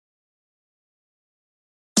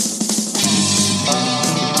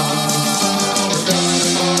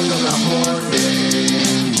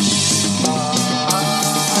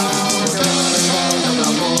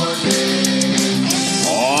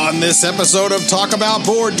this episode of Talk About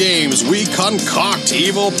Board Games, we concoct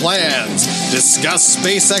evil plans, discuss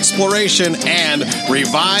space exploration, and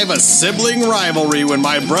revive a sibling rivalry when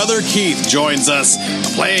my brother Keith joins us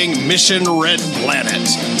playing Mission Red Planet.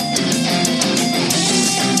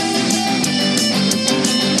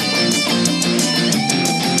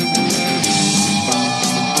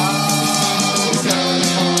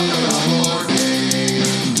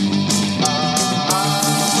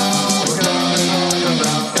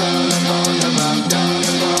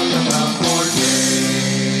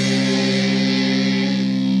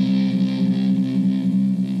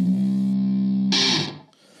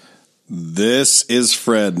 This is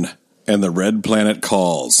Fred, and the Red Planet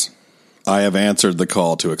calls. I have answered the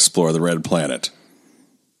call to explore the Red Planet.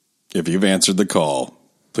 If you've answered the call,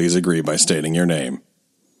 please agree by stating your name.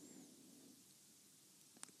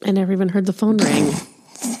 I never even heard the phone ring.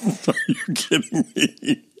 Are you kidding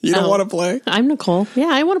me? You don't want to play? I'm Nicole. Yeah,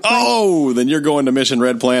 I want to play. Oh, then you're going to Mission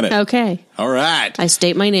Red Planet. Okay. All right. I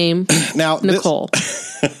state my name, now, Nicole.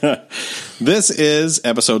 This is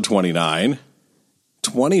episode 29.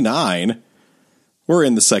 29? We're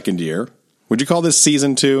in the second year. Would you call this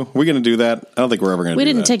season 2? We're going to do that? I don't think we're ever going to do that.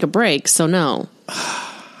 We didn't take a break, so no.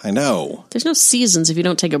 I know. There's no seasons if you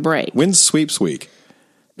don't take a break. When's Sweeps Week?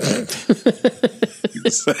 Do they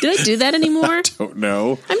do that anymore? I don't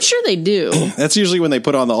know. I'm sure they do. That's usually when they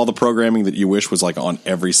put on all the programming that you wish was like on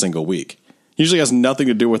every single week. Usually has nothing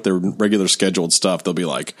to do with their regular scheduled stuff. They'll be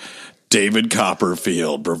like, David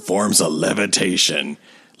Copperfield performs a levitation.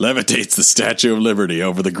 Levitates the Statue of Liberty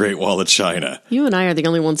over the Great Wall of China. You and I are the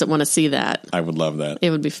only ones that want to see that. I would love that. It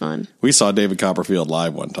would be fun. We saw David Copperfield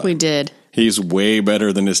live one time. We did. He's way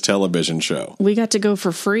better than his television show. We got to go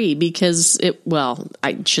for free because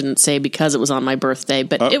I shouldn't say because it was on my birthday,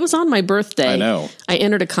 but it was on my birthday. I know. I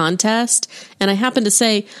entered a contest and I happened to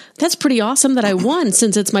say, that's pretty awesome that I won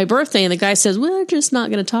since it's my birthday. And the guy says, well, we're just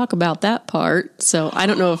not going to talk about that part. So I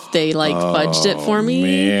don't know if they fudged it for me,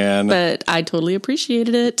 man. But I totally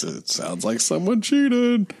appreciated it. It sounds like someone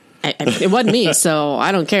cheated. It wasn't me, so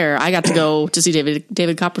I don't care. I got to go to see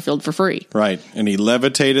David Copperfield for free. Right, and he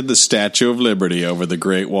levitated the Statue of Liberty over the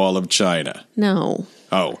Great Wall of China. No.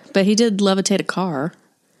 Oh. But he did levitate a car.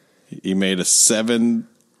 He made a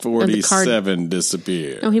 747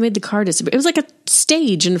 disappear. No, he made the car disappear. It was like a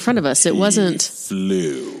stage in front of us. It wasn't...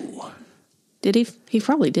 flew. Did he? He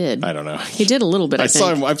probably did. I don't know. He did a little bit, I think.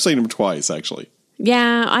 Saw him. I've seen him twice, actually.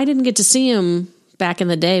 Yeah, I didn't get to see him back in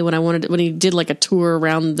the day when he did like a tour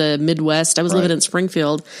around the Midwest. I was living in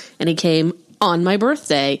Springfield, and he came on my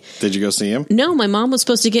birthday. Did you go see him? No, my mom was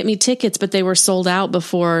supposed to get me tickets, but they were sold out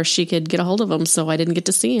before she could get a hold of them, so I didn't get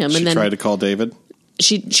to see him. She and then tried to call David?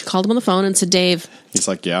 She called him on the phone and said, Dave. He's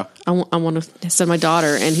like, yeah. I want to send my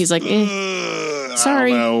daughter. And he's like,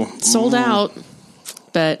 sorry, sold out.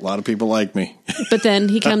 But a lot of people like me. But then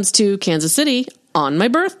he comes to Kansas City on my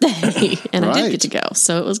birthday, and I did get to go,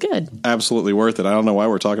 so it was good. Absolutely worth it. I don't know why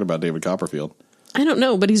we're talking about David Copperfield. I don't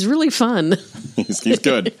know, but he's really fun. He's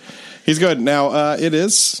good. He's good. Now, it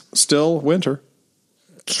is still winter.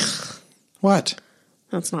 What?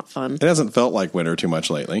 That's not fun. It hasn't felt like winter too much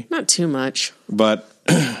lately. Not too much. But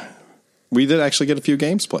we did actually get a few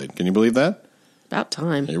games played. Can you believe that? About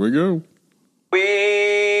time. Here we go.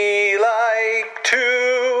 We like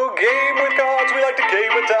to game with cards, we like to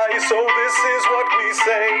game with dice, so this is what we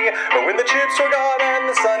say. But when the chips were gone and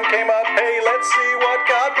the sun came up, hey, let's see what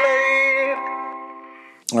got played.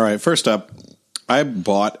 All right, first up, I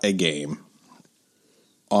bought a game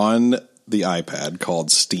on the iPad called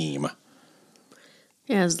Steam.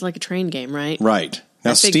 Yeah, it's like a train game, right? Right.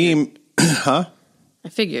 Now, Steam, huh? I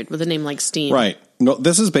figured, with a name like Steam. Right. No,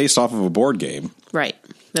 this is based off of a board game. Right.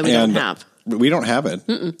 That we don't have. We don't have it.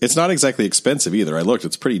 Mm-mm. It's not exactly expensive either. I looked.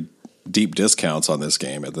 It's pretty deep discounts on this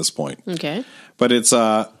game at this point. Okay. But it's,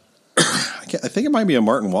 I think it might be a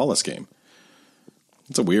Martin Wallace game.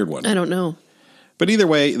 It's a weird one. I don't know. But either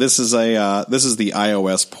way, this is the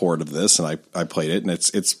iOS port of this, and I played it, and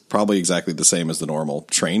it's probably exactly the same as the normal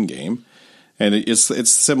train game. And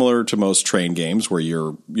it's similar to most train games where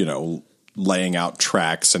you're, laying out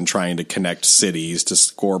tracks and trying to connect cities to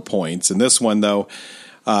score points. In this one, though,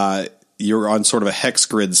 you're on sort of a hex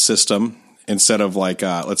grid system. Instead of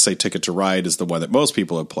let's say Ticket to Ride is the one that most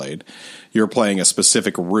people have played, you're playing a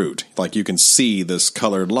specific route. Like you can see this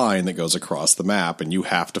colored line that goes across the map, and you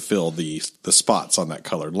have to fill the spots on that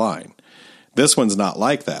colored line. This one's not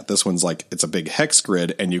like that. This one's like it's a big hex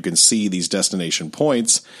grid, and you can see these destination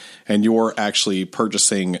points, and you're actually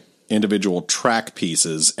purchasing individual track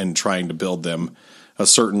pieces and trying to build them a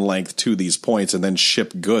certain length to these points and then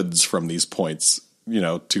ship goods from these points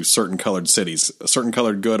to certain colored cities. A certain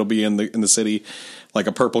colored good will be in the city, like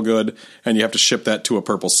a purple good, and you have to ship that to a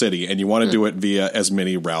purple city, and you want to do it via as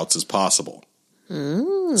many routes as possible.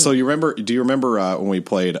 So do you remember when we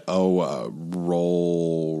played Rolling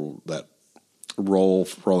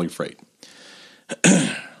Freight?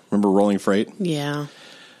 Remember Rolling Freight? Yeah.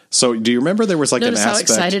 So do you remember there was like Notice an aspect?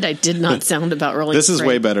 how excited I did not sound about Rolling Freight. This is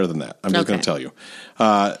way better than that. I'm just going to tell you.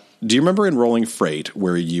 Do you remember in Rolling Freight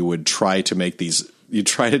where you would try to make these? You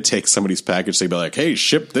try to take somebody's package. They'd be like, "Hey,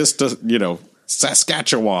 ship this to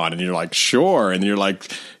Saskatchewan," and you're like, "Sure," and you're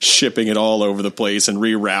like shipping it all over the place and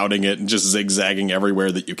rerouting it and just zigzagging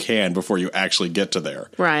everywhere that you can before you actually get to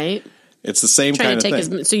there. Right. It's the same kind of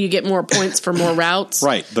thing. So you get more points for more routes.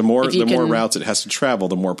 Right. The more routes it has to travel,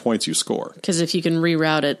 the more points you score. Because if you can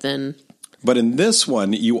reroute it, then. But in this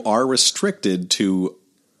one, you are restricted to.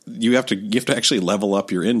 You have to actually level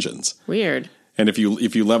up your engines. Weird. And if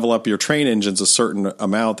you level up your train engines a certain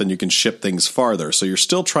amount, then you can ship things farther. So you're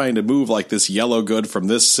still trying to move like this yellow good from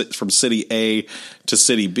city A to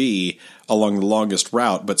city B along the longest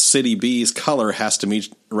route, but city B's color has to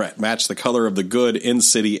match the color of the good in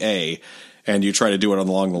city A, and you try to do it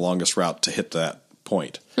along the longest route to hit that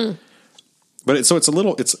point. But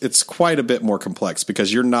it's quite a bit more complex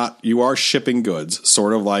because you are shipping goods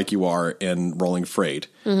sort of like you are in Rolling Freight,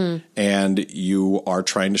 and you are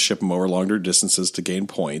trying to ship them over longer distances to gain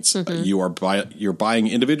points. You're buying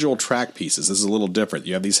individual track pieces. This is a little different.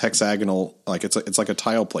 You have these hexagonal, like it's like a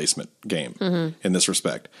tile placement game in this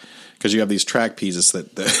respect because you have these track pieces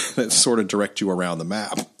that sort of direct you around the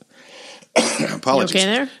map. Apologies. You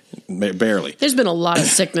okay there? Barely. There's been a lot of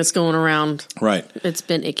sickness going around. Right. It's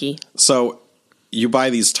been icky. So you buy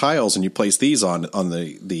these tiles and you place these on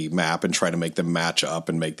the map and try to make them match up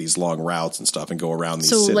and make these long routes and stuff and go around these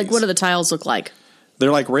cities. So, like, what do the tiles look like?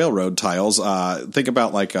 They're like railroad tiles. Think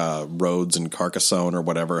about like roads in Carcassonne or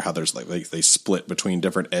whatever. How there's they split between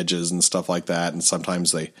different edges and stuff like that. And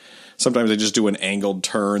sometimes they just do an angled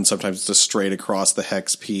turn. Sometimes it's just straight across the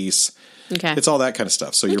hex piece. Okay. It's all that kind of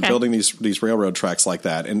stuff. So you're building these railroad tracks like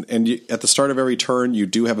that. And at the start of every turn, you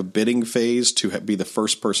do have a bidding phase to be the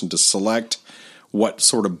first person to select what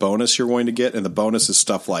sort of bonus you're going to get. And the bonus is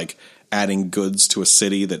stuff like adding goods to a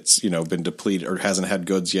city that's, been depleted or hasn't had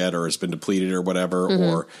goods yet or has been depleted or whatever,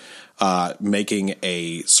 or making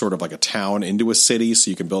a sort of like a town into a city so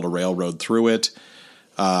you can build a railroad through it.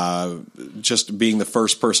 Just being the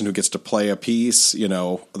first person who gets to play a piece,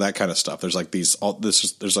 that kind of stuff. There's like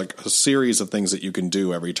there's like a series of things that you can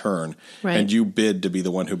do every turn, and you bid to be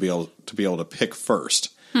the one who be able to pick first.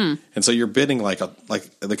 And so you're bidding like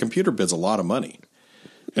the computer bids a lot of money,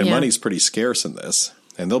 and money's pretty scarce in this,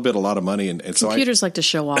 and they'll bid a lot of money. And so computers like to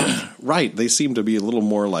show off, right? They seem to be a little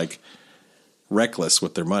more like reckless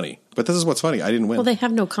with their money. But this is what's funny. I didn't win. Well, they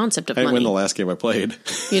have no concept of money. I money. didn't win the last game I played.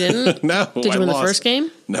 You didn't? No. Did you win lost. The first game?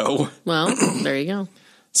 No. Well, there you go.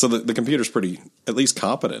 So the computer's pretty, at least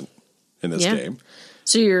competent in this game.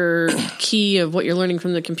 So your key of what you're learning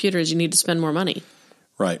from the computer is you need to spend more money.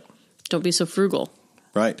 Right. Don't be so frugal.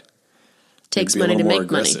 Right. Takes money to make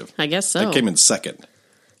aggressive. Money. I guess so. I came in second.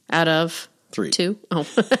 Out of 3. 2? Oh.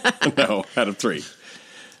 No, out of 3.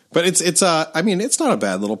 But it's not a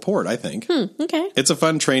bad little port, I think. Okay. It's a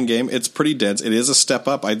fun train game. It's pretty dense. It is a step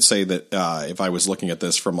up. I'd say that if I was looking at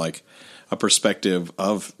this from like a perspective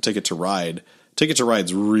of Ticket to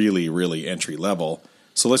Ride's really, really entry level.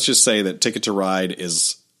 So let's just say that Ticket to Ride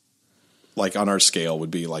is like on our scale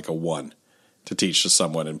would be like a 1 to teach to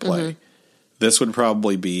someone and play. This would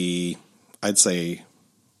probably be, I'd say,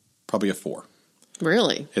 probably a 4.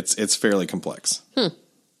 Really? It's fairly complex.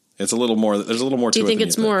 It's a little more. There's a little more to it. Do you think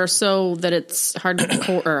it's more so that it's hard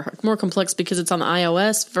or more complex because it's on the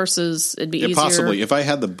iOS versus it'd be easier? Possibly. If I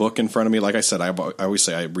had the book in front of me, like I said, I always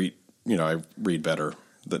say I read better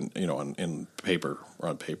than in paper or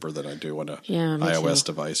on paper than I do on a iOS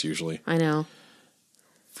device usually. I know.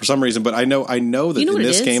 For some reason, but I know that in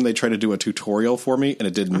this game they tried to do a tutorial for me and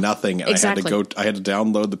it did nothing. And exactly. I had to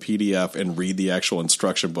download the PDF and read the actual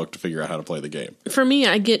instruction book to figure out how to play the game. For me,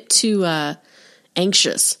 I get too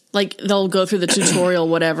anxious. Like they'll go through the tutorial,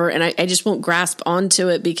 whatever, and I just won't grasp onto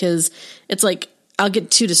it because it's like I'll get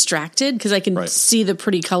too distracted because I can see the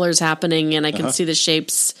pretty colors happening and I can see the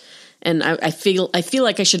shapes. And I feel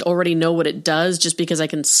like I should already know what it does just because I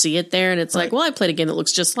can see it there. And it's like, well, I played a game that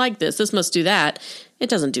looks just like this. This must do that. It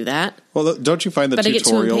doesn't do that. Well, don't you find the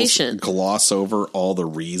tutorials gloss over all the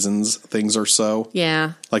reasons things are so?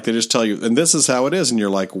 Yeah. Like they just tell you, and this is how it is. And you're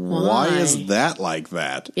like, why is that like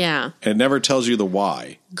that? Yeah. And it never tells you the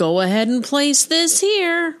why. Go ahead and place this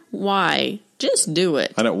here. Why? Just do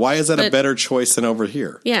it. I know. Why is that a better choice than over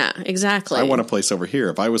here? Yeah, exactly. I want a place over here.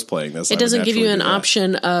 If I was playing this, it doesn't give you an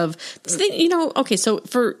option of, okay, so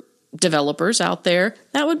for developers out there,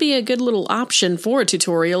 that would be a good little option for a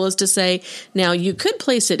tutorial, is to say, now you could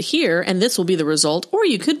place it here and this will be the result, or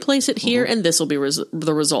you could place it here and this will be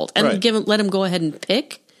the result. And let them go ahead and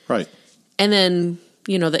pick. Right. And then,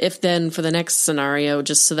 the if then for the next scenario,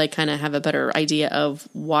 just so they kind of have a better idea of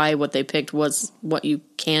why what they picked was what you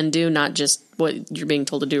can do, not just what you're being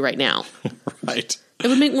told to do right now. Right. It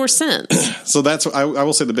would make more sense. So that's, I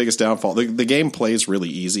will say, the biggest downfall. The game plays really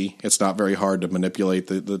easy. It's not very hard to manipulate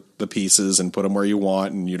the pieces and put them where you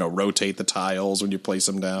want, and rotate the tiles when you place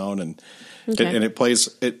them down, and it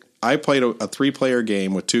plays it. I played a 3-player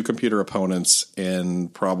game with 2 computer opponents in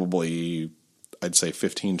probably, I'd say,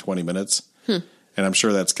 15-20 minutes, and I'm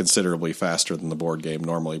sure that's considerably faster than the board game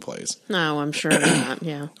normally plays. No, I'm sure not.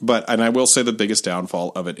 Yeah, and I will say the biggest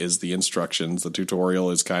downfall of it is the instructions. The tutorial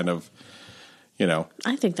is kind of,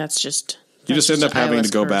 I think that's just... You just end up having to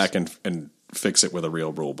go back and fix it with a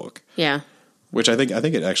real rule book. Yeah. Which I think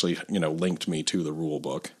it actually, linked me to the rule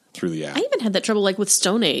book through the app. I even had that trouble with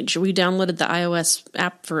Stone Age. We downloaded the iOS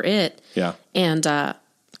app for it. Yeah. And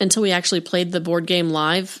until we actually played the board game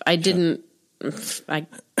live, I didn't... I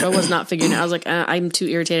was not figuring it out. I was like, I'm too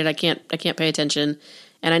irritated. I can't pay attention.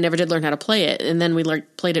 And I never did learn how to play it. And then we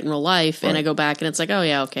played it in real life, and I go back, and it's like, oh,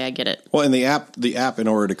 yeah, okay, I get it. Well, and the app, in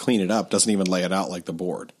order to clean it up, doesn't even lay it out like the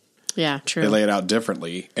board. Yeah, true. They lay it out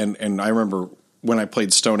differently. And I remember when I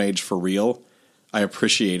played Stone Age for real, I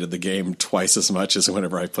appreciated the game twice as much as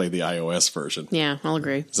whenever I played the iOS version. Yeah, I'll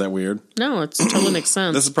agree. Is that weird? No, it totally makes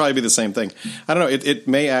sense. This would probably be the same thing. I don't know. It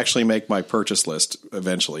may actually make my purchase list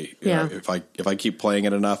eventually. Yeah. If I keep playing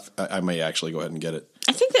it enough, I may actually go ahead and get it.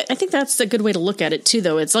 I think that's a good way to look at it too,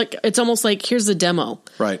 though. It's almost like, here's the demo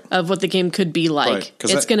of what the game could be like. Right,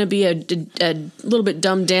 it's going to be a little bit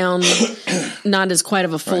dumbed down, not as quite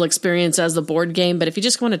of a full experience as the board game. But if you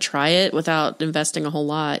just want to try it without investing a whole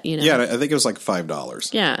lot, Yeah, I think it was like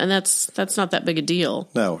 $5. Yeah, and that's not that big a deal.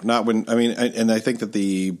 No, not when. I mean, and I think that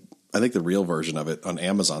the real version of it on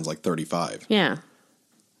Amazon's like $35. Yeah.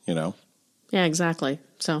 Yeah, exactly.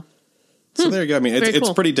 So there you go. I mean, it's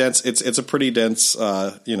cool. pretty dense. It's a pretty dense,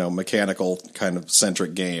 mechanical kind of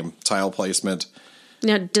centric game. Tile placement.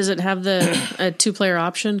 Now, does it have a 2-player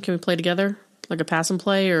option? Can we play together, like a pass and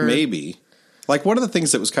play, or maybe? Like, one of the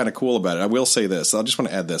things that was kind of cool about it, I will say this. I just want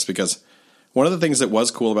to add this because one of the things that was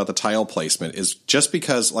cool about the tile placement is just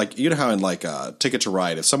because, like, how in Ticket to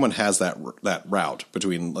Ride, if someone has that route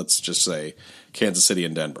between, let's just say, Kansas City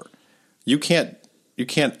and Denver, you can't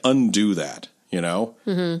undo that.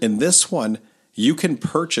 Mm-hmm. In this one, you can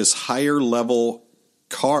purchase higher level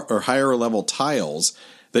tiles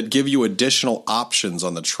that give you additional options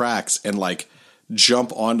on the tracks and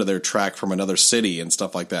jump onto their track from another city and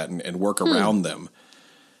stuff like that and work around them.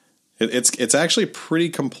 It's actually pretty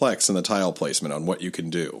complex in the tile placement on what you can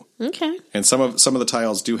do. Okay. And some of the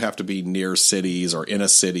tiles do have to be near cities or in a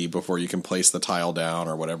city before you can place the tile down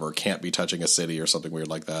or whatever. It can't be touching a city or something weird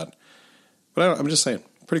like that. But I'm just saying,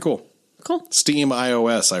 pretty cool. Cool. Steam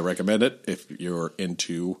iOS, I recommend it if you're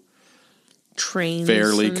into trains,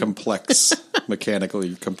 fairly complex,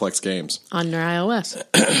 mechanically complex games on your iOS.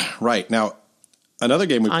 Right now, another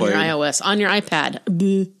game we played on your iOS, on your iPad.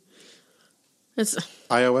 It's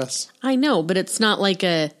iOS. I know, but it's not like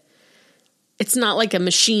a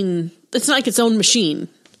machine. It's not like its own machine.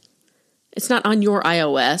 It's not on your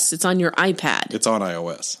iOS. It's on your iPad. It's on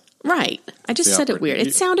iOS. Right. I just said it weird.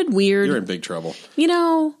 It sounded weird. You're in big trouble.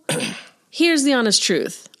 Here's the honest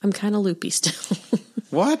truth. I'm kind of loopy still.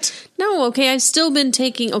 What? No, okay. I've still been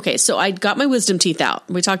taking... Okay, so I got my wisdom teeth out.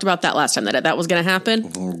 We talked about that last time, that was going to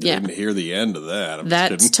happen. Didn't hear the end of that.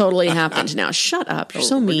 That's totally happened. Now, shut up. You're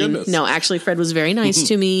so mean. Goodness. No, actually, Fred was very nice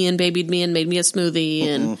to me and babied me and made me a smoothie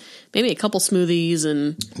and maybe a couple smoothies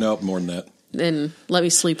and... Nope, more than that. And let me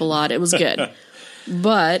sleep a lot. It was good.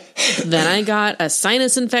 But then I got a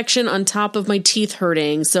sinus infection on top of my teeth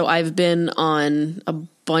hurting, so I've been on a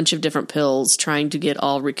bunch of different pills trying to get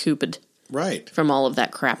all recouped from all of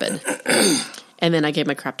that crapping. And then I gave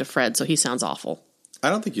my crap to Fred, so he sounds awful.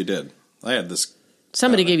 I don't think you did. I had this.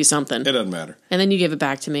 Somebody gave you something. It doesn't matter. And then you gave it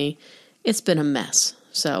back to me. It's been a mess,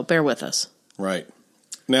 so bear with us. Right.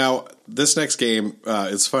 Now, this next game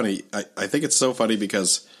is funny. I think it's so funny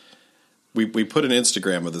because we put an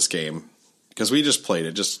Instagram of this game. Because we just played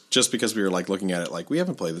it, just because we were looking at it we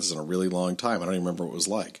haven't played this in a really long time. I don't even remember what it was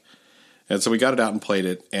like. And so we got it out and played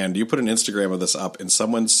it, and you put an Instagram of this up, and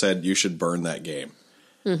someone said you should burn that game.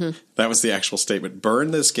 Mm-hmm. That was the actual statement.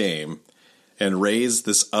 Burn this game and raise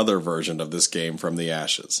this other version of this game from the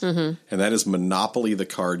ashes. Mm-hmm. And that is Monopoly the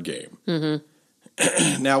card game. Mm-hmm.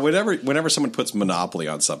 Now, whenever someone puts Monopoly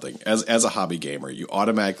on something, as a hobby gamer, you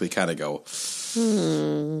automatically kind of go,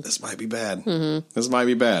 this might be bad. Mm-hmm. This might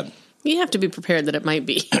be bad. You have to be prepared that it might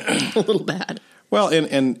be a little bad. Well,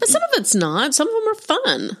 but some of it's not. Some of them are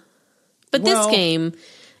fun. But this game,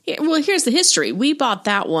 well, here's the history. We bought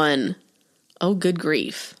that one. Oh, good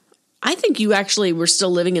grief. I think you actually were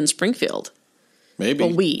still living in Springfield. Maybe.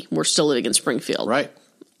 Well, we were still living in Springfield. Right.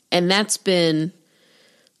 And that's been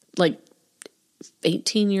like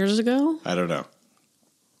 18 years ago? I don't know.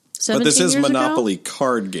 17 but this is years Monopoly ago?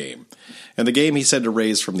 card game. And the game he said to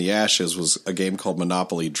raise from the ashes was a game called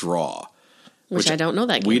Monopoly Draw. Which I don't know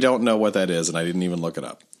that game. We don't know what that is, and I didn't even look it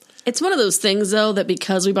up. It's one of those things, though, that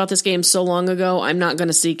because we bought this game so long ago, I'm not going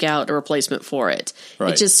to seek out a replacement for it.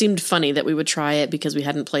 Right. It just seemed funny that we would try it because we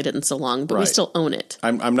hadn't played it in so long, but we still own it.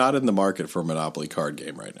 I'm not in the market for a Monopoly card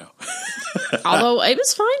game right now. Although it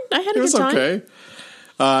was fine. I had a good time. Okay.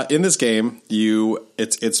 In this game,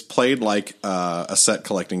 it's played like a set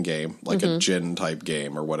collecting game, like a gin type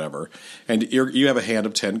game or whatever. And you have a hand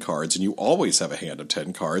of 10 cards, and you always have a hand of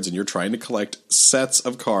 10 cards, and you're trying to collect sets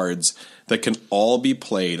of cards that can all be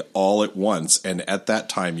played all at once. And at that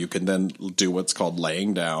time, you can then do what's called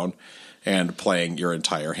laying down and playing your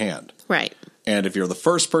entire hand. Right. And if you're the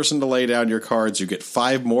first person to lay down your cards, you get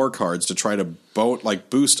 5 more cards to try to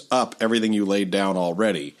boost up everything you laid down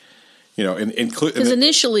already. You know, because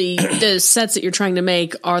initially the sets that you're trying to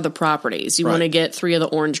make are the properties. You want to get 3 of the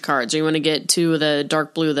orange cards, or you want to get 2 of the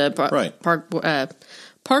dark blue, the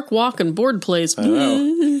park walk and board place. I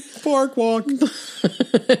know. Park walk.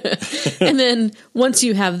 And then once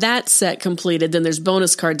you have that set completed, then there's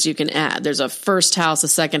bonus cards you can add. There's a first house, a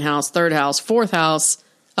second house, third house, fourth house,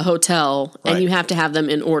 a hotel, and you have to have them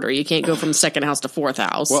in order. You can't go from second house to fourth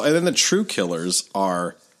house. Well, and then the true killers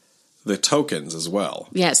are the tokens as well.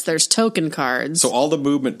 Yes, there's token cards. So all the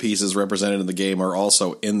movement pieces represented in the game are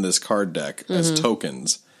also in this card deck as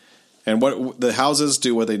tokens. And what the houses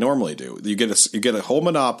do what they normally do. You get a whole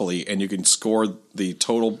Monopoly, and you can score the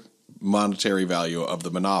total monetary value of the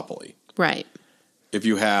Monopoly. Right. If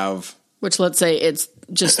you have, which let's say it's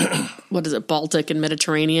just what is it, Baltic and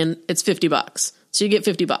Mediterranean, it's $50. So you get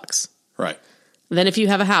 $50. Right. Then if you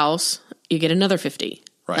have a house, you get another 50.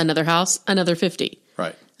 Right. Another house, another 50.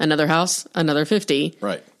 Right. Another house, another 50.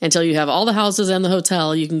 Right. Until you have all the houses and the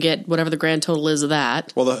hotel, you can get whatever the grand total is of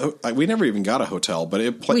that. Well, we never even got a hotel, but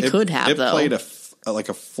it played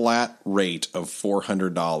a flat rate of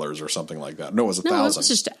 $400 or something like that. No, it was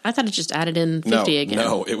 $1,000. I thought it just added in 50 again.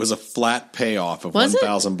 No, it was a flat payoff of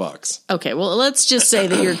 $1,000. Okay, well, let's just say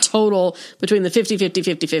that your total between the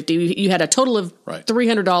 50, you had a total of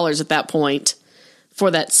 $300 at that point for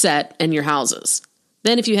that set and your houses.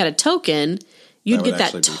 Then if you had a token, you'd get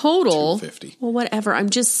that total. Well, whatever. I'm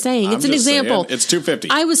just saying. It's an example. It's $250.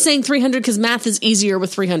 I was saying 300 because math is easier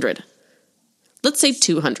with 300. Let's say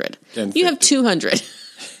 200. And you have 200.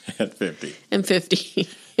 And 50. And 50.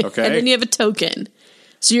 Okay. And then you have a token.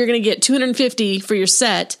 So you're going to get 250 for your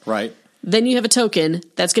set. Right. Then you have a token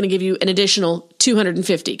that's going to give you an additional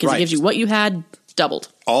 250 because it gives you what you had doubled.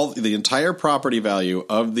 The entire property value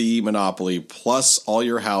of the Monopoly plus all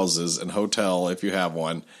your houses and hotel, if you have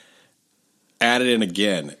one, added in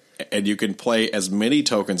again, and you can play as many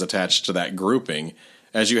tokens attached to that grouping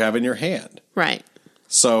as you have in your hand. Right.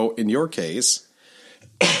 So in your case,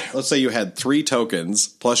 let's say you had 3 tokens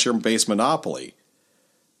plus your base Monopoly.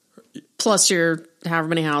 Plus your however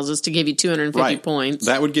many houses to give you 250 points.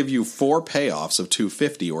 That would give you 4 payoffs of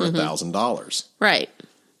 $250 or $1,000. Right.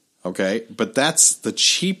 Okay, but that's the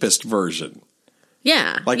cheapest version.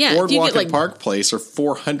 Yeah. Boardwalk and Park Place are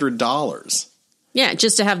 $400. Yeah,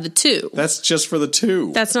 just to have the 2. That's just for the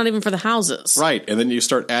 2. That's not even for the houses. Right, and then you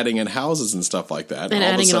start adding in houses and stuff like that. And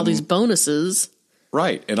adding in all these bonuses.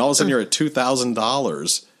 Right, and all of a sudden you're at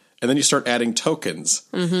 $2,000, and then you start adding tokens.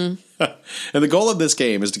 Mm-hmm. And the goal of this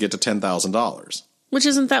game is to get to $10,000. Which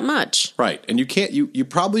isn't that much. Right, and you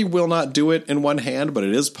probably will not do it in one hand, but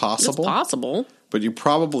it is possible. It's possible. But you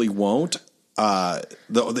probably won't.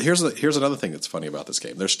 Here's another thing that's funny about this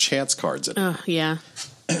game. There's chance cards in it. Oh, yeah.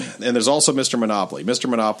 And there's also Mr. Monopoly. Mr.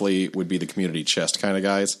 Monopoly would be the community chest kind of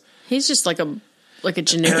guys. He's just like a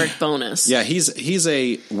generic bonus. Yeah, he's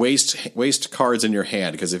a waste cards in your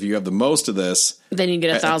hand, because if you have the most of this, then you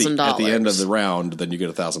get $1,000 at the end of the round. Then you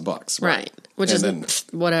get $1,000, right? Which is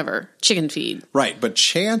whatever whatever feed, right? But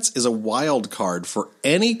chance is a wild card for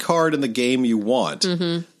any card in the game you want.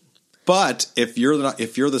 Mm-hmm. But if you're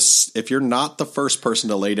not the first person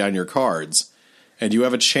to lay down your cards, and you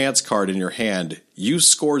have a chance card in your hand, you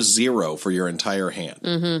score 0 for your entire hand.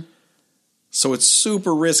 Mm-hmm. So it's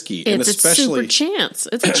super risky, and especially super chance.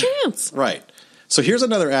 It's a chance, right? So here's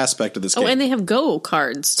another aspect of this game. Oh, and they have go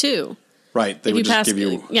cards too. Right. They would just give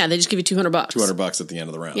you... Yeah, they just give you $200. $200 at the end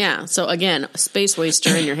of the round. Yeah. So again, a space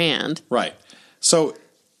waster in your hand. Right. So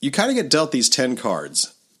you kind of get dealt these 10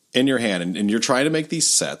 cards in your hand, and you're trying to make these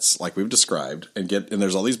sets like we've described, and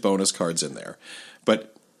there's all these bonus cards in there.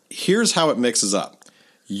 But here's how it mixes up.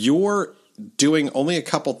 You're doing only a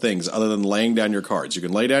couple things other than laying down your cards. You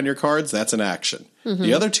can lay down your cards. That's an action. Mm-hmm.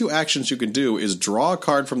 The other 2 actions you can do is draw a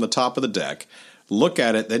card from the top of the deck, look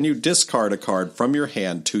at it, then you discard a card from your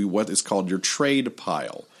hand to what is called your trade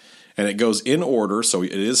pile. And it goes in order, so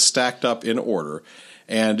it is stacked up in order.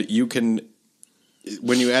 And you can,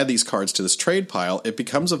 when you add these cards to this trade pile, it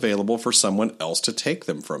becomes available for someone else to take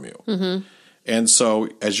them from you. Mm-hmm. And so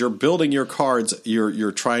as you're building your cards,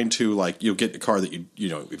 you're trying to, like, you'll get a card that you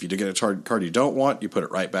know, if you do get a card you don't want, you put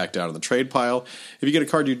it right back down in the trade pile. If you get a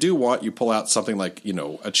card you do want, you pull out something like, you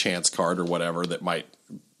know, a chance card or whatever that might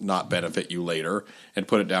not benefit you later and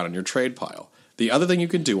put it down in your trade pile. The other thing you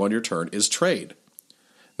can do on your turn is trade.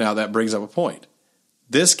 Now that brings up a point.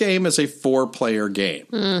 This game is a 4-player game.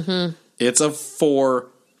 Mm-hmm. It's a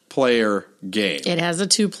 4-player game. It has a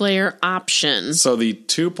 2-player option. So the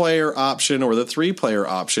 2-player option or the 3-player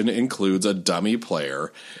option includes a dummy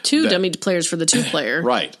player. 2 dummy players for the 2-player.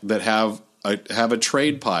 Right. That have a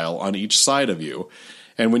trade pile on each side of you.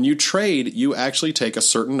 And when you trade, you actually take a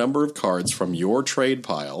certain number of cards from your trade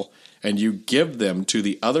pile and you give them to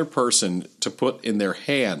the other person to put in their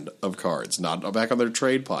hand of cards, not back on their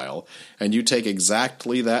trade pile. And you take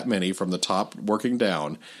exactly that many from the top working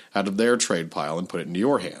down out of their trade pile and put it into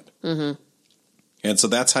your hand. Mm-hmm. And so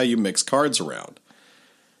that's how you mix cards around.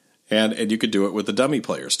 And you could do it with the dummy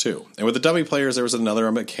players, too. And with the dummy players, there was another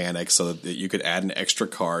mechanic so that you could add an extra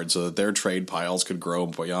card so that their trade piles could grow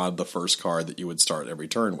beyond the first card that you would start every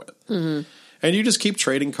turn with. Mm-hmm. And you just keep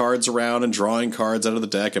trading cards around and drawing cards out of the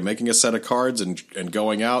deck and making a set of cards and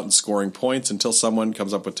going out and scoring points until someone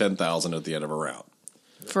comes up with 10,000 at the end of a round.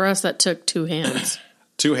 For us, that took 2 hands.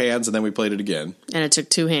 2 hands, and then we played it again. And it took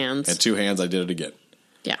 2 hands. And 2 hands, I did it again.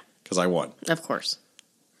 Yeah. Because I won. Of course.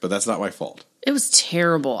 But that's not my fault. It was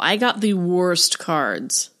terrible. I got the worst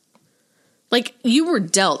cards. Like, you were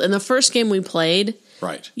dealt. In the first game we played,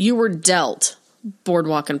 right, you were dealt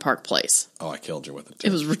Boardwalk and Park Place. Oh, I killed you with it, too.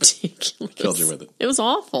 It was ridiculous. Killed you with it. It was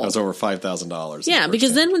awful. It was over $5,000. Yeah,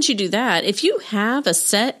 because then once you do that, if you have a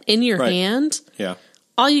set in your hand,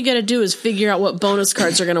 all you got to do is figure out what bonus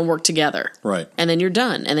cards are going to work together. Right. And then you're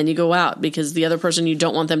done. And then you go out because the other person, you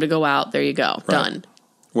don't want them to go out. There you go. Right. Done.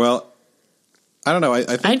 Well, I don't know. I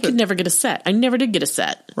think I could never get a set. I never did get a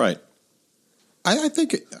set. Right. I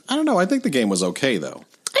think, I don't know. I think the game was okay, though.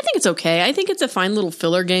 I think it's okay. I think it's a fine little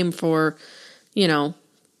filler game for,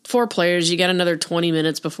 4 players. You got another 20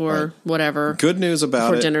 minutes before whatever. Good news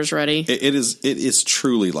about before dinner's ready. It is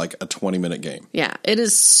truly like a 20-minute game. Yeah, it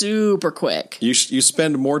is super quick. You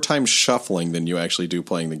spend more time shuffling than you actually do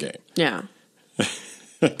playing the game. Yeah.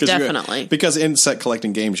 Definitely. Because in set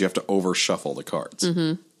collecting games, you have to over-shuffle the cards.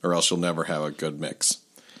 Mm-hmm. Or else you'll never have a good mix.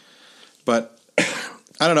 But,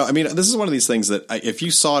 I don't know. I mean, this is one of these things that if you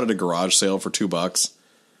saw it at a garage sale for $2...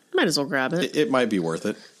 might as well grab it. It might be worth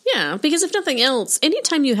it. Yeah, because if nothing else,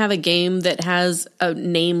 anytime you have a game that has a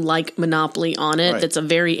name like Monopoly on it, that's a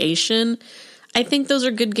variation, I think those are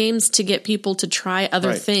good games to get people to try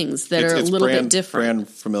other things that are a little bit different. Brand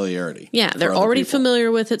familiarity. Yeah, they're already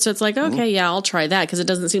familiar with it, so it's like, okay, I'll try that because it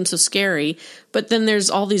doesn't seem so scary. But then there's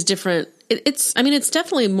all these different... It's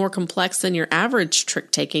definitely more complex than your average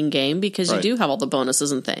trick-taking game because you do have all the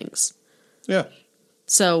bonuses and things. Yeah.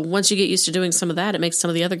 So once you get used to doing some of that, it makes some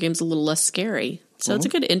of the other games a little less scary. So it's a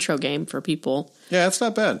good intro game for people. Yeah, it's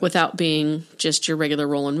not bad. Without being just your regular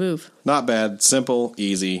roll and move. Not bad. Simple,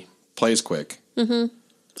 easy, plays quick. Mm-hmm.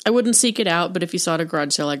 I wouldn't seek it out, but if you saw it at a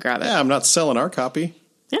garage sale, I'd grab it. Yeah, I'm not selling our copy.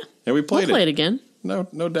 Yeah. And we played we'll play it again. No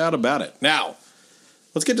doubt about it. Now,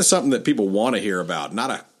 let's get to something that people want to hear about.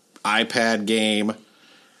 Not an iPad game.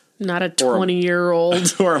 Not a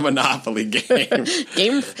 20-year-old. Or a Monopoly game.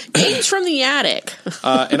 Games from the attic.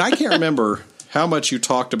 And I can't remember how much you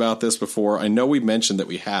talked about this before. I know we mentioned that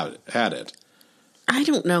we had it. I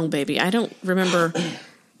don't know, baby. I don't remember.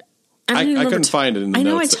 I couldn't find it in the I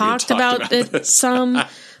know notes I talked about it some,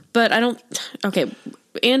 but I don't... Okay,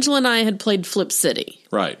 Angela and I had played Flip City.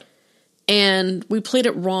 Right. And we played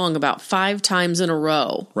it wrong about 5 times in a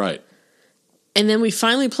row. Right. And then we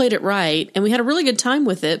finally played it right, and we had a really good time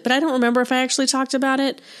with it, but I don't remember if I actually talked about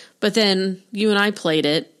it. But then you and I played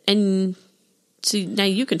it, and so now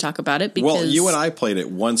you can talk about it. Because well, you and I played it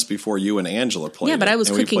once before you and Angela played it. Yeah, but I was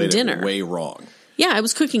and cooking we played dinner. It way wrong. Yeah, I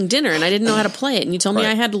was cooking dinner and I didn't know how to play it, and you told me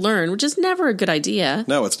I had to learn, which is never a good idea.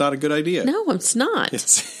 No, it's not a good idea. No, it's not.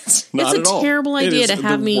 It's not it's at all. It's a terrible idea to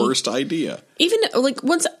have me. It's the worst idea. Even like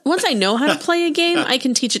once I know how to play a game, I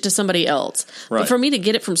can teach it to somebody else. Right. But for me to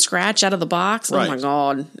get it from scratch out of the box, oh my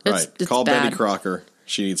God, it's Call bad. Betty Crocker.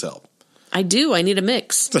 She needs help. I do. I need a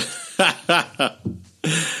mix.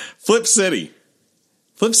 Flip City.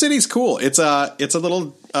 Flip City's cool. It's a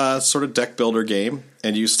little sort of deck builder game,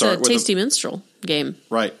 and you start with Tasty Minstrel game.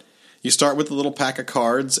 Right. You start with a little pack of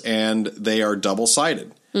cards, and they are double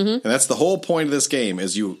sided, and that's the whole point of this game.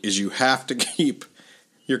 Is you have to keep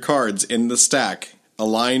your cards in the stack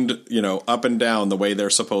aligned, up and down the way they're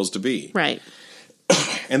supposed to be. Right.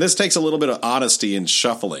 And this takes a little bit of honesty in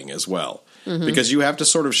shuffling as well, because you have to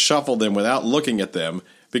sort of shuffle them without looking at them,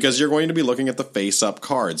 because you're going to be looking at the face-up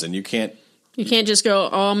cards, and you can't just go,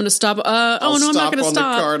 I'm going to stop. I'm not going to stop.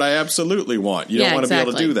 stop. The card I absolutely want. You don't want to be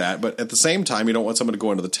able to exactly. do that, but at the same time, you don't want someone to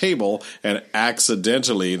go into the table and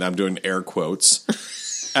accidentally, and I'm doing air quotes,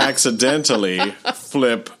 accidentally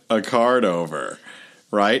flip a card over.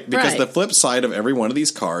 Right? Because the flip side of every one of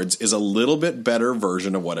these cards is a little bit better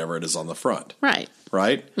version of whatever it is on the front. Right.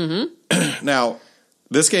 Right? Mm-hmm. Now,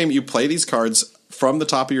 this game, you play these cards from the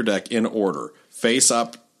top of your deck in order, face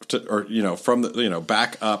up to, or, from the,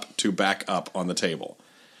 back up to back up on the table.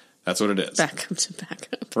 That's what it is. Back up to back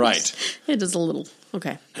up. Right. It is a little,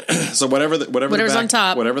 okay. So whatever's on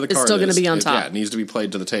top, whatever the card is still going to be on top. Yeah, it needs to be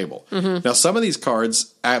played to the table. Mm-hmm. Now, some of these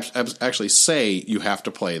cards actually say you have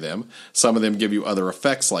to play them. Some of them give you other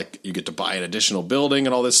effects, like you get to buy an additional building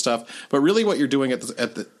and all this stuff. But really, what you're doing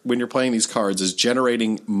when you're playing these cards is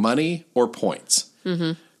generating money or points,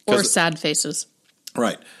 or sad faces.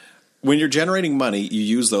 Right. When you're generating money, you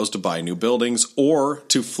use those to buy new buildings or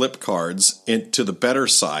to flip cards into the better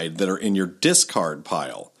side that are in your discard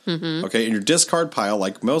pile. Mm-hmm. Okay, and your discard pile,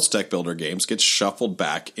 like most deck builder games, gets shuffled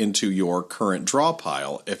back into your current draw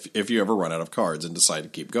pile if you ever run out of cards and decide to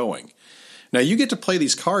keep going. Now, you get to play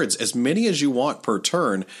these cards as many as you want per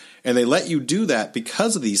turn, and they let you do that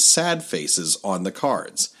because of these sad faces on the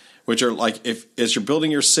cards, which are like, as you're building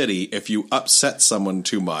your city, if you upset someone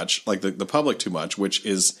too much, like the public too much, which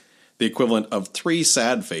is the equivalent of 3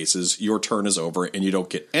 sad faces, your turn is over and you don't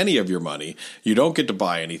get any of your money. You don't get to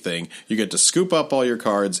buy anything. You get to scoop up all your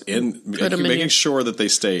cards making sure that they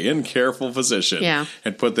stay in careful position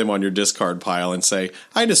and put them on your discard pile and say,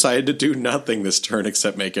 I decided to do nothing this turn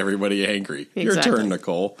except make everybody angry. Exactly. Your turn,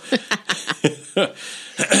 Nicole.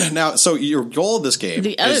 Now, so your goal of this game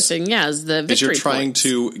is the victory you're trying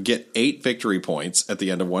to get 8 victory points at the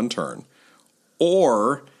end of one turn,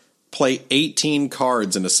 or play 18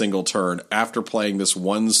 cards in a single turn after playing this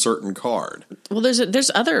one certain card. Well, I think there's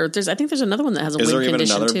another one that has a win condition too. Is there even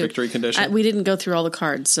another victory condition? We didn't go through all the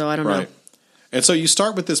cards, so I don't know. And so you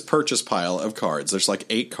start with this purchase pile of cards. There's like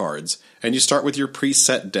 8 cards, and you start with your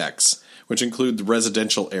preset decks, which include the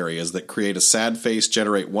residential areas that create a sad face,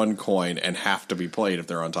 generate 1 coin, and have to be played if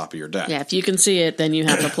they're on top of your deck. Yeah, if you can see it, then you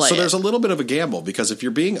have to play So there's a little bit of a gamble, because if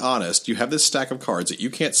you're being honest, you have this stack of cards that you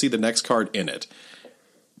can't see the next card in it.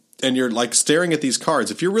 And you're like staring at these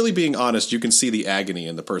cards. If you're really being honest, you can see the agony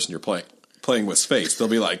in the person you're playing with's face. They'll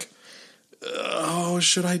be like, "Oh,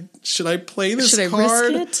 should I play this card? Should I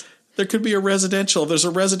risk it? There could be a residential. If there's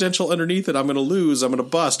a residential underneath it, I'm going to lose. I'm going to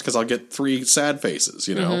bust because I'll get 3 sad faces."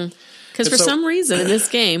 Because for some reason in this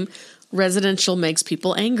game, residential makes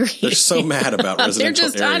people angry. They're so mad about residential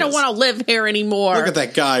areas. I don't want to live here anymore. Look at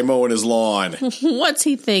that guy mowing his lawn. What's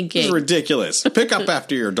he thinking? It's ridiculous. Pick up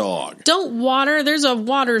after your dog. Don't water. There's a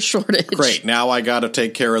water shortage. Great. Now I got to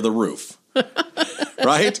take care of the roof.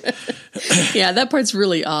 Right? Yeah, that part's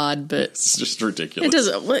really odd, but it's just ridiculous.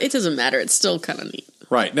 It doesn't matter. It's still kind of neat.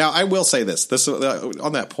 Right. Now, I will say this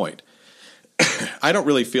on that point. I don't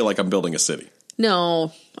really feel like I'm building a city.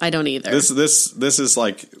 No, I don't either. This is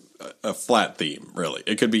like a flat theme, really.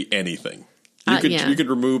 It could be anything. You could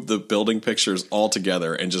remove the building pictures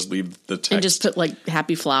altogether and just leave the text. And just put like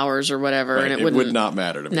happy flowers or whatever, right. and it would not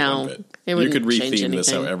matter to me one bit. You could retheme this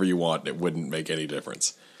however you want. It wouldn't make any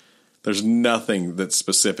difference. There's nothing that's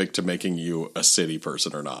specific to making you a city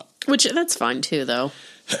person or not. Which, that's fine too, though.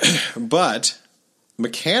 But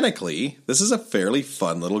mechanically, this is a fairly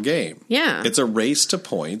fun little game. Yeah. It's a race to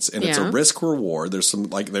points, and it's a risk reward. There's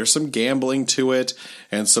some gambling to it,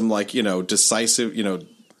 and some decisive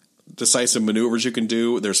maneuvers you can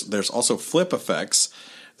do. There's also flip effects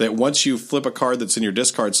that once you flip a card that's in your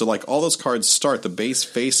discard, so like all those cards start, the base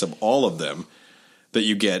face of all of them that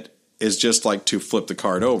you get is just like to flip the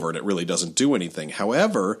card over, and it really doesn't do anything.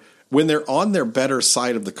 However, when they're on their better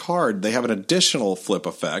side of the card, they have an additional flip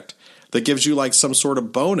effect that gives you like some sort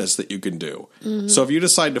of bonus that you can do. Mm-hmm. So if you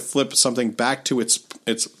decide to flip something back to its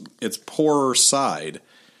poorer side,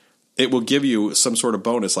 it will give you some sort of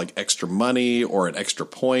bonus like extra money or an extra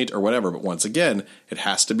point or whatever. But once again, it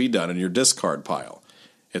has to be done in your discard pile.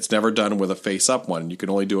 It's never done with a face-up one. You can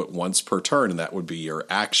only do it once per turn, and that would be your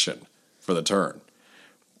action for the turn.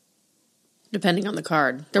 Depending on the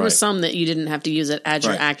card. There was some that you didn't have to use it as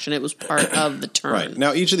your action. It was part of the turn. Right.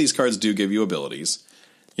 Now, each of these cards do give you abilities.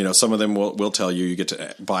 You know, some of them will tell you get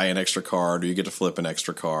to buy an extra card, or you get to flip an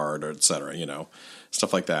extra card, or et cetera, you know,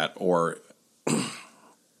 stuff like that. Or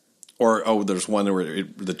there's one where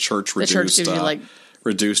the church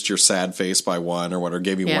reduced your sad face by one, or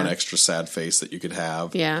gave you one extra sad face that you could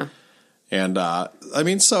have. Yeah. And, I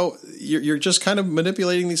mean, so you're just kind of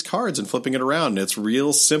manipulating these cards and flipping it around. It's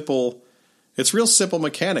real simple. It's real simple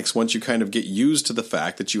mechanics once you kind of get used to the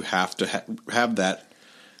fact that you have to have that,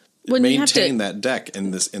 maintain that deck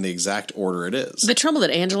in the exact order it is. The trouble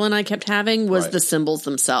that Angela and I kept having was the symbols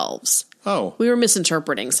themselves. Oh. We were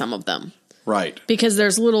misinterpreting some of them. Right. Because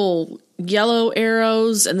there's little yellow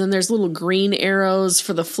arrows, and then there's little green arrows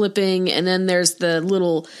for the flipping, and then there's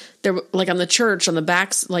like on the church, on the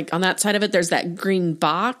backs, like on that side of it, there's that green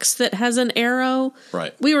box that has an arrow.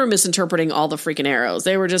 Right. We were misinterpreting all the freaking arrows.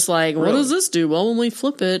 They were just like, what does this do? Well, when we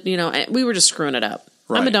flip it, you know, we were just screwing it up.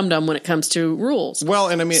 Right. I'm a dum-dum when it comes to rules. Well,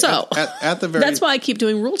 and I mean, so, at the very... That's why I keep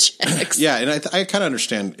doing rule checks. Yeah, and I kind of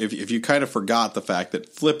understand if you kind of forgot the fact that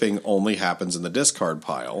flipping only happens in the discard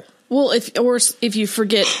pile. Well, if you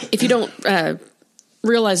forget, if you don't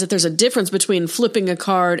realize that there's a difference between flipping a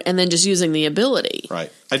card and then just using the ability.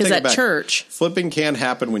 Right. Because at church, flipping can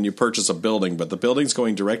happen when you purchase a building, but the building's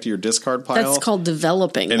going direct to your discard pile. That's called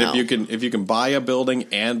developing. And if you can buy a building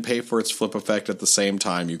and pay for its flip effect at the same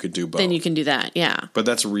time, you could do both. Then you can do that, yeah. But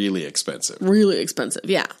that's really expensive. Really expensive,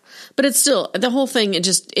 yeah. But it's still the whole thing. It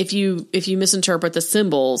just if you misinterpret the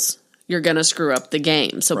symbols, you're going to screw up the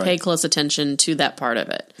game. So pay close attention to that part of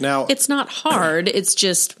it. Now, it's not hard. It's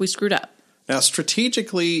just we screwed up. Now,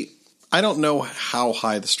 strategically, I don't know how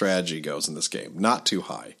high the strategy goes in this game. Not too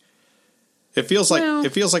high. It feels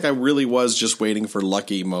like I really was just waiting for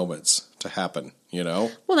lucky moments to happen, you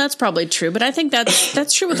know? Well, that's probably true, but I think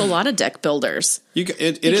that's true with a lot of deck builders.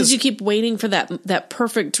 Because you keep waiting for that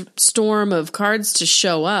perfect storm of cards to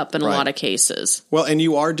show up in a lot of cases. Well, and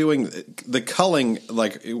you are doing the culling,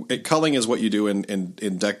 culling is what you do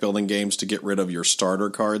in deck building games to get rid of your starter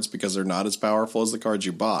cards because they're not as powerful as the cards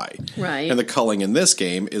you buy. Right. And the culling in this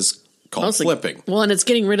game is called flipping. Well, and it's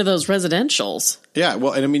getting rid of those residentials. Yeah,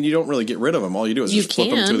 well, and I mean, you don't really get rid of them. All you do is just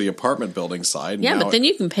flip them to the apartment building side. Yeah, but then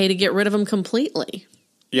you can pay to get rid of them completely.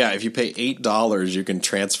 Yeah, if you pay $8, you can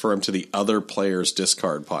transfer them to the other player's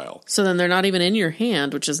discard pile. So then they're not even in your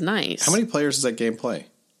hand, which is nice. How many players does that game play?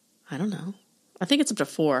 I don't know. I think it's up to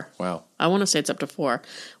 4. Wow. I want to say it's up to 4,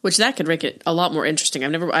 which that could make it a lot more interesting.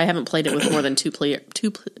 I haven't played it with more than two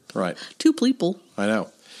people. I know.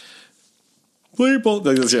 People.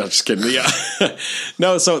 Yeah, just kidding. Yeah.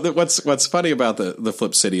 No, so what's funny about the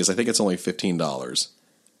Flip City is I think it's only $15.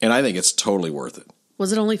 And I think it's totally worth it.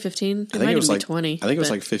 Was it only 15? I think it was like 20. I think it was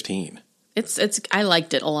like 15. I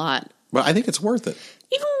liked it a lot. But I think it's worth it.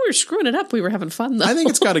 Even when we were screwing it up, we were having fun though. I think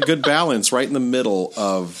it's got a good balance right in the middle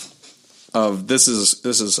of this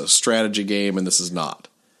is a strategy game and this is not.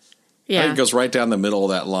 Yeah. I think it goes right down the middle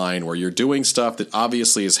of that line where you're doing stuff that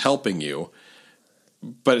obviously is helping you.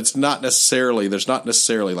 But there's not necessarily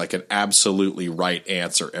like an absolutely right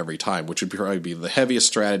answer every time, which would probably be the heaviest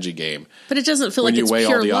strategy game. But it doesn't feel like it's pure luck. When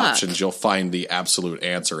you weigh all the options, you'll find the absolute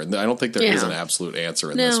answer. And I don't think there is an absolute answer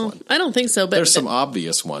in this one. I don't think so. But there's some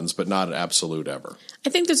obvious ones, but not an absolute ever. I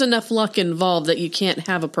think there's enough luck involved that you can't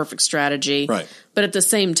have a perfect strategy. Right. But at the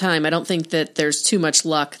same time, I don't think that there's too much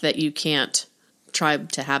luck that you can't try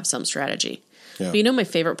to have some strategy. Yeah. But you know my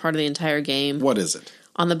favorite part of the entire game? What is it?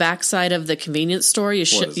 On the back side of the convenience store, you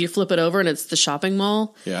flip it over and it's the shopping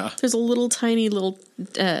mall. Yeah. There's a little tiny little,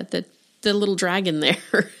 the little dragon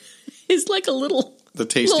there. He's like a little... The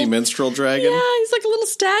Tasty Minstrel Dragon? Yeah, he's like a little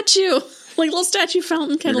statue. Like a little statue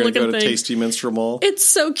fountain kind of looking thing. You're going to go to Tasty Minstrel Mall? It's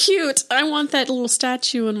so cute. I want that little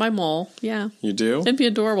statue in my mall. Yeah. You do? It'd be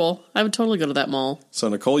adorable. I would totally go to that mall. So,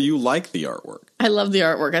 Nicole, you like the artwork. I love the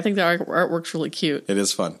artwork. I think the artwork's really cute. It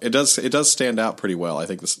is fun. It does stand out pretty well. I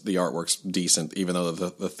think the artwork's decent, even though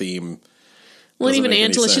the theme... Well, even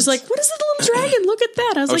Angela, she's like, what is it, the little dragon? Look at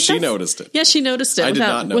that. I was like, she noticed it. Yeah, she noticed it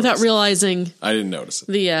without realizing. I didn't notice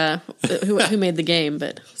it. Who made the game,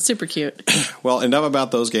 but super cute. Well, enough about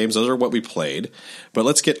those games. Those are what we played. But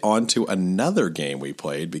let's get on to another game we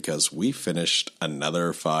played because we finished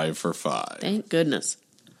another 5 for 5. Thank goodness.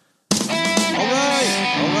 All right.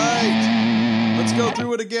 Let's go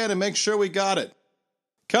through it again and make sure we got it.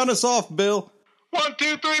 Count us off, Bill. 1,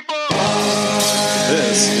 2, 3, 4.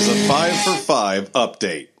 This is a 5 for 5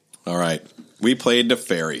 update. All right. We played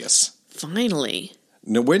Nefarious. Finally.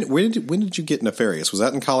 Now, when did you get Nefarious? Was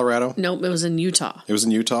that in Colorado? Nope, it was in Utah. It was in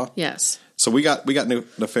Utah? Yes. So we got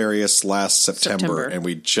Nefarious last September, and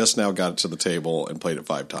we just now got it to the table and played it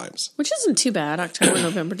 5 times. Which isn't too bad. October,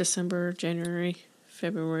 November, December, January,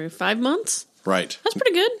 February. 5 months? Right. That's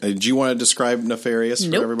pretty good. Do you want to describe Nefarious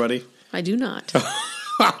for everybody? I do not.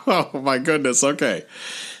 Oh, my goodness. Okay.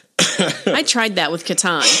 I tried that with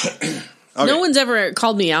Catan. Okay. No one's ever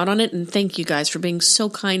called me out on it, and thank you guys for being so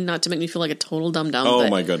kind not to make me feel like a total dum-dum. Oh,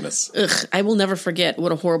 my goodness. I will never forget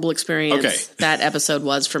what a horrible experience that episode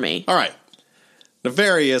was for me. All right.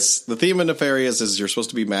 Nefarious. The theme of Nefarious is you're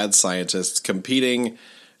supposed to be mad scientists competing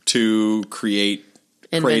to create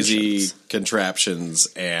crazy contraptions.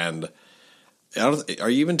 And are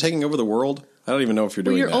you even taking over the world? I don't even know if you're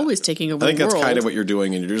doing that. You're always taking over the world. I think that's kind of what you're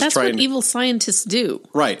doing, and you're just that's trying. That's what evil scientists do,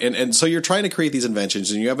 right? And so you're trying to create these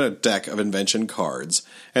inventions, and you have a deck of invention cards,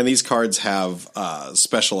 and these cards have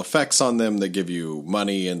special effects on them that give you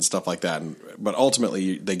money and stuff like that. But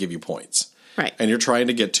ultimately, they give you points, right? And you're trying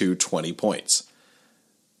to get to 20 points.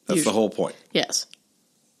 That's the whole point. Yes,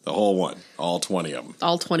 the whole one, all 20 of them,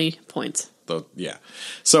 all 20 points. Yeah.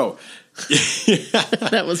 So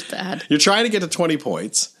that was bad. You're trying to get to 20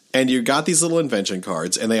 points. And you got these little invention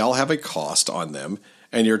cards, and they all have a cost on them,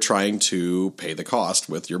 and you're trying to pay the cost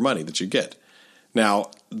with your money that you get.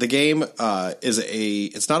 Now, the game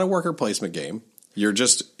it's not a worker placement game.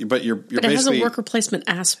 But it has a worker placement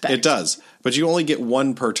aspect. It does, but you only get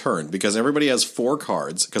one per turn because everybody has 4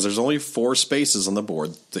 cards because there's only 4 spaces on the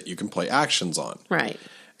board that you can play actions on. Right.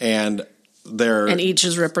 And each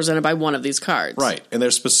is represented by one of these cards. Right. And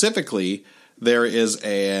there is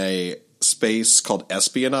a space called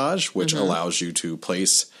espionage, which allows you to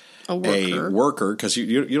place a worker because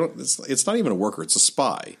you don't. It's not even a worker; it's a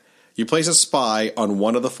spy. You place a spy on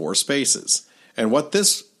one of the 4 spaces, and what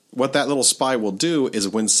that little spy will do is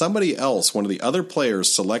when somebody else, one of the other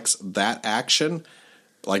players, selects that action,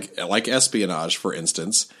 like espionage, for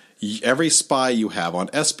instance, every spy you have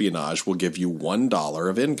on espionage will give you $1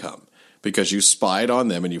 of income because you spied on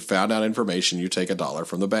them and you found out information. You take $1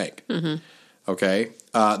 from the bank. Mm-hmm. Okay.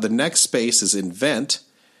 The next space is invent,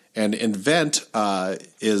 and invent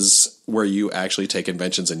is where you actually take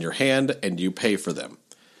inventions in your hand and you pay for them.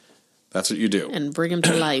 That's what you do. And bring them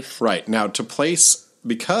to life. Right. Now,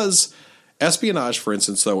 because espionage, for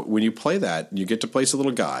instance, though, when you play that, you get to place a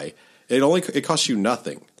little guy. It costs you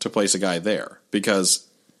nothing to place a guy there because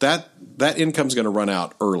that income's going to run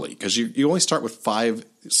out early because you only start with 5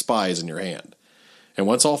 spies in your hand. And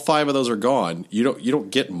once all 5 of those are gone, you don't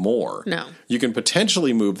get more. No. You can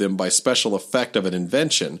potentially move them by special effect of an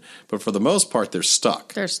invention, but for the most part, they're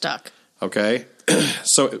stuck. They're stuck. Okay?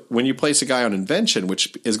 So when you place a guy on invention,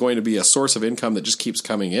 which is going to be a source of income that just keeps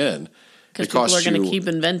coming in, because people are going to keep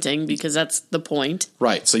inventing because that's the point.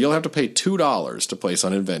 Right. So you'll have to pay $2 to place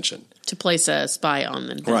on invention. To place a spy on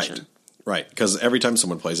the invention. Right, because every time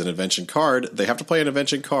someone plays an invention card, they have to play an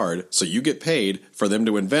invention card, so you get paid for them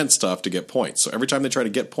to invent stuff to get points. So every time they try to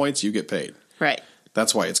get points, you get paid. Right.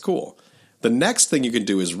 That's why it's cool. The next thing you can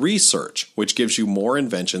do is research, which gives you more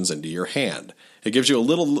inventions into your hand. It gives you a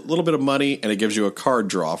little bit of money, and it gives you a card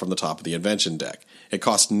draw from the top of the invention deck. It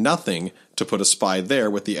costs nothing to put a spy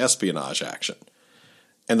there with the espionage action.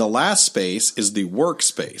 And the last space is the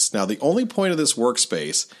workspace. Now, the only point of this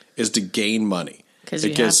workspace is to gain money. Because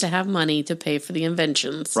you have to have money to pay for the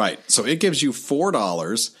inventions. Right. So it gives you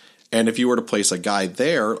 $4, and if you were to place a guy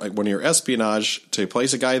there, like when your espionage, to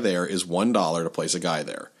place a guy there is $1 to place a guy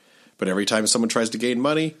there. But every time someone tries to gain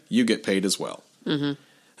money, you get paid as well.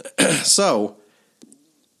 Mm-hmm. So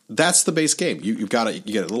that's the base game. You get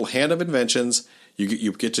a little hand of inventions.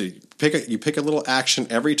 You get to pick a little action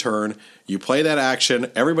every turn. You play that action.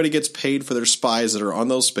 Everybody gets paid for their spies that are on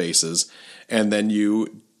those spaces, and then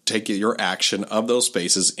you take your action of those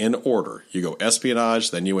spaces in order. You go espionage,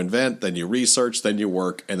 then you invent, then you research, then you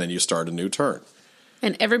work, and then you start a new turn.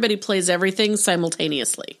 And everybody plays everything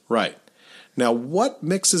simultaneously. Right. Now, what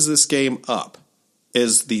mixes this game up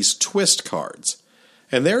is these twist cards.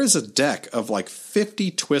 And there is a deck of like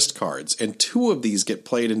 50 twist cards, and 2 of these get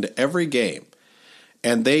played into every game.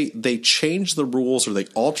 And they change the rules or they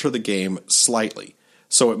alter the game slightly.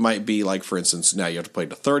 So it might be like, for instance, now you have to play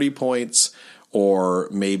to 30 points, or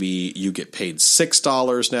maybe you get paid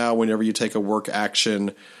 $6 now whenever you take a work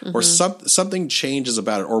action, or something changes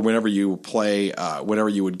about it. Or whenever you play, whenever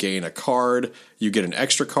you would gain a card, you get an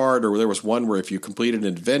extra card. Or there was one where if you completed an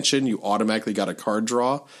invention, you automatically got a card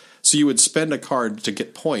draw. So you would spend a card to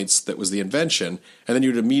get points that was the invention, and then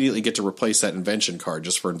you'd immediately get to replace that invention card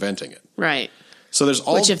just for inventing it. Right. So there's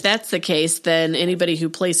all... Which, if that's the case, then anybody who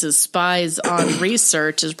places spies on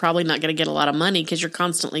research is probably not going to get a lot of money because you're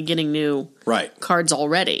constantly getting new cards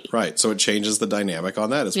already. Right. So it changes the dynamic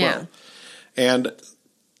on that as well. And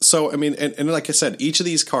so, I mean, and like I said, each of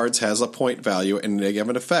these cards has a point value and they have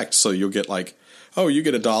an effect. So you'll get like, oh, you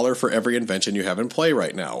get $1 for every invention you have in play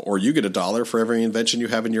right now. Or you get $1 for every invention you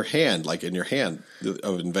have in your hand, like in your hand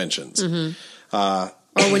of inventions.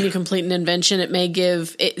 Or when you complete an invention, it may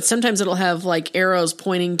give it. Sometimes it'll have like arrows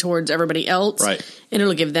pointing towards everybody else, right? And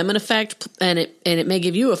it'll give them an effect, and it may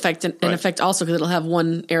give you an effect also because it'll have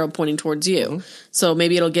one arrow pointing towards you. So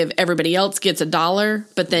maybe it'll give everybody else gets $1,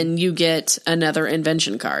 but then you get another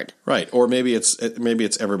invention card, right? Or maybe it's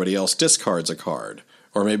everybody else discards a card,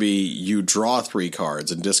 or maybe you draw 3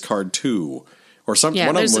 cards and discard 2. Or one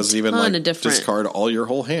of them was even like discard all your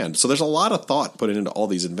whole hand. So there's a lot of thought put into all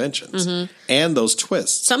these inventions and those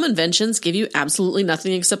twists. Some inventions give you absolutely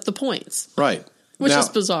nothing except the points. Right. Which is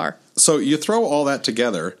bizarre. So you throw all that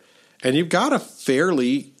together and you've got a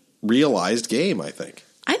fairly realized game, I think.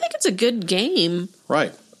 I think it's a good game.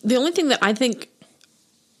 Right. The only thing that I think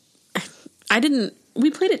we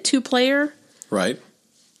played it 2-player. Right.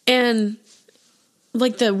 And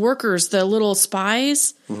like the workers, the little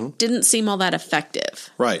spies, didn't seem all that effective.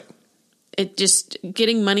 Right. It just,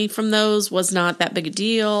 getting money from those was not that big a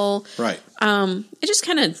deal. Right. It just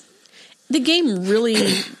kind of, the game really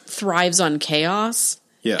thrives on chaos.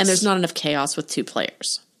 Yes. And there's not enough chaos with 2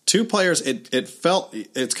 players. 2 players,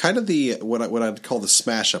 it's kind of the, what I'd call the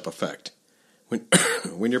smash up effect.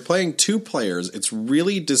 When you're playing 2 players, it's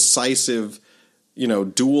really decisive,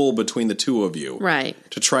 duel between the 2 of you. Right.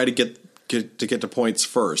 To try to get to points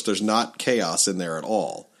first. There's not chaos in there at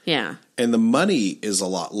all. Yeah. And the money is a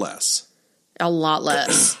lot less. A lot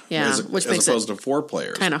less. Yeah. Which makes opposed to 4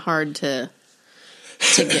 players. Kind of hard to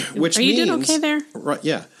get. Are you doing okay there? Right.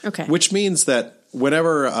 Yeah. Okay. Which means that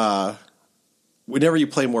whenever you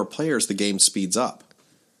play more players, the game speeds up.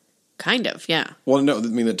 Kind of. Yeah. Well, no, I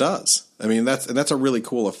mean it does. I mean that's a really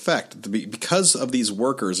cool effect because of these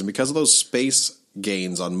workers and because of those space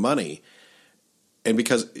gains on money. And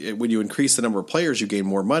because when you increase the number of players, you gain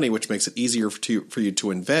more money, which makes it easier for you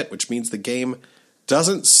to invent, which means the game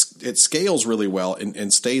it scales really well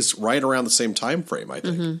and stays right around the same time frame, I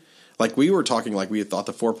think. Like we were talking like we thought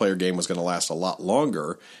the 4-player game was going to last a lot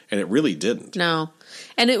longer, and it really didn't. No.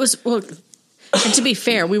 And it was, and to be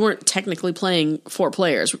fair, we weren't technically playing 4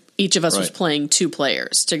 players. Each of us was playing 2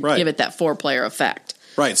 players to give it that 4-player effect.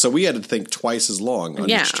 Right, so we had to think twice as long on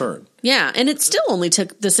each turn. Yeah, and it still only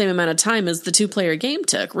took the same amount of time as the 2-player game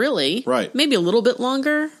took, really. Right. Maybe a little bit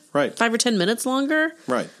longer. Right. 5 or 10 minutes longer.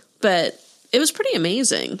 Right. But it was pretty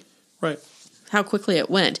amazing. Right. How quickly it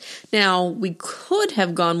went. Now, we could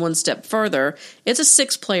have gone one step further. It's a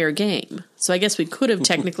 6-player game. So I guess we could have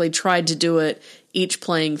technically tried to do it each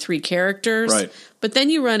playing 3 characters. Right. But then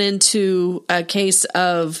you run into a case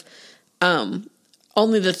of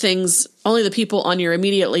only the people on your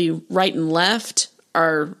immediately right and left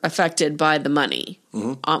are affected by the money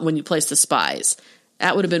when you place the spies.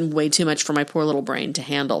 That would have been way too much for my poor little brain to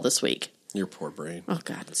handle this week. Your poor brain. Oh,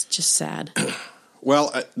 God, it's just sad.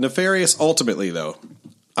 Well, Nefarious, ultimately, though,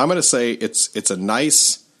 I'm going to say it's a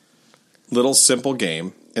nice, little, simple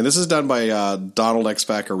game. And this is done by Donald X.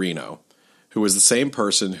 Vaccarino, who is the same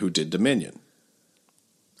person who did Dominion.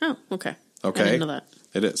 Oh, okay. Okay. I didn't know that.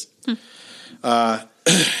 It is.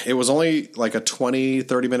 It was only like a 20,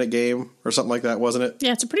 30-minute game or something like that, wasn't it?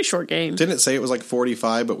 Yeah, it's a pretty short game. Didn't it say it was like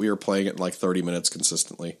 45, but we were playing it in like 30 minutes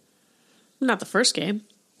consistently? Not the first game.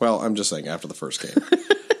 Well, I'm just saying after the first game.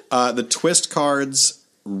 The twist cards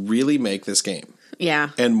really make this game. Yeah.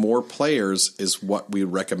 And more players is what we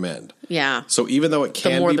recommend. Yeah. So even though it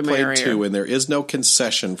can be played 2 and there is no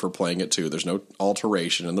concession for playing it 2, there's no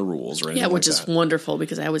alteration in the rules or anything which is wonderful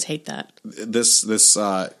because I always hate that. This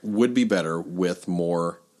would be better with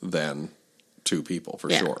more than 2 people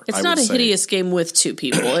for sure. It's not a hideous game with 2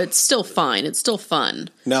 people. It's still fine. It's still fun.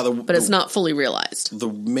 Now, but it's not fully realized. The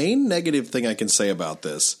main negative thing I can say about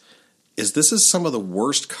this is some of the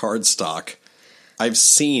worst card stock I've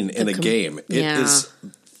seen in a game. It is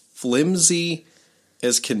flimsy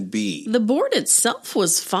as can be. The board itself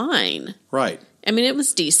was fine. Right. I mean, it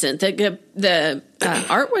was decent. The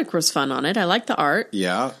artwork was fun on it. I like the art.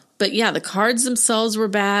 Yeah. But yeah, the cards themselves were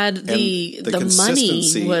bad. The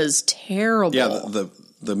money was terrible. Yeah,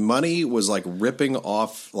 the money was like ripping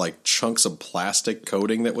off like chunks of plastic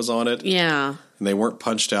coating that was on it. Yeah. And they weren't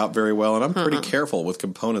punched out very well. And I'm pretty careful with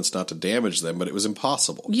components not to damage them, but it was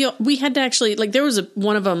impossible. Yeah, we had to actually, like, there was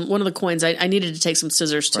one of the coins, I needed to take some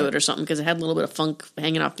scissors to it or something because it had a little bit of funk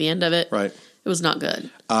hanging off the end of it. Right. It was not good.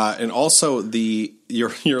 And also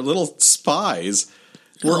your little spies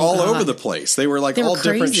were all over the place. They were like all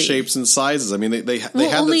different shapes and sizes. I mean, they had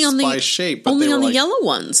the spy shape, but only they were on the like, yellow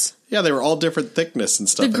ones. Yeah, they were all different thickness and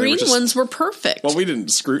stuff. The green ones were perfect. Well, we didn't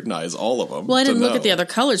scrutinize all of them. Well, I didn't look at the other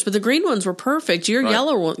colors, but the green ones were perfect. Your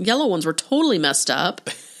yellow ones were totally messed up.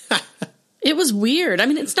 It was weird. I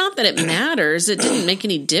mean, it's not that it matters. It didn't make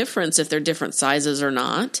any difference if they're different sizes or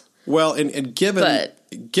not. Well, and given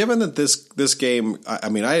that this game, I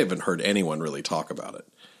mean, I haven't heard anyone really talk about it.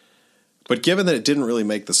 But given that it didn't really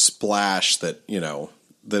make the splash that,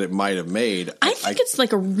 that it might have made. I think it's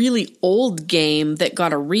like a really old game that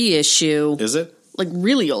got a reissue. Is it? Like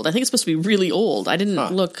really old. I think it's supposed to be really old. I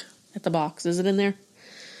didn't look at the box. Is it in there?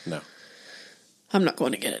 No. I'm not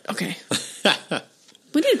going to get it. Okay.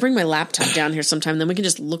 We need to bring my laptop down here sometime. Then we can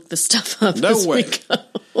just look the stuff up. No way. We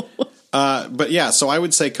go. But yeah, so I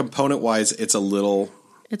would say component-wise, it's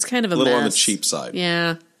it's kind of a little mess. on the cheap side.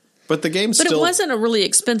 Yeah. But the game still... But it wasn't a really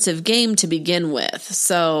expensive game to begin with,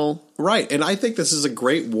 so... Right, and I think this is a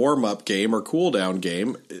great warm-up game or cool-down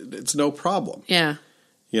game. It's no problem. Yeah.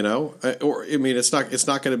 Or, I mean, it's not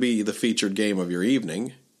going to be the featured game of your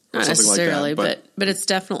evening or not something necessarily, like that. But it's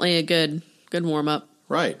definitely a good warm-up.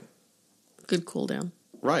 Right. Good cool-down.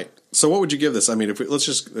 Right. So what would you give this? I mean, if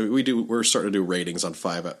we're starting to do ratings on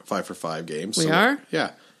 5 for 5 games. We are?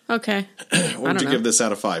 Yeah. Okay. What would you give this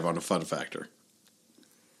out of 5 on a fun factor?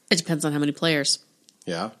 It depends on how many players.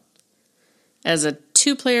 Yeah. As a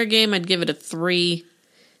 2-player game, I'd give it a 3.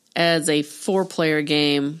 As a 4-player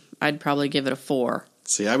game, I'd probably give it a 4.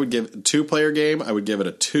 See, I would give 2-player game, I would give it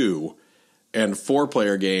a 2, and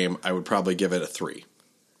 4-player game, I would probably give it a 3.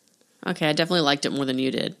 Okay, I definitely liked it more than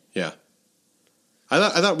you did. Yeah. I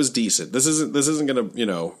thought it was decent. This isn't going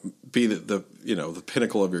to be the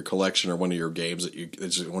pinnacle of your collection or one of your games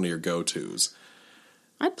it's one of your go-tos.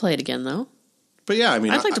 I'd play it again though. But yeah, I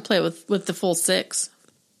mean, I'd like to play it with the full 6.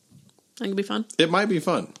 I think it'd be fun. It might be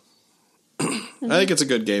fun. I think it's a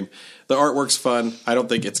good game. The artwork's fun. I don't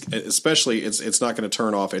think it's not going to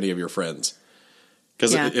turn off any of your friends.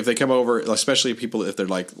 Because if they come over, especially people, if they're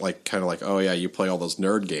like kind of like, oh yeah, you play all those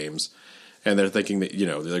nerd games, and they're thinking that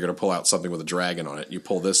they're going to pull out something with a dragon on it. You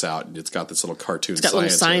pull this out, and it's got this little cartoon. It's got little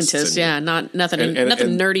scientists, nothing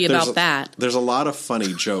nerdy about that. There's a lot of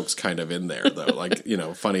funny jokes kind of in there though, like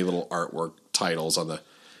funny little artwork titles on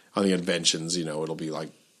the inventions. It'll be like,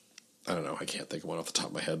 I don't know, I can't think of one off the top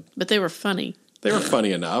of my head. But they were funny. They were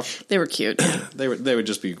funny enough. They were cute. They would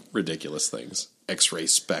just be ridiculous things, X-ray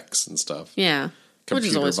specs and stuff. Yeah.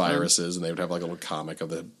 Computer viruses, and they would have like a little comic of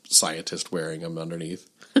the scientist wearing them underneath.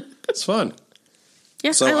 It's fun.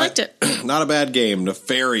 Yeah, so I liked it. Not a bad game.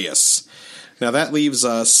 Nefarious. Now that leaves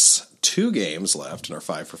us 2 games left in our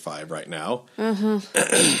 5 for 5 right now.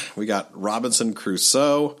 We got Robinson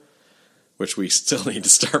Crusoe, which we still need to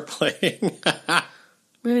start playing.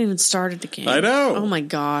 We haven't even started the game. I know. Oh my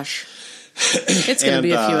gosh. It's going to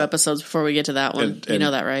be a few episodes before we get to that one. You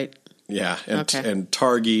know that, right? Yeah, and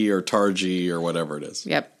Targi or Targi or whatever it is.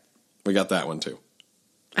 Yep. We got that one too.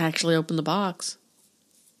 I actually opened the box.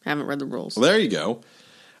 Haven't read the rules. Well, there you go.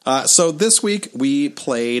 So this week we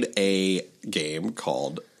played a game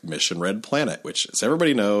called Mission Red Planet, which, as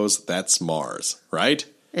everybody knows, that's Mars, right?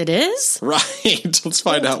 It is? Right. Let's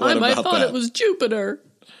find out what about that. I thought it was Jupiter.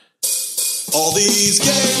 All these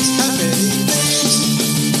games have many names.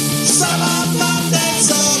 Some are fun and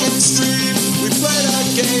some extreme. We played a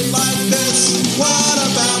game like this. What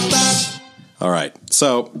about that? All right.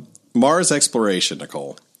 So Mars exploration,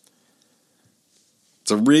 Nicole.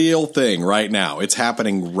 It's a real thing right now. It's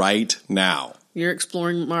happening right now. You're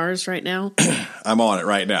exploring Mars right now? I'm on it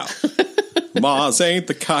right now. Mars ain't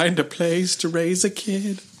the kind of place to raise a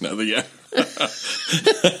kid. No, yeah.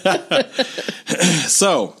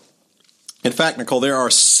 So, in fact, Nicole, there are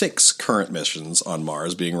 6 current missions on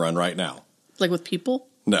Mars being run right now. Like with people?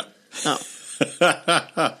 No. Oh.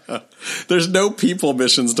 There's no people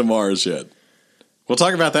missions to Mars yet. We'll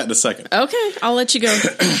talk about that in a second. Okay, I'll let you go.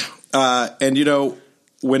 And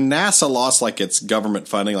when NASA lost like its government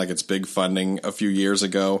funding, like its big funding a few years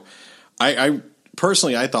ago, I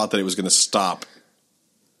personally thought that it was going to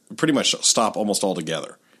pretty much stop almost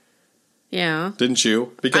altogether. Yeah. Didn't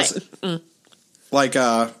you? Because the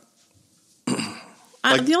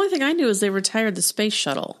only thing I knew is they retired the space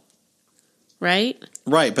shuttle. Right?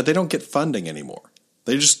 Right, but they don't get funding anymore.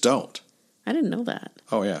 They just don't. I didn't know that.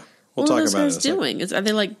 Oh, yeah. We'll what talk are those about guys it in a doing? Are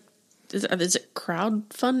they like, is it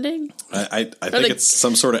crowdfunding? I think it's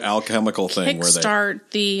some sort of alchemical thing where they kickstart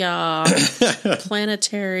the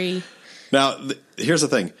planetary. Now, here's the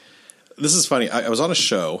thing. This is funny. I was on a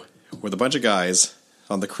show with a bunch of guys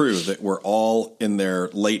on the crew that were all in their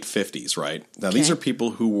late 50s, right? Now, these are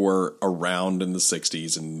people who were around in the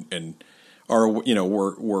 60s and are,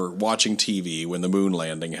 were watching TV when the moon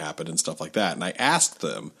landing happened and stuff like that. And I asked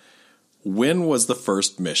them, when was the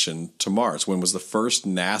first mission to Mars? When was the first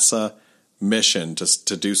NASA mission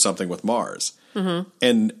to do something with Mars? Mm-hmm.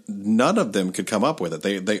 And none of them could come up with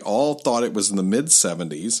it. They all thought it was in the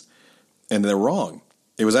mid-70s, and they're wrong.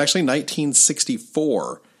 It was actually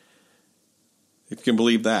 1964, if you can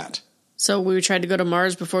believe that. So we tried to go to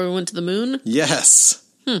Mars before we went to the moon? Yes.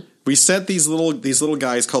 We sent these little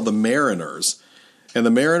guys called the Mariners. And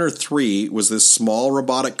the Mariner 3 was this small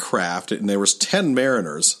robotic craft, and there was 10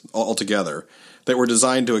 Mariners altogether that were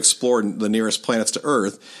designed to explore the nearest planets to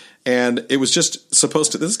Earth. And it was just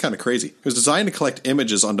supposed to, this is kind of crazy, it was designed to collect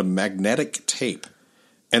images onto magnetic tape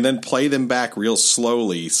and then play them back real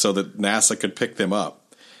slowly so that NASA could pick them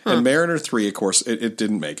up. And Mariner 3, of course, it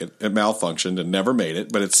didn't make it. It malfunctioned and never made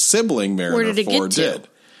it, but its sibling Mariner 4 did.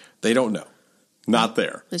 They don't know. Not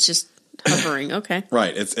there. It's just hovering. Okay.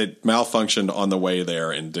 Right. It malfunctioned on the way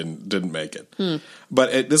there and didn't make it.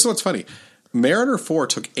 But this is what's funny. Mariner 4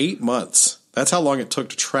 took 8 months. That's how long it took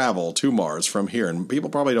to travel to Mars from here. And people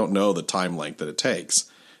probably don't know the time length that it takes.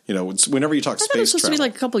 Whenever you talk space travel. It was supposed to be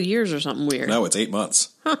like a couple years or something weird. No, it's 8 months.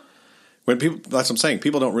 When people, that's what I'm saying.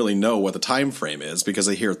 People don't really know what the time frame is because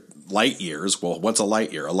they hear light years. Well, what's a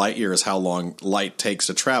light year? A light year is how long light takes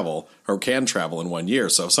to travel or can travel in 1 year.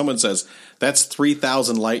 So if someone says that's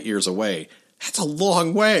 3,000 light years away, that's a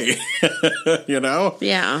long way,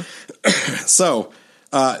 Yeah. So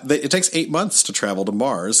it takes 8 months to travel to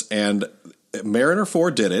Mars, and Mariner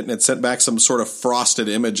 4 did it, and it sent back some sort of frosted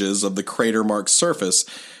images of the crater-marked surface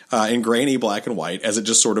in grainy black and white as it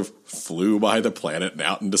just sort of flew by the planet and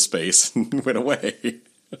out into space and went away.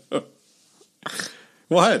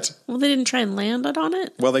 What? Well, they didn't try and land it on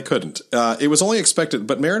it? Well, they couldn't. It was only expected,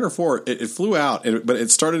 but Mariner 4, it flew out, but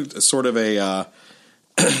it started sort of a...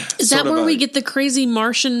 Is that where we get the crazy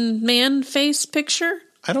Martian man face picture?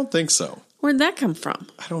 I don't think so. Where'd that come from?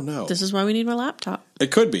 I don't know. This is why we need my laptop.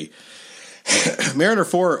 It could be. Mariner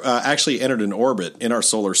 4 actually entered an orbit in our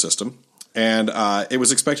solar system, and it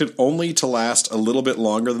was expected only to last a little bit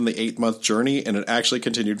longer than the 8-month journey, and it actually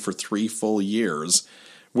continued for 3 full years,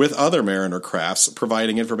 with other Mariner crafts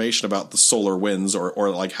providing information about the solar winds or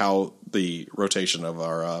like how the rotation of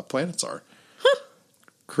our planets are.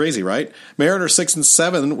 Crazy, right? Mariner 6 and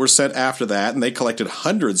 7 were sent after that, and they collected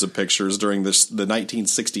hundreds of pictures during the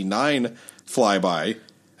 1969 flyby.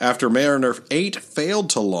 After Mariner 8 failed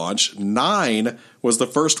to launch, 9 was the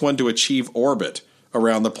first one to achieve orbit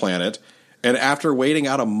around the planet. And after waiting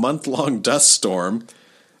out a month-long dust storm,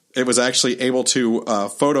 it was actually able to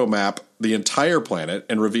photo map the entire planet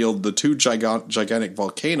and revealed the 2 gigantic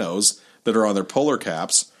volcanoes that are on their polar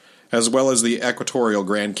caps, as well as the equatorial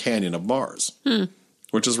Grand Canyon of Mars,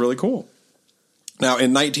 which is really cool. Now,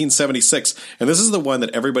 in 1976, and this is the one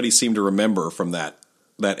that everybody seemed to remember from that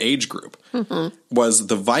age group, was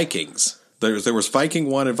the Vikings. There was Viking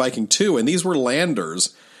 1 and Viking 2, and these were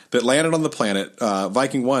landers that landed on the planet.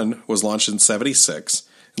 Viking 1 was launched in 76,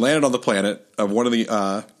 landed on the planet of one of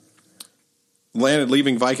the...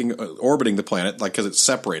 leaving Viking, orbiting the planet, because it's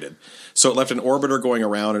separated. So it left an orbiter going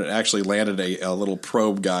around, and it actually landed a little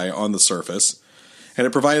probe guy on the surface. And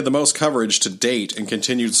it provided the most coverage to date and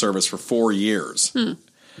continued service for 4 years.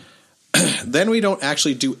 Then we don't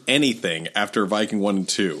actually do anything after Viking 1 and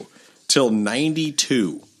 2 till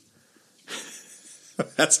 92.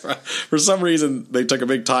 That's right. For some reason, they took a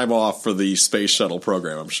big time off for the space shuttle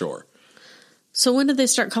program, I'm sure. So when did they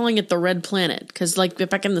start calling it the Red Planet? Because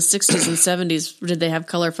back in the 60s and 70s, did they have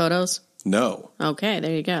color photos? No. Okay,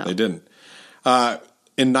 there you go. They didn't.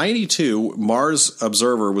 In 92, Mars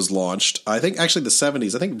Observer was launched. I think actually the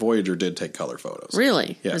 70s, I think Voyager did take color photos.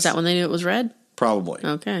 Really? Yes. Is that when they knew it was red? Probably.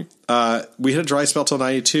 Okay. We had a dry spell till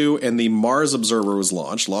 92, and the Mars Observer was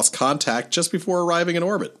launched, lost contact just before arriving in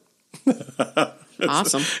orbit.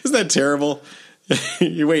 Awesome. Isn't that terrible?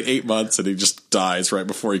 You wait 8 months and he just dies right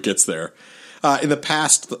before he gets there. In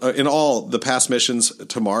all the past missions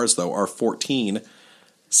to Mars, though, are 14.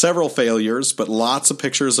 Several failures, but lots of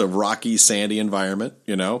pictures of rocky, sandy environment,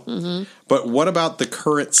 But what about the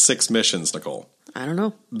current 6 missions, Nicole? I don't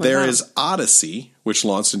know. There is Odyssey, which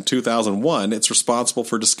launched in 2001. It's responsible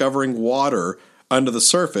for discovering water under the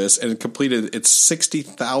surface and completed its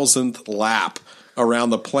 60,000th lap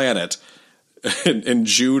around the planet in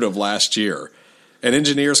June of last year. And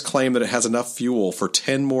engineers claim that it has enough fuel for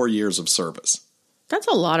 10 more years of service. That's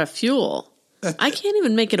a lot of fuel. I can't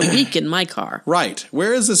even make it a week in my car. Right.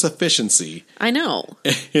 Where is this efficiency? I know.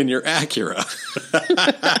 In your Acura.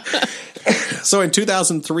 So in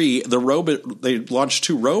 2003, they launched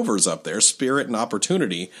 2 rovers up there, Spirit and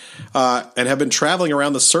Opportunity, and have been traveling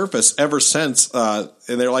around the surface ever since. And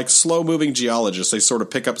they're like slow-moving geologists. They sort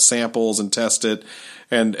of pick up samples and test it.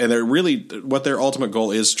 And they're really, what their ultimate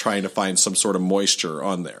goal is trying to find some sort of moisture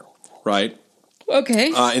on there, right? Okay.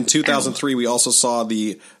 In 2003, we also saw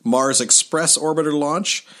the Mars Express orbiter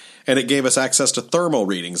launch, and it gave us access to thermal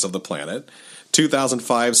readings of the planet.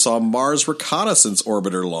 2005 saw Mars Reconnaissance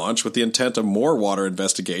orbiter launch with the intent of more water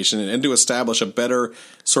investigation and to establish a better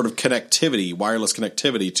sort of connectivity, wireless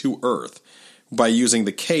connectivity to Earth by using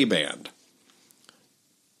the K-band,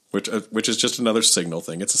 which is just another signal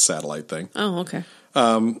thing. It's a satellite thing. Oh, okay.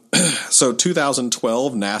 So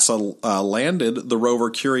 2012, NASA landed the rover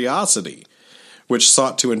Curiosity, which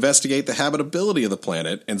sought to investigate the habitability of the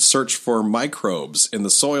planet and search for microbes in the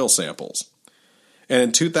soil samples. And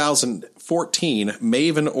in 2014,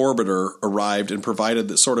 Maven orbiter arrived and provided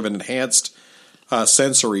the sort of an enhanced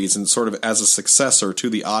sensories and sort of as a successor to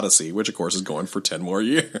the Odyssey, which of course is going for 10 more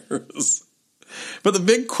years. But the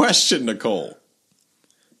big question, Nicole,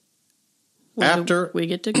 after we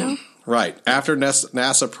get to go, right after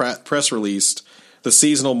NASA press released the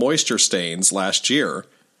seasonal moisture stains last year,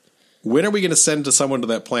 when are we going to send someone to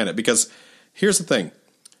that planet? Because here's the thing: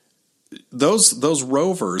 those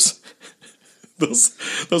rovers,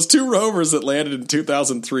 those 2 rovers that landed in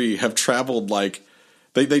 2003 have traveled like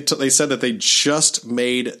they said that they just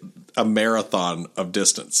made a marathon of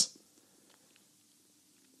distance.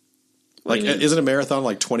 Like, isn't a marathon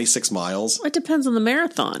like 26 miles? It depends on the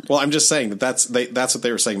marathon. Well, I'm just saying that's what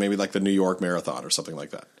they were saying. Maybe like the New York Marathon or something like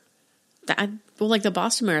that. Well, like the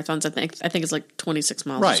Boston marathons, I think it's like 26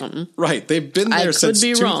 miles or something. Right. They've been there since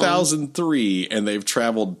 2003, and they've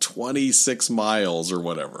traveled 26 miles or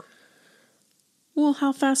whatever. Well,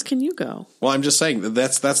 how fast can you go? Well, I'm just saying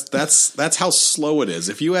that's how slow it is.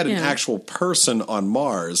 If you had an actual person on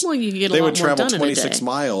Mars, well, you could get they a lot would more travel done 26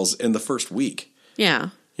 miles in the first week. Yeah.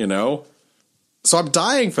 You know? So I'm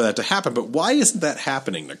dying for that to happen, but why isn't that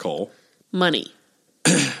happening, Nicole? Money.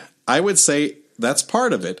 I would say that's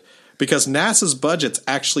part of it. Because NASA's budget's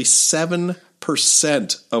actually 7%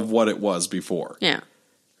 of what it was before. Yeah.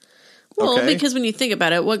 Well, because when you think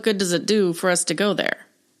about it, what good does it do for us to go there?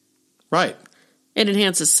 Right. It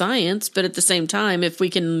enhances science, but at the same time, if we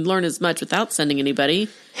can learn as much without sending anybody,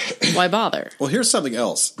 why bother? Well, here's something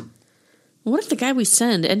else. What if the guy we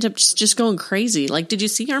send ends up just going crazy? Like, did you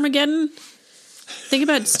see Armageddon? Think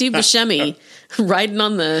about Steve Buscemi riding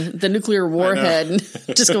on the nuclear warhead and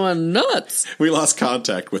just going nuts. We lost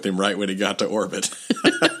contact with him right when he got to orbit.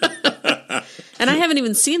 And I haven't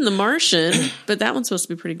even seen The Martian, but that one's supposed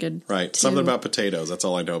to be pretty good. Right. Too. Something about potatoes. That's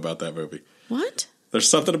all I know about that movie. What? There's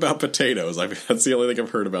something about potatoes. That's the only thing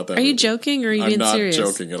I've heard about that movie. Are you joking or are you being serious? I'm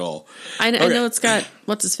not joking at all. I know it's got,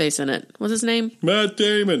 what's his face in it? What's his name? Matt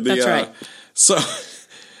Damon. That's right. So,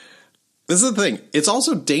 this is the thing. It's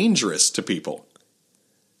also dangerous to people.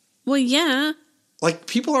 Well, yeah. Like,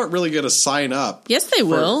 people aren't really going to sign up. Yes, they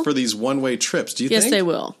will. For these one-way trips. Do you think? Yes, they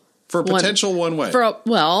will. For a potential one-way.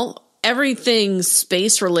 Everything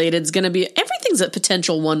space-related is going to be... Everything's a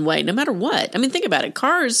potential one-way, no matter what. I mean, think about it.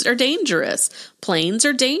 Cars are dangerous. Planes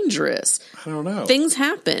are dangerous. I don't know. Things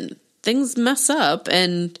happen. Things mess up.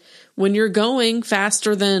 And when you're going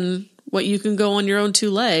faster than what you can go on your own 2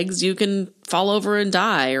 legs, you can fall over and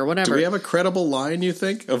die or whatever. Do we have a credible line, you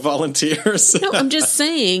think, of volunteers? No, I'm just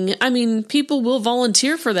saying, I mean, people will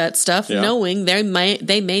volunteer for that stuff knowing they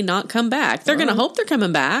may not come back. They're going to hope they're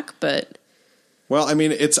coming back, but... Well, I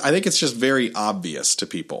mean, I think it's just very obvious to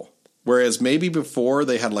people. Whereas maybe before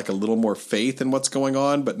they had like a little more faith in what's going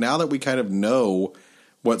on, but now that we kind of know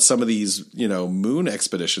what some of these, moon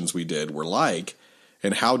expeditions we did were like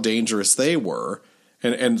and how dangerous they were,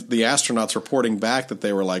 and the astronauts reporting back that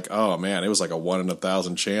they were like, oh man, it was like a 1 in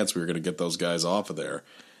 1,000 chance we were going to get those guys off of there,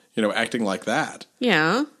 acting like that.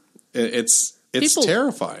 Yeah. It's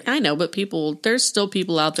terrifying. I know, but there's still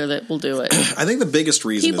people out there that will do it. I think the biggest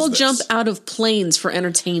reason people is this. Jump out of planes for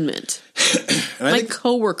entertainment. My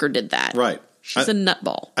coworker did that. Right. She's a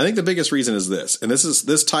nutball. I think the biggest reason is this, and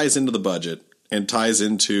this ties into the budget and ties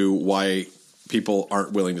into why people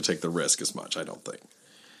aren't willing to take the risk as much, I don't think.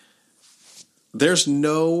 There's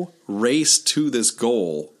no race to this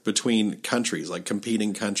goal between countries, like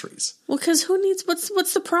competing countries. Well, because who needs,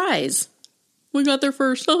 what's the prize? We got there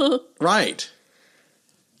first. Right.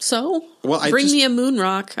 So? Bring me a moon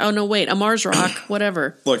rock. Oh, no, wait. A Mars rock.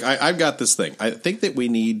 Whatever. Look, I've got this thing. I think that we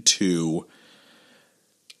need to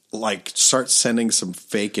like start sending some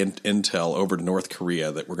fake intel over to North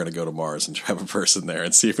Korea that we're going to go to Mars and have a person there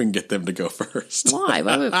and see if we can get them to go first. Why?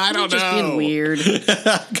 I don't know. Just being weird.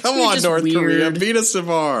 Come on, North Korea, beat us to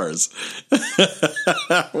Mars.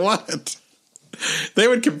 What? They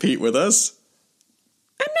would compete with us.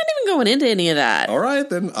 I'm not even going into any of that. All right,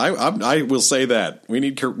 then I will say that we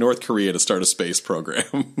need North Korea to start a space program.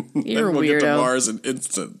 You're a we'll weirdo. Get to Mars in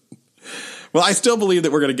instant. Well, I still believe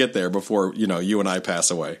that we're going to get there before, you and I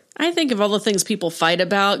pass away. I think of all the things people fight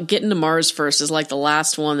about, getting to Mars first is like the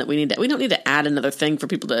last one that we need. We don't need to add another thing for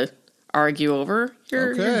people to argue over.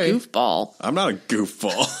 You're a goofball. I'm not a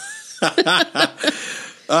goofball.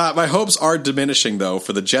 My hopes are diminishing, though,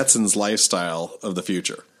 for the Jetsons lifestyle of the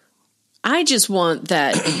future. I just want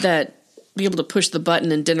that be able to push the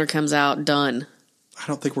button and dinner comes out, done. I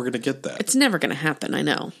don't think we're going to get that. It's never going to happen, I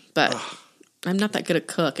know. But I'm not that good a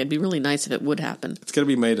cook. It'd be really nice if it would happen. It's going to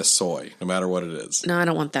be made of soy, no matter what it is. No, I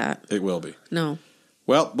don't want that. It will be. No.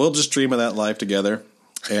 Well, we'll just dream of that life together,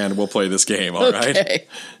 and we'll play this game, all right? Okay.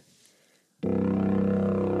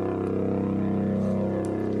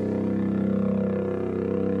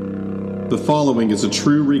 The following is a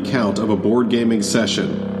true recount of a board gaming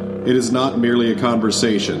session. It is not merely a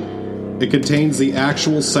conversation. It contains the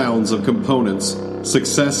actual sounds of components,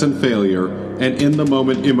 success and failure, and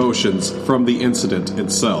in-the-moment emotions from the incident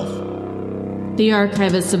itself. The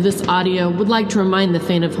archivists of this audio would like to remind the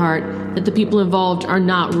faint of heart that the people involved are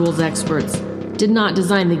not rules experts, did not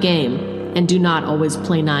design the game, and do not always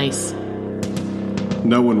play nice.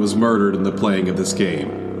 No one was murdered in the playing of this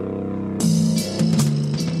game.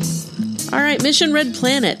 All right, Mission Red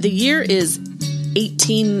Planet. The year is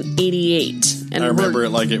 1888. And I remember it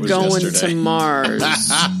like it was going yesterday. To Mars.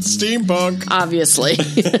 Steampunk. Obviously.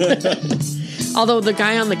 Although the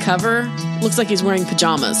guy on the cover looks like he's wearing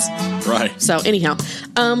pajamas. Right. So anyhow,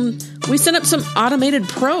 we sent up some automated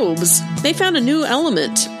probes. They found a new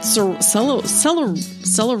element, celerium?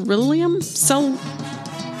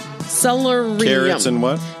 Celerium. Carrots and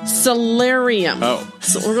what? Celerium. Oh.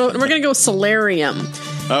 So we're going to go celerium.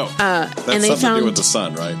 Oh. That's and they something found, to do with the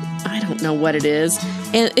sun, right? I don't know what it is.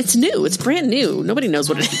 And it's new. It's brand new. Nobody knows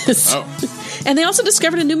what it is. Oh. And they also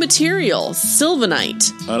discovered a new material,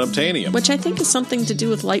 sylvanite. Unobtainium. Which I think is something to do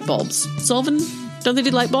with light bulbs. Sylvan? Don't they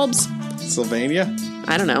do light bulbs? Sylvania?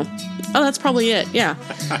 I don't know. Oh, that's probably it. Yeah.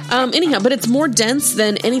 Anyhow, but it's more dense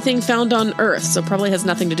than anything found on Earth, so probably has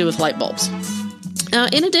nothing to do with light bulbs.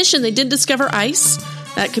 In addition, they did discover ice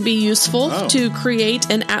that could be useful to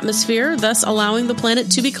create an atmosphere, thus allowing the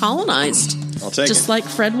planet to be colonized. I'll take just it. like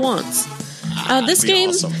Fred wants. This game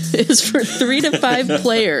awesome. is for 3 to 5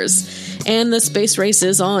 players. And the space race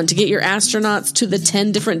is on to get your astronauts to the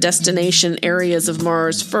 10 different destination areas of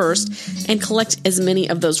Mars first and collect as many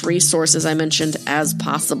of those resources I mentioned as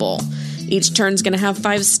possible. Each turn's going to have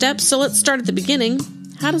 5 steps, so let's start at the beginning.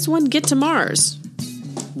 How does one get to Mars?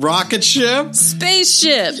 Rocket ship?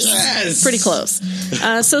 Spaceships! Yes! Pretty close.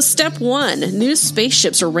 So step 1, new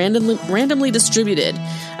spaceships are randomly distributed.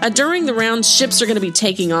 During the round, ships are going to be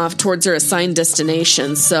taking off towards their assigned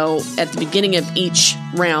destination. So at the beginning of each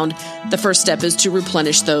round, the first step is to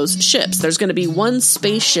replenish those ships. There's going to be 1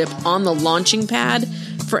 spaceship on the launching pad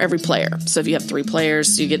for every player. So if you have 3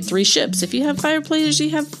 players, you get 3 ships. If you have 5 players, you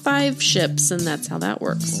have 5 ships, and that's how that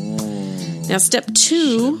works. Now, step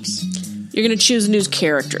 2... You're going to choose new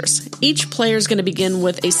characters. Each player is going to begin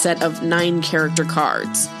with a set of 9 character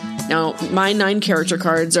cards. Now, my 9 character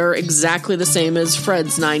cards are exactly the same as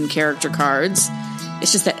Fred's 9 character cards.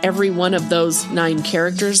 It's just that every one of those 9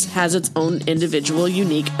 characters has its own individual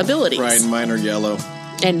unique abilities. Right, and mine are yellow.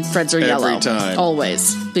 And Fred's are yellow. Every time.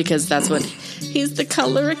 Always. Because that's what... He's the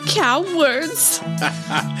color of cowards.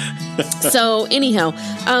 So, anyhow,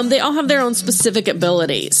 they all have their own specific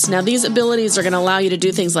abilities. Now, these abilities are going to allow you to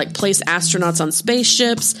do things like place astronauts on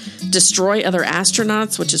spaceships, destroy other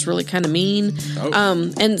astronauts, which is really kind of mean.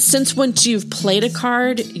 Oh. And since once you've played a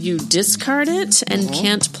card, you discard it and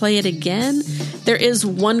can't play it again, there is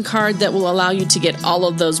 1 card that will allow you to get all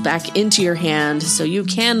of those back into your hand so you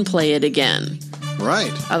can play it again.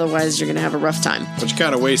 Right. Otherwise, you're going to have a rough time. But you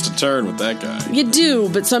kind of waste a turn with that guy. You do,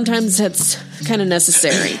 but sometimes that's kind of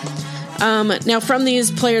necessary. Now, from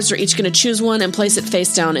these, players are each going to choose one and place it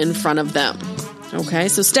face down in front of them. Okay,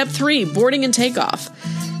 so step 3, boarding and takeoff.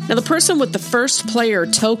 Now, the person with the first player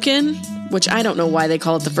token, which I don't know why they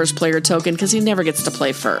call it the first player token, because he never gets to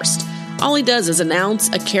play first. All he does is announce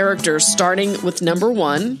a character starting with number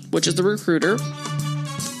 1, which is the recruiter.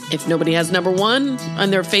 If nobody has number 1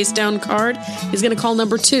 on their face down card, he's going to call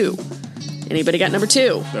number 2. Anybody got number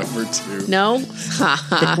 2? Number 2. No? Ha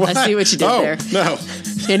ha. I see what you did there. No.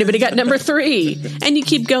 Anybody got number 3? And you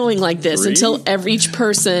keep going like this 3? until each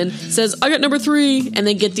person says, I got number 3, and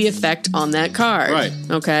they get the effect on that card. Right.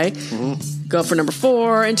 Okay? Mm-hmm. Go for number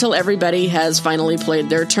 4 until everybody has finally played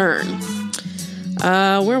their turn.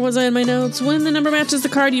 Where was I in my notes? When the number matches the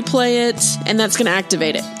card, you play it, and that's going to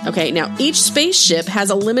activate it. Okay, now each spaceship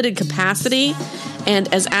has a limited capacity,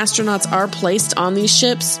 and as astronauts are placed on these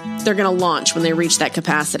ships, they're going to launch when they reach that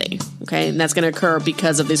capacity. Okay, and that's going to occur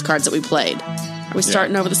because of these cards that we played. Are we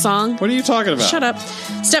starting over the song? What are you talking about? Shut up.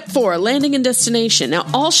 Step 4, landing and destination. Now,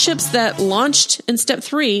 all ships that launched in Step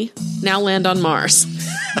 3 now land on Mars.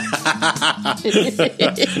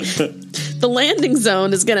 The landing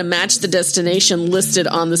zone is going to match the destination listed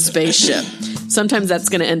on the spaceship. Sometimes that's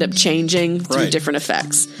going to end up changing through different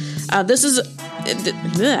effects. If this is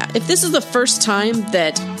the first time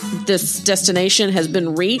that this destination has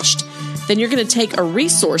been reached, then you're going to take a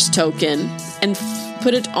resource token and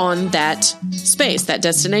put it on that space, that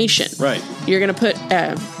destination. Right. You're going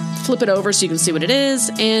to flip it over so you can see what it is,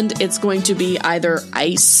 and it's going to be either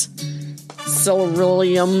ice,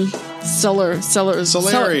 Solarium. Thank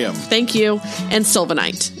you. And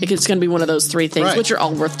Sylvanite. It's going to be one of those 3 things, which are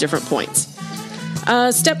all worth different points.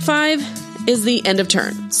 Step 5 is the end of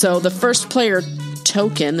turn. So the first player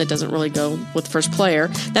token, that doesn't really go with first player,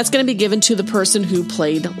 that's going to be given to the person who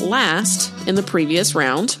played last in the previous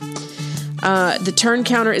round. The turn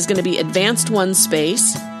counter is going to be advanced 1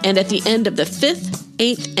 space, and at the end of the 5th,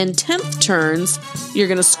 8th, and 10th turns, you're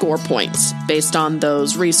going to score points based on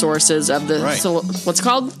those resources of the what's it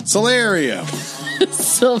called? Solarium.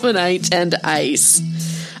 Sylvanite and ice.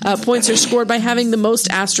 Points are scored by having the most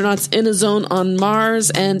astronauts in a zone on Mars,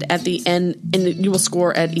 and at the end, you will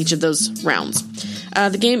score at each of those rounds.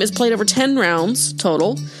 The game is played over 10 rounds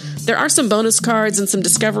total. There are some bonus cards and some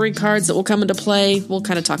discovery cards that will come into play. We'll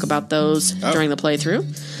kind of talk about those during the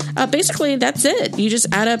playthrough. Basically, that's it. You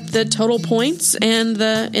just add up the total points, and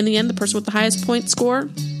in the end, the person with the highest point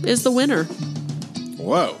score is the winner.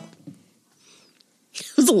 Whoa.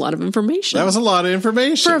 It was a lot of information. That was a lot of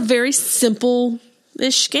information. For a very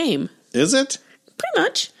simple-ish game. Is it? Pretty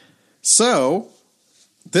much. So,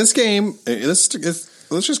 this game, let's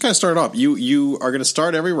just kind of start off. You are going to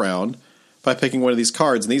start every round by picking one of these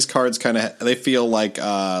cards, and these cards they feel like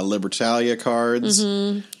Libertalia cards,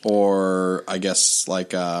 or I guess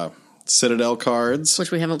like Citadel cards. Which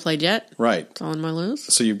we haven't played yet. Right. It's all in my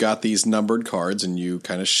list. So you've got these numbered cards, and you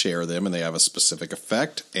kind of share them, and they have a specific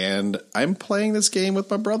effect, and I'm playing this game with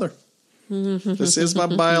my brother. This is my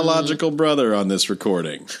biological brother on this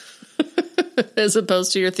recording. As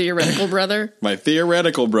opposed to your theoretical brother? My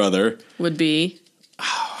theoretical brother would be?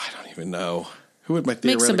 Oh, I don't even know. Who would my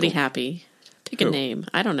theoretical... Make somebody happy. Pick a name.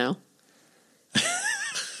 I don't know.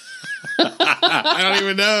 I don't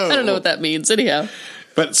even know. I don't know what that means. Anyhow.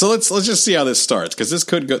 But so let's just see how this starts, because this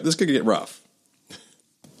could get rough.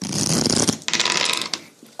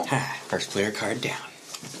 First player card down.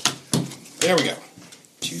 There we go.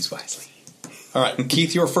 Choose wisely. All right,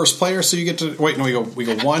 Keith, you're first player, so you get to wait. No, we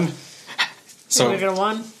go 1. So we go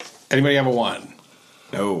 1. Anybody have a 1?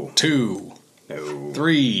 No. 2. No.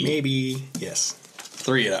 3. Maybe. Yes.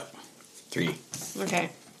 3 it up. 3. Okay.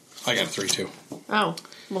 I got a 3 too. Oh,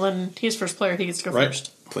 well then he's first player. He gets to go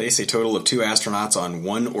first. Place a total of 2 astronauts on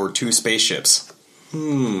 1 or 2 spaceships.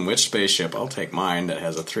 Which spaceship? I'll take mine that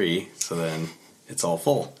has a 3, so then it's all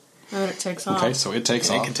full. And then it takes off. Okay, so it takes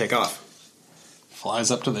off. It can take off.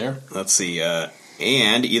 Flies up to there. Let's see.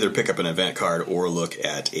 And either pick up an event card or look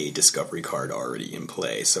at a discovery card already in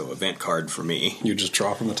play. So event card for me. You just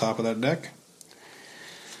draw from the top of that deck.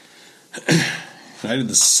 I did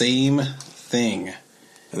the same thing.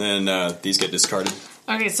 And then these get discarded.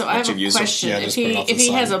 Okay, so I have a question. Yeah, if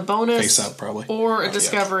he has a bonus face up, probably. Or a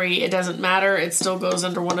discovery, it doesn't matter. It still goes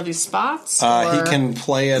under one of these spots? He can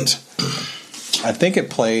play it. I think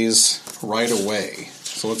it plays right away.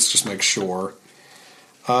 So let's just make sure.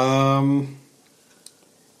 When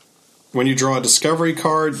you draw a discovery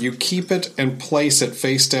card, you keep it and place it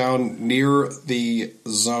face down near the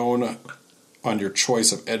zone on your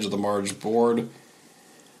choice of edge of the Mars board.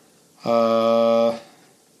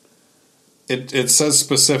 It says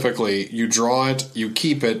specifically, you draw it, you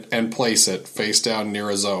keep it, and place it face down near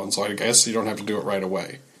a zone. So I guess you don't have to do it right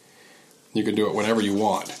away. You can do it whenever you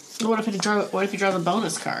want. What if you draw the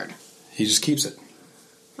bonus card? He just keeps it.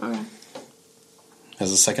 Okay.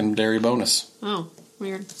 As a secondary bonus. Oh,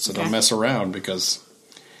 weird. So don't mess around, because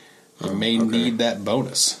you may need that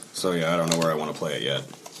bonus. So yeah, I don't know where I want to play it yet.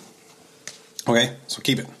 Okay, so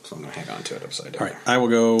keep it. So I'm going to hang on to it upside down. All right, I will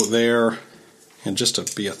go there, and just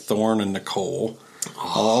to be a thorn in Nicole,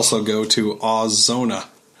 I'll also go to Zonia.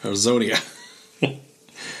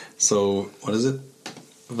 So, what is it?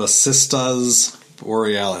 Vasistas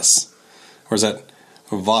Borealis. Or is that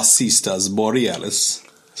Vasistas Borealis?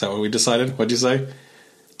 Is that what we decided? What'd you say?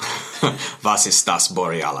 Vasistas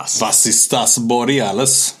Borealis. Vasistas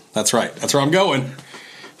Borealis. That's right. That's where I'm going.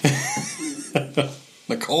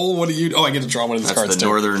 Nicole, what do you... Oh, I get to draw one of these cards, That's the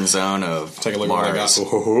northern zone of Take a look Mars. at what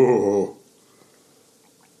I got. Oh,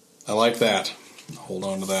 I like that. Hold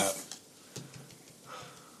on to that.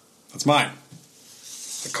 That's mine.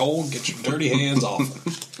 Nicole, get your dirty hands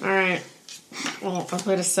off. All right. Well, I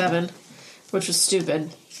played a 7, which was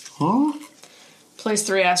stupid. Huh? Place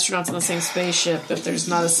 3 astronauts on the same spaceship. If there's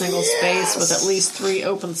not a single space with at least 3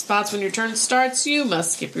 open spots when your turn starts, you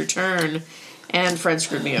must skip your turn. And Fred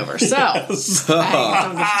screwed me over. So, I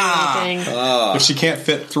don't get to do anything. If she can't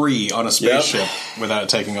fit 3 on a spaceship without it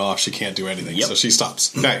taking off, she can't do anything. Yep. So she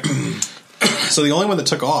stops. Okay. So the only one that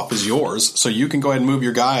took off is yours. So you can go ahead and move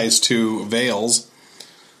your guys to Vales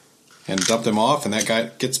and dump them off, and that guy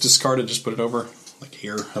gets discarded. Just put it over, like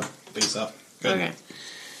here, up, face up. Good. Okay.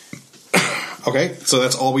 Okay, so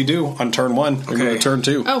that's all we do on turn 1. We're going to turn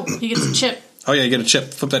 2. Oh, he gets a chip. Oh, yeah, you get a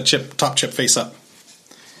chip. Flip that chip, top chip face up.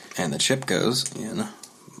 And the chip goes in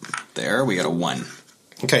there. We got a 1.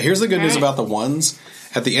 Okay, here's the good news Alright. about the 1s.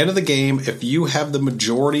 At the end of the game, if you have the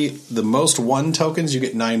most 1 tokens, you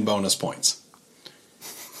get 9 bonus points.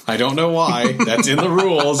 I don't know why. That's in the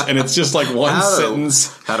rules, and it's just like one sentence.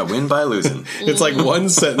 How to win by losing. It's like one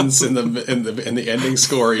sentence in the ending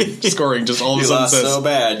scoring. Just all of a You sudden lost says, so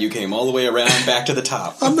bad, you came all the way around back to the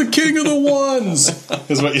top. "I'm the king of the ones."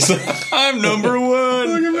 Is what you say. I'm number 1.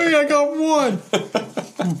 Look at me, I got 1.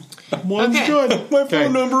 One's Okay. good. My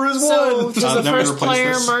phone number is 1. So, does the then we first replace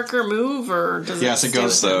player this. marker move, or does Yes, it it stay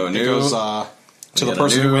goes. with him? So It new. goes to the got a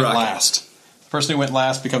person new who went rocket. last. The person who went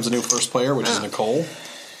last becomes a new first player, which is Nicole.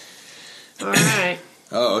 All right.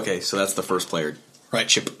 Oh, okay. So that's the first player. Right.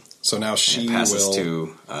 Chip. So now she Passes will.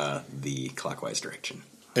 to the clockwise direction.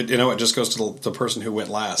 It just goes to the person who went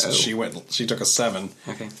last. Oh. She took a 7,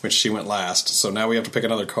 Okay. which she went last. So now we have to pick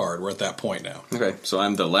another card. We're at that point now. Okay, so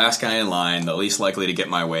I'm the last guy in line, the least likely to get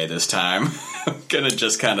my way this time. I'm gonna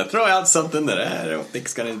just kind of throw out something that I don't think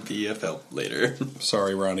is gonna be felt later.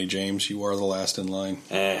 Sorry, Ronnie James, you are the last in line.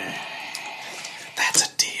 Eh. That's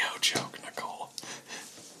a Dio joke, Nicole.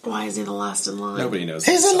 Why is he the last in line? Nobody knows.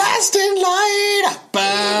 He's that the song. last in line.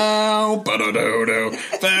 Bow, ba-da-do-do,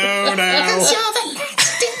 bow-dow.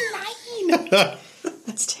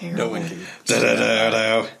 That's terrible. No one can.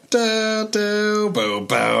 Da-da-do-do, da-do,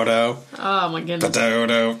 bo-bow-dow, Oh my goodness.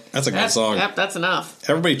 da-do-do. That's a good song. Yep, that's enough.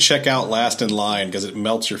 Everybody check out Last in Line because it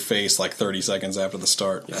melts your face like 30 seconds after the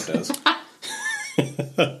start. Yeah, it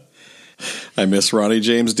does. I miss Ronnie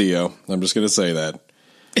James Dio. I'm just going to say that.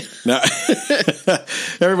 Now,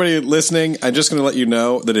 everybody listening, I'm just going to let you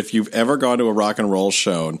know that if you've ever gone to a rock and roll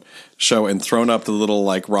show and thrown up the little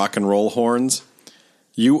like rock and roll horns,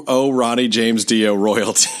 you owe Ronnie James Dio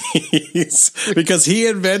royalties because he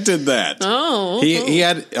invented that. Oh, He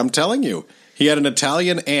had. I'm telling you, he had an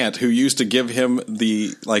Italian aunt who used to give him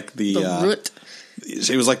the root.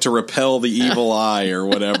 it was like to repel the evil eye or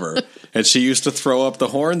whatever. And she used to throw up the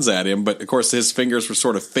horns at him, but of course his fingers were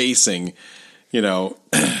sort of facing,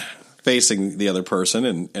 facing the other person,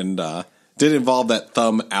 and did involve that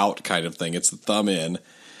thumb out kind of thing. It's the thumb in.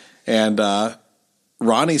 And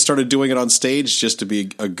Ronnie started doing it on stage just to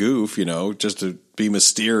be a goof, just to be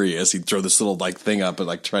mysterious. He'd throw this little like thing up and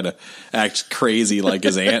like try to act crazy like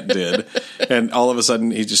his aunt did. And all of a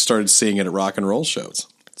sudden he just started seeing it at rock and roll shows.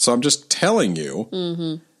 So I'm just telling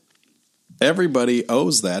you, everybody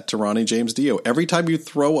owes that to Ronnie James Dio. Every time you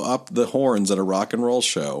throw up the horns at a rock and roll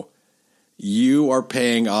show, you are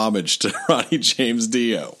paying homage to Ronnie James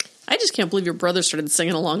Dio. I just can't believe your brother started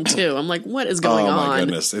singing along too. I'm like, what is going on? Oh my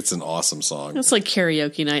goodness, it's an awesome song. It's like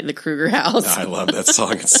karaoke night in the Kruger house. I love that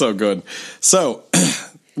song. It's so good. So,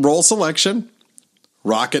 role selection,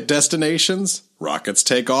 rocket destinations, rockets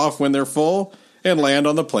take off when they're full, and land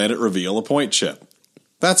on the planet, reveal a point chip.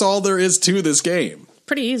 That's all there is to this game.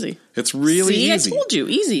 Pretty easy. It's really See, easy. I told you,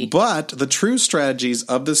 easy. But the true strategies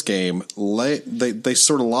of this game, they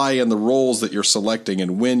sort of lie in the roles that you're selecting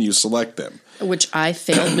and when you select them. Which I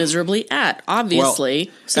failed miserably at, obviously,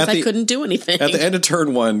 Well, since at I the- couldn't do anything. At the end of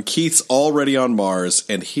turn 1, Keith's already on Mars,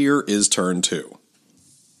 and here is turn 2.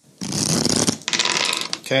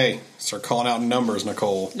 Okay, start calling out numbers,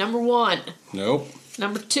 Nicole. Number 1, Nope.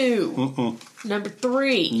 number 2, number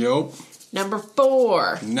 3, Nope. number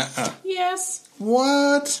 4. Nuh-uh. Yes.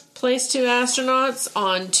 What? Place 2 astronauts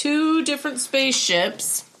on 2 different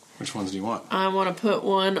spaceships. Which ones do you want? I want to put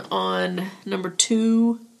one on number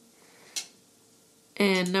 2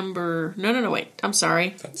 and number... No, wait. I'm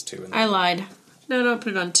sorry. That's 2. I lied. No, don't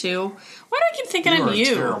put it on 2. Why do I keep thinking I'm you?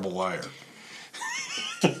 You're a terrible liar.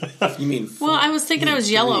 You mean 4? Well, I was thinking I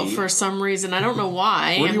was yellow for some reason. I don't know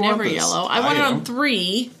why. Where do I'm you want never this? yellow. I want it on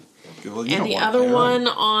 3. Well, you And don't the want other that. one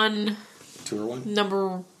on 2 or 1?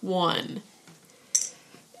 number 1.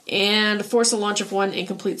 And force a launch of 1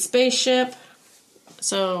 incomplete spaceship.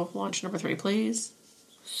 So, launch number 3, please.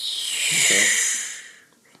 Okay.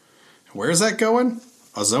 Where's that going?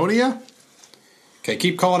 Azonia? Okay,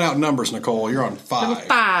 keep calling out numbers, Nicole. You're on 5. Number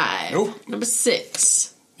 5. Nope. Number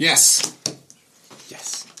 6. Yes.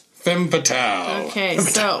 Yes. Femme fatale. Okay,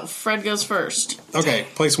 so Fred goes first. Okay,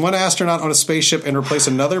 place one astronaut on a spaceship and replace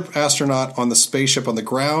another astronaut on the spaceship on the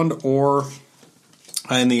ground or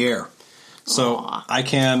in the air. So Aww. I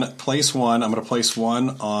can place one. I'm going to place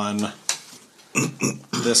one on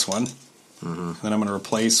this one. Mm-hmm. Then I'm going to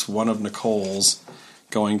replace one of Nicole's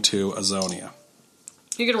going to Azonia.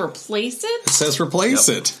 You're going to replace it? It says replace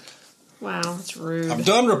it. Wow, that's rude. I'm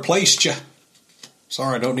done replaced you.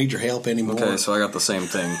 Sorry, I don't need your help anymore. Okay, so I got the same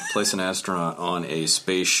thing. Place an astronaut on a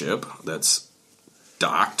spaceship that's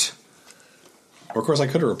docked. Or, of course, I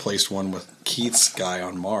could have replaced one with Keith's guy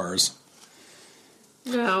on Mars.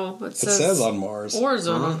 No, it says, It says on Mars.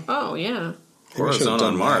 Warzone. Oh, yeah. Horizon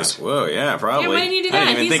on Mars. That. Whoa, yeah, probably. Yeah, why didn't you do I that?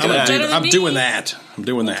 didn't even He's think of better that. than I'm me. doing that. I'm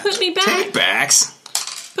doing that. Put me back. Take backs.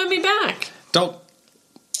 Put me back. Don't.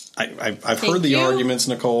 I've Thank heard the you. arguments,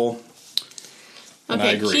 Nicole. And I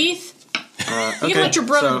Okay, agree. Keith, Okay, you can let your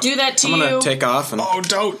brother so do that to I'm gonna you. take off and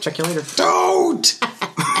Don't. check you later. Don't.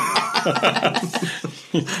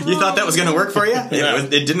 You thought that was going to work for you?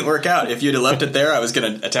 It didn't work out. If you'd have left it there, I was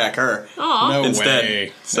going to attack her Aw. No instead.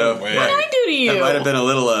 way. So No way. What did I do to you? that might have been a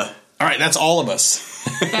little. All right, that's all of us.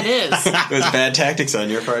 That is. It was bad tactics on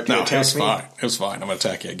your part to No, it attack was me. fine. It was fine. I'm going to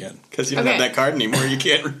attack you again. Because you don't Okay. have that card anymore. You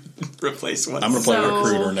can't replace one. I'm going to play So-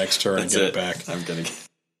 recruiter next turn and That's get it back. I'm going to.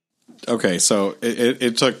 Okay, so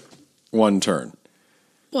it took one turn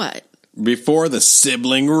What? before the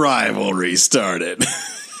sibling rivalry started.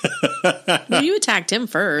 Well, you attacked him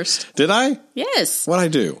first. Did I? Yes. What'd I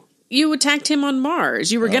do? You attacked him on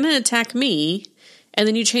Mars. You were going to attack me, and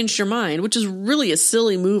then you changed your mind, which is really a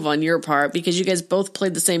silly move on your part because you guys both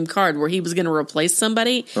played the same card where he was going to replace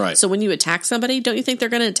somebody. Right. So when you attack somebody, don't you think they're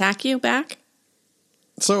going to attack you back?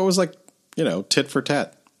 So it was like, tit for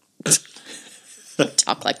tat.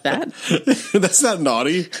 Talk like that. That's not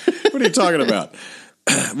naughty. What are you talking about?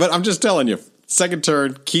 But I'm just telling you. Second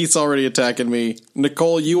turn, Keith's already attacking me.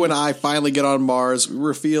 Nicole, you and I finally get on Mars. We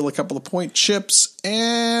reveal a couple of point chips.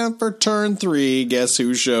 And for turn 3, guess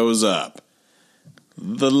who shows up?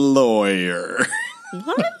 The lawyer.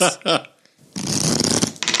 What?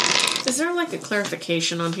 Is there like a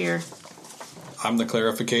clarification on here? I'm the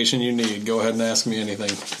clarification you need. Go ahead and ask me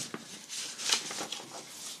anything.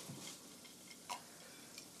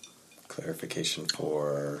 Clarification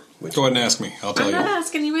for which Go ahead and ask me. I'll tell I'm you. not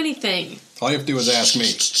asking you anything. All you have to do is ask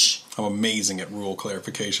me. I'm amazing at rule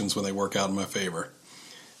clarifications when they work out in my favor.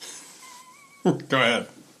 Go ahead.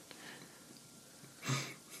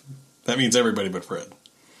 That means everybody but Fred.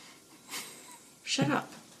 Shut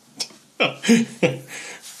up.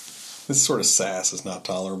 This sort of sass is not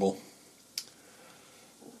tolerable.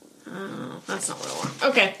 That's not what I want.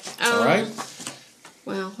 Okay. All right?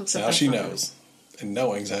 Well, That's how she knows. And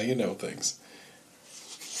knowing's how you know things.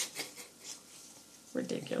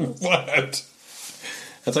 Ridiculous. What?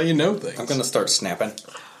 That's how you know things. I'm going to start snapping.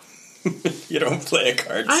 You don't play a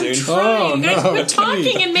card I'm soon. trying. You guys no, quit talking,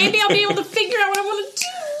 geez. and maybe I'll be able to figure out what I want to do.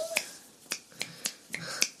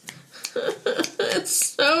 It's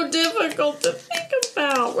so difficult to think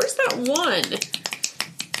about. Where's that one?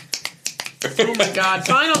 Oh my god!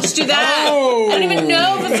 Fine, I'll just do that. Oh. I don't even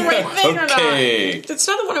know if it's the right thing Okay. or not. That's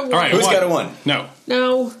not the one I want. All right, Who's one. got a 1? No.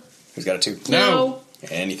 No. Who's got a 2? No.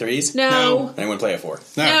 Any 3s? No. Anyone play a 4?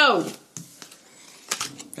 No.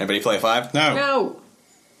 Anybody play a 5? No. No.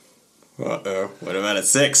 Uh-oh. What about a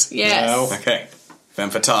 6? Yes. No. Okay. Femme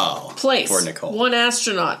fatale. Place For Nicole. one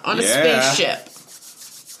astronaut on a Yeah. spaceship.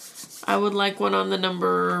 I would like one on the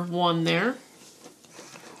number 1 there.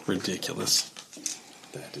 Ridiculous.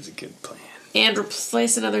 That is a good plan. And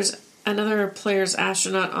replace another player's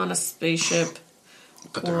astronaut on a spaceship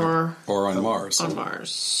or on Mars. on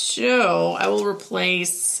Mars. So I will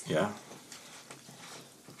replace. Yeah.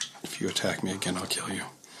 If you attack me again, I'll kill you.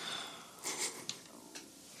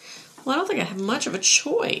 Well, I don't think I have much of a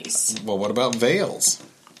choice. Well, what about Vales?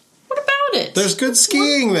 What about it? There's good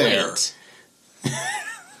skiing there.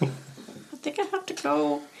 I think I have to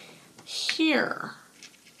go here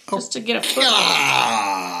just to get a foot.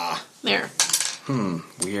 Ah! There.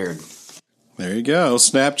 Weird. There you go.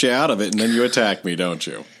 Snapped you out of it, and then you attack me, don't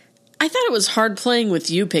you? I thought it was hard playing with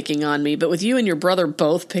you picking on me, but with you and your brother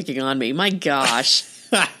both picking on me, my gosh.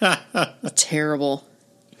 Terrible.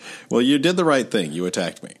 Well, you did the right thing. You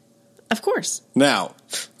attacked me. Of course. Now,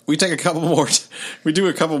 we take a couple more. We do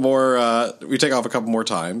a couple more. We take off a couple more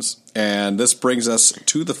times, and this brings us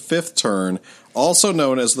to the 5th turn, also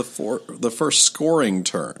known as the first scoring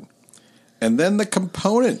turn. And then the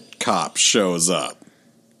component cop shows up.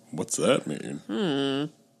 What's that mean?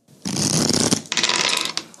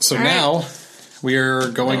 So now we are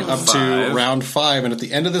going up to round 5, and at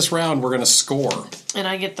the end of this round, we're going to score. And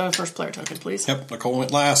I get the first player token, please. Yep, Nicole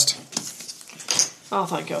went last. Oh,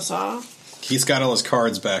 thank you, sir. He's got all his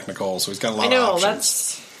cards back, Nicole, so he's got a lot of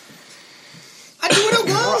options. I do what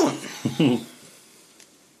I want.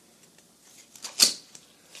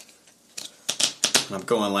 I'm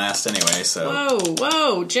going last anyway, so.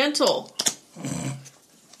 Whoa, gentle.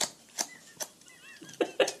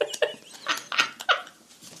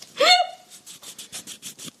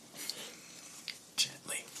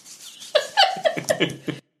 Gently.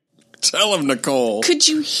 Tell him, Nicole. Could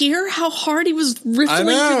you hear how hard he was riffling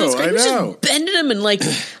through those cards? He was just bending them and like,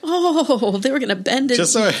 they were going to bend it.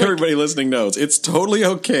 Just so everybody listening knows, it's totally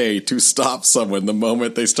okay to stop someone the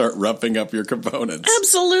moment they start roughing up your components.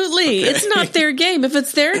 Absolutely. Okay. It's not their game. If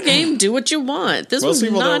it's their game, do what you want. This was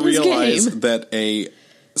not his game. Most people don't realize that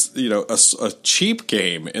a cheap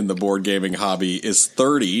game in the board gaming hobby is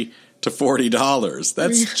 $30 to $40.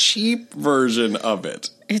 That's cheap version of it.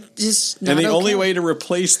 It's just not and the okay. only way to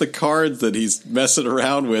replace the cards that he's messing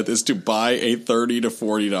around with is to buy a $30 to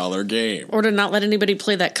 $40 game. Or to not let anybody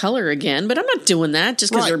play that color again. But I'm not doing that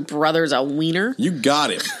just because your brother's a wiener. You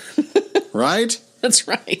got him. Right? That's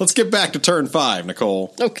right. Let's get back to turn 5,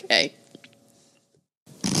 Nicole. Okay.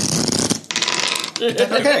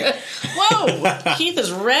 Okay. Whoa! Keith is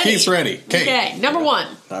ready. Keith's ready. Okay, number 1.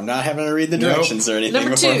 I'm not having to read the directions or anything.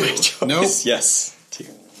 Number 2. My choice. Nope. Yes. 2.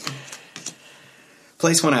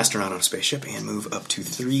 Place 1 astronaut on a spaceship and move up to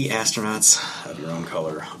 3 astronauts of your own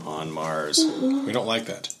color on Mars. We don't like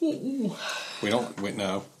that. We don't. Wait,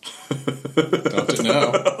 no. Don't do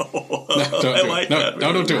no. Don't do it. No,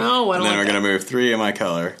 don't do it. No, I don't and then like we're going to move 3 of my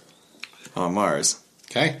color on Mars.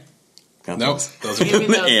 Okay. Got Nope. Those are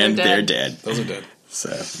dead. And they're dead. Those are dead. So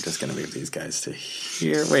I'm just going to move these guys to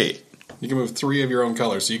here. Wait. You can move 3 of your own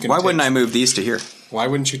colors. So you can. Why wouldn't I move these to here? Why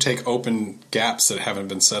wouldn't you take open gaps that haven't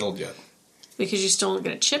been settled yet? Because you still don't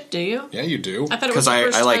get a chip, do you? Yeah, you do. I thought it was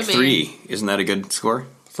because I like 3. Isn't that a good score?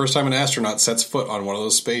 The first time an astronaut sets foot on one of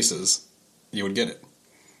those spaces, you would get it.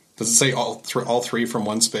 Does it say all 3 from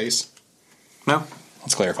one space? No.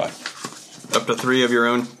 Let's clarify. Up to 3 of your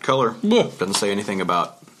own color. Bleh. Doesn't say anything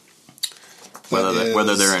about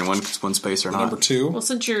whether they're in one space or not. Number 2. Well,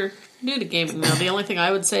 since you're new to gaming now, the only thing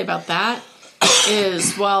I would say about that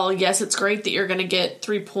is, well, yes, it's great that you're going to get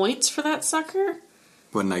 3 points for that sucker.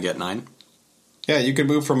 Wouldn't I get 9? Yeah, you could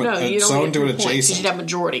move from a zone to an adjacent. You'd have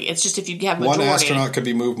majority. It's just if you have majority. One astronaut could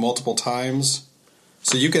be moved multiple times.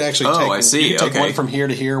 So you could actually I see. You could take one from here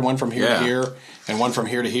to here, one from here to here, and one from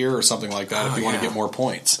here to here, or something like that if you want to get more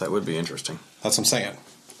points. That would be interesting. That's what I'm saying.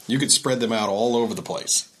 You could spread them out all over the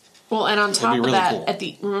place. Well, and on top of really that, cool. at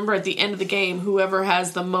the end of the game, whoever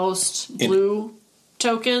has the most blue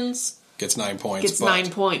tokens gets 9 points. Gets 9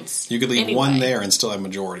 points. You could leave one there and still have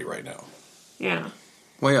majority right now. Yeah.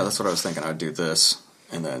 Well, yeah, that's what I was thinking. I'd do this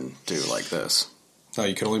and then do like this. No,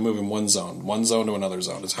 you can only move in one zone. One zone to another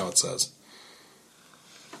zone is how it says.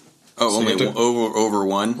 Oh, so only over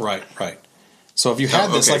one? Right. So if you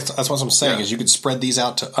had this, that's what I'm saying, is you could spread these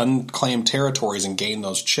out to unclaimed territories and gain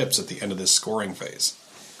those chips at the end of this scoring phase.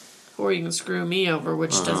 Or you can screw me over,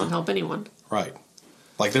 which doesn't help anyone. Right.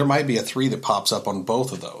 Like there might be a 3 that pops up on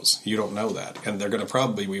both of those. You don't know that. And they're going to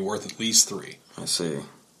probably be worth at least 3. I see.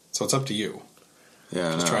 So it's up to you.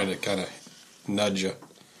 Yeah, Just trying to kind of nudge you.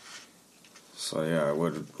 So yeah, I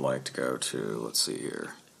would like to go to, let's see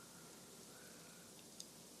here.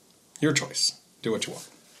 Your choice. Do what you want.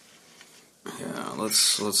 Yeah,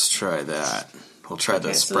 let's try that. We'll try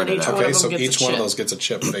to spread so it out. Okay, so each one of those gets a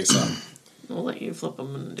chip face up. We'll let you flip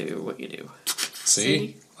them and do what you do.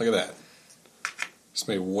 See? Look at that. Just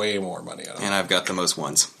made way more money out of it. And I've got the most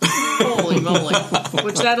ones. Holy moly.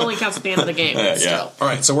 Which that only counts at the end of the game. Yeah. Still. All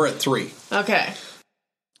right, so we're at 3. Okay.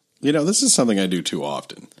 You know, this is something I do too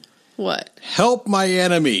often. What? Help my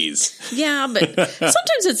enemies. Yeah, but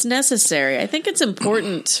sometimes it's necessary. I think it's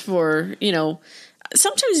important for,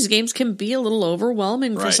 sometimes these games can be a little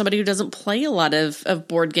overwhelming for somebody who doesn't play a lot of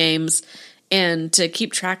board games, and to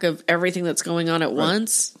keep track of everything that's going on at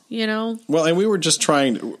once, Well, and we were just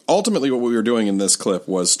ultimately what we were doing in this clip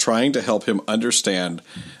was trying to help him understand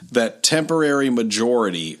that temporary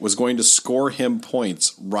majority was going to score him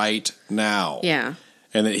points right now. Yeah.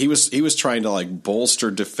 And that he was trying to like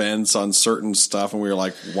bolster defense on certain stuff, and we were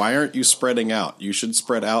like, why aren't you spreading out? You should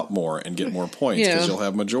spread out more and get more points because you'll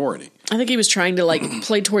have majority. I think he was trying to like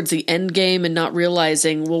play towards the end game and not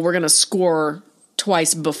realizing, well, we're going to score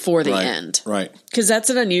twice before the end. Right. Because that's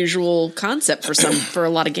an unusual concept for a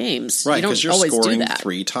lot of games. Right, because you're scoring do that.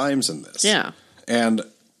 3 times in this. Yeah. And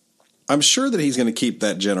I'm sure that he's going to keep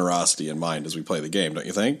that generosity in mind as we play the game, don't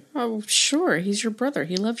you think? Oh, sure. He's your brother.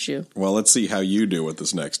 He loves you. Well, let's see how you do with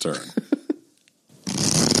this next turn.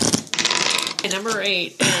 Number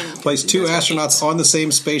 8. Place 2 astronauts on the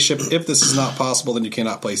same spaceship. If this is not possible, then you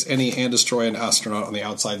cannot place any and destroy an astronaut on the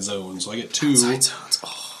outside zone. So I get 2. Outside zones.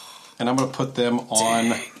 Oh. And I'm going to put them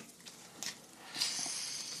on...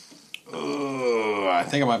 I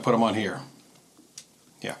think I might put them on here.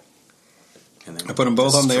 Yeah. And then I put them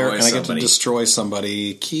both on there, and I get to somebody destroy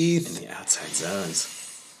somebody. Keith... in the outside zones.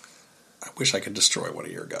 I wish I could destroy one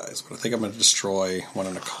of your guys, but I think I'm going to destroy one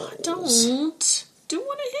of Nicole's. Don't. Do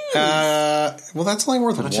one of his. Well, that's only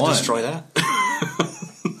worth Why one. don't you destroy that?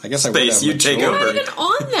 I guess I would Space, have you take majority. over. Not even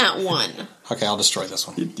on that one. Okay, I'll destroy this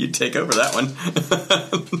one. You take over that one.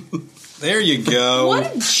 There you go.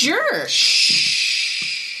 What a jerk.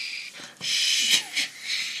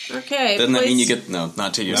 Okay. Doesn't that mean you get... No,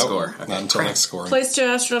 not till you Nope, score. Okay. Not until next score. Place 2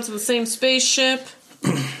 astronauts on the same spaceship.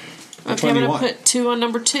 Which I'm one do you going to want? put 2 on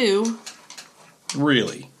number 2.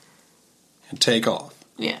 Really? And take off.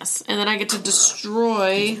 Yes. And then I get to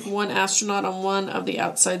destroy 1 astronaut on one of the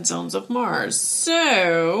outside zones of Mars.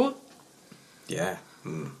 So... Yeah.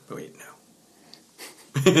 Wait, no.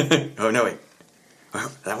 Oh, no, wait.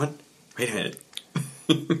 Oh, that one? Wait a minute.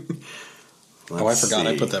 I forgot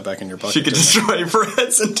I put that back in your bucket. She could didn't destroy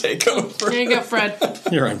Fred's and take over. There you go, Fred. I?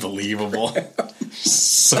 You're unbelievable.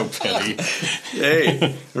 So petty.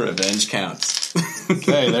 Hey, revenge counts.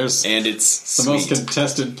 Okay, there's And it's the sweet. most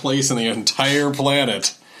contested place on the entire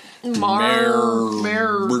planet. I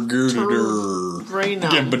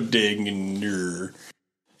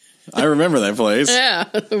remember that place. Yeah,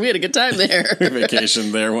 we had a good time there. We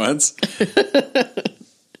vacationed there once.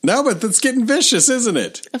 No, but that's getting vicious, isn't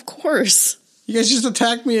it? Of course. You guys just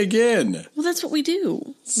attacked me again. Well, that's what we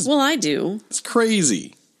do. Well, I do. It's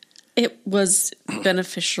crazy. It was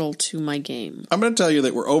beneficial to my game. I'm going to tell you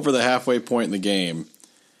that we're over the halfway point in the game,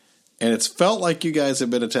 and it's felt like you guys have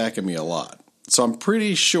been attacking me a lot. So I'm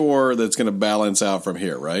pretty sure that it's going to balance out from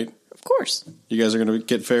here, right? Of course. You guys are going to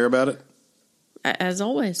get fair about it? As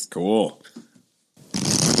always. Cool.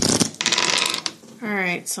 All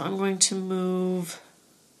right, so I'm going to move...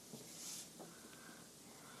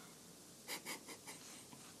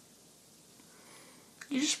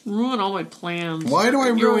 You just ruin all my plans. Why do I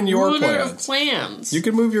ruin your ruiner plans? of plans. You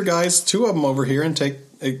can move your guys, 2 of them over here, and take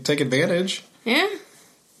advantage. Yeah?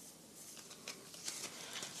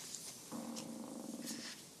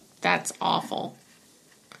 That's awful.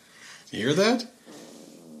 You hear that?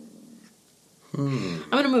 I'm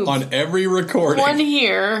going to move On every recording. 1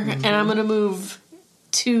 here, and I'm going to move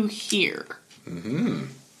 2 here.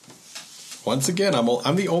 Once again,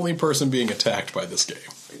 I'm the only person being attacked by this game.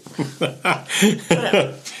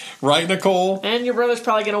 Right, Nicole? And your brother's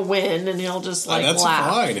probably going to win, and he'll just That's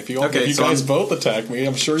laugh. fine. If you Okay, so guys I'm- both attack me,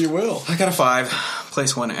 I'm sure you will. I got a 5.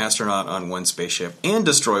 Place 1 astronaut on 1 spaceship and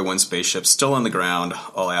destroy 1 spaceship still on the ground.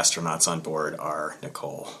 All astronauts on board are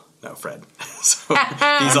Nicole. No, Fred. So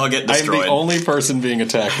these all get I'm destroyed. the only person being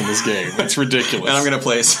attacked in this game. It's ridiculous. And I'm going to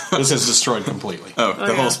place... This is destroyed completely. the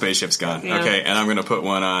yeah. whole spaceship's gone. Yeah. Okay, and I'm going to put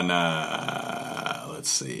one on...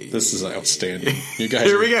 let's see. This is outstanding. You guys,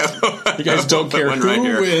 Here we go. You guys don't Put care one who right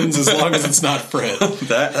here. wins as long as it's not Fred.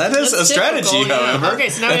 That is That's a strategy, typical, yeah. however. Okay,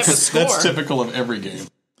 so now we have to score. That's typical of every game.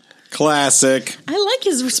 Classic. I like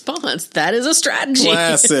his response. That is a strategy.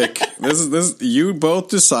 Classic. This. You both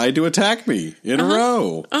decide to attack me in a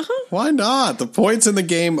row. Why not? The points in the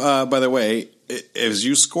game, by the way, as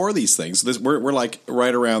you score these things, we're like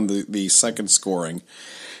right around the second scoring.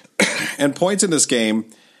 And points in this game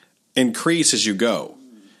increase as you go.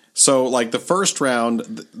 So, like the first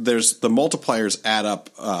round, there's the multipliers add up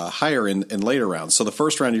higher in later rounds. So the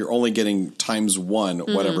first round, you're only getting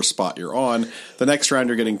 ×1 whatever spot you're on. The next round,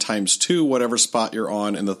 you're getting ×2 whatever spot you're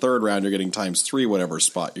on, and the third round, you're getting ×3 whatever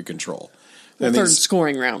spot you control. And Third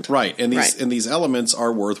scoring round. right? And these elements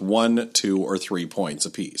are worth 1, 2, or 3 points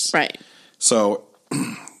apiece. Right. So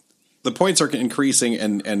the points are increasing,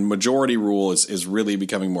 and majority rule is really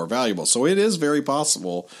becoming more valuable. So it is very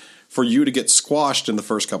possible for you to get squashed in the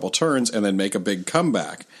first couple turns and then make a big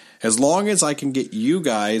comeback. As long as I can get you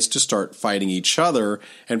guys to start fighting each other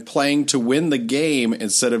and playing to win the game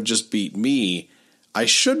instead of just beat me, I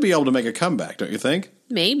should be able to make a comeback, don't you think?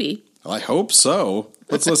 Maybe. I hope so.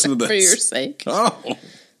 Let's listen to this. For your sake. Oh.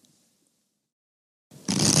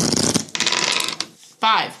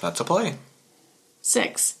 5. That's a play.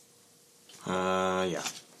 6. Yeah. I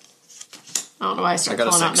don't know why I started I got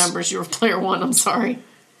a calling out 6. numbers. You were player 1. I'm sorry.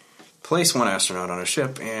 Place one astronaut on a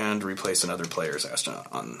ship and replace another player's astronaut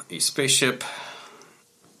on a spaceship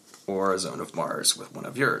or a zone of Mars with one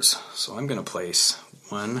of yours. So I'm going to place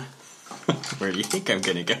one. Where do you think I'm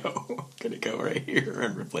going to go? I'm going to go right here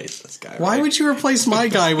and replace this guy. Why would you replace my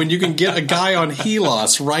guy when you can get a guy on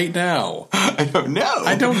Helos right now? I don't know.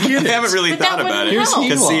 I don't get it. I haven't really But that thought about it. wouldn't help.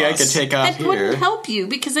 Because see, I Helos. could take off That here. wouldn't help you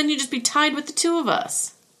because then you'd just be tied with the two of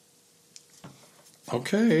us.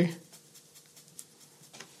 Okay.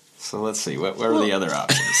 So let's see. What are the other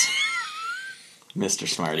options? Mr.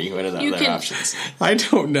 Smarty, what are the You other can- options? I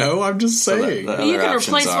don't know. I'm just So saying. the But you other can options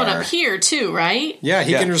replace one are- up here too, right? Yeah,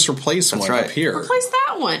 he Yeah. can just replace That's one right. up here. Replace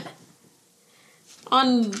that one.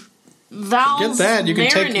 On Val's Get that. You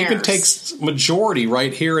can Mariners. take majority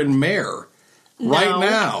right here in Mare. Right No.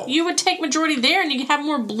 now. You would take majority there and you could have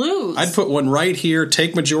more blues. I'd put one right here,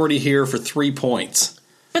 take majority here for 3 points.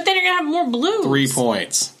 But then you're going to have more blues. 3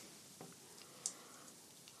 points.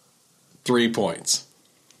 3 points.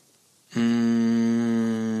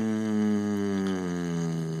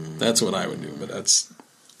 That's what I would do, but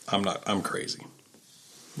I'm crazy.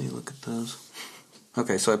 Let me look at those.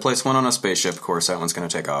 Okay, so I place one on a spaceship. Of course, that one's going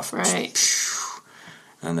to take off. Right.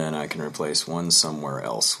 And then I can replace one somewhere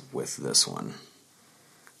else with this one.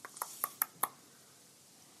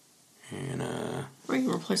 And, Or you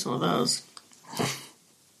can replace one of those.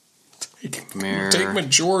 Mare. Take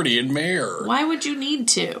majority in Mare. Why would you need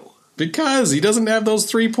to? Because he doesn't have those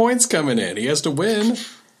 3 points coming in. He has to win.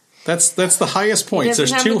 That's the highest points.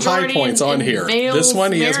 doesn't There's have 2 high majority points in- on in here. Vale's This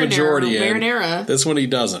one he has majority in. Marinera. This one he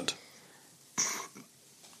doesn't.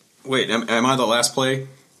 Wait, am I the last play?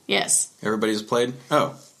 Yes. Everybody's played?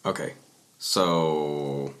 Oh, okay.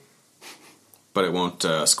 So, but it won't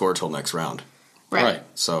score till next round. Right.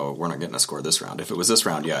 So we're not getting a score this round. If it was this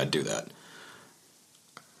round, yeah, I'd do that.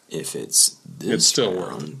 If it's this It's still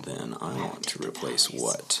round, then I want to replace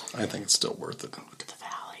what? I think it's still worth it. Look at the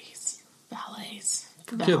valleys. Valleys.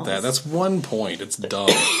 Forget that. That's 1 point. It's dumb.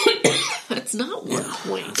 That's not 1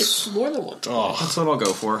 point. It's more than 1 point. Oh, That's what I'll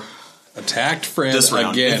go for. attacked Fred This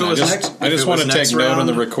round. again. If it was I next- just if it want was to take next note on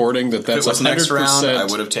the round- recording that If that's it was next 100%. round, I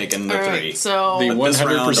would have taken the All 3. right, so The But this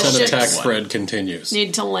round, 100% ships attack one. Fred continues.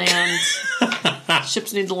 need to land.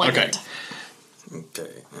 Ships need to land. Okay.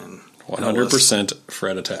 Okay, and 100%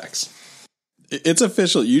 Fred attacks. It's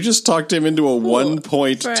official. You just talked him into a 1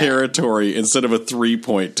 point Fred. territory instead of a 3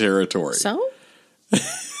 point territory. So?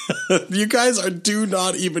 You guys do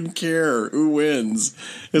not even care who wins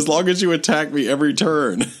as long as you attack me every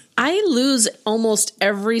turn. I lose almost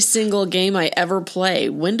every single game I ever play.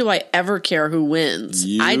 When do I ever care who wins?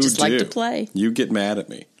 You I just like do. to play. You get mad at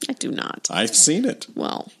me. I do not. I've seen it.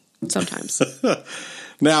 Well, sometimes.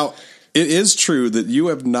 Now, it is true that you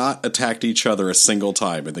have not attacked each other a single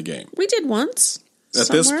time in the game. We did once. At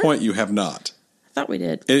this somewhere. point, you have not. I thought we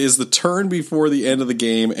did. It is the turn before the end of the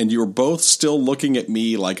game, and you're both still looking at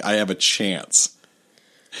me like I have a chance.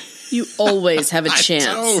 You always have a I chance.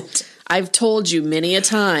 don't. I've told you many a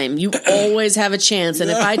time. You always have a chance.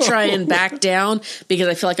 And if I try and back down because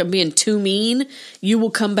I feel like I'm being too mean, you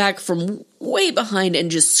will come back from way behind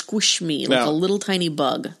and just squish me like Now- a little tiny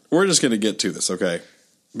bug. We're just going to get to this, okay?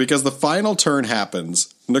 Because the final turn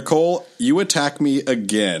happens. Nicole, you attack me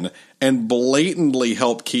again and blatantly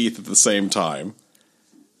help Keith at the same time.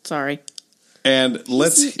 Sorry. And He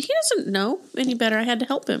doesn't know any better. I had to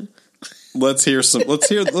help him. let's hear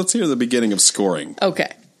the beginning of scoring.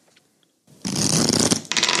 Okay.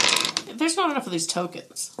 There's not enough of these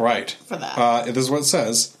tokens. Right. For that. This is what it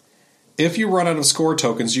says. If you run out of score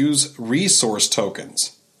tokens, use resource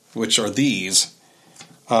tokens, which are these.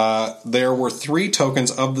 There were 3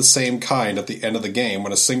 tokens of the same kind at the end of the game.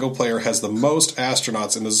 When a single player has the most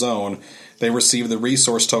astronauts in the zone, they receive the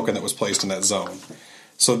resource token that was placed in that zone.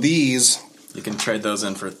 So these... you can trade those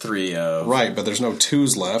in for 3 of... Right, but there's no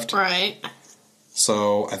 2s left. Right.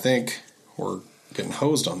 So I think we're getting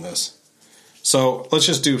hosed on this. So let's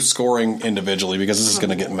just do scoring individually because this is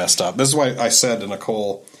going to get messed up. This is why I said to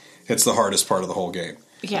Nicole, it's the hardest part of the whole game.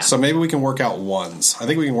 Yeah. So maybe we can work out ones. I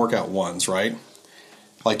think we can work out ones, right?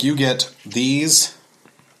 Like you get these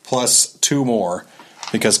plus 2 more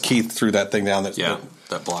because Keith threw that thing down that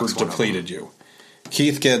blocks one of depleted you.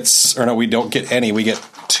 Keith gets, or no, we don't get any. We get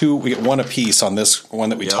 2. We get 1 apiece on this one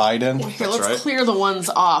that we tied in. Here, That's let's right. clear the ones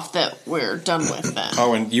off that we're done with then.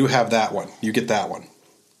 Oh, and you have that one. You get that one.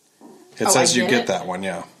 It Oh, says I you get get it? that one,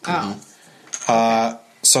 yeah. Oh.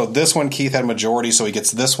 So this one, Keith had majority, so he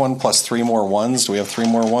gets this one plus 3 more ones. Do we have 3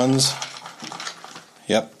 more ones?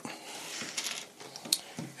 Yep.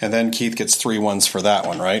 And then Keith gets 3 ones for that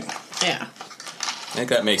one, right? Yeah. I think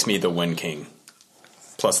that makes me the win king.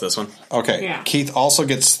 Plus this one. Okay. Yeah. Keith also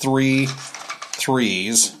gets 3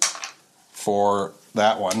 threes for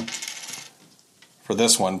that one. For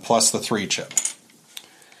this one, plus the 3 chip.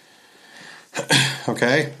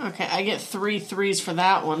 Okay? Okay, I get 3 threes for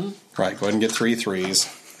that one. Right, go ahead and get 3 threes.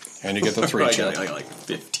 And you get the 3 chip. I got like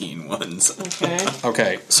 15 ones. Okay.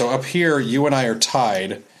 Okay, so up here, you and I are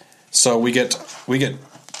tied. So we get.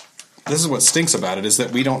 This is what stinks about it, is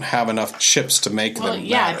that we don't have enough chips to make them matter.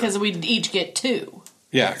 Yeah, because we'd each get 2.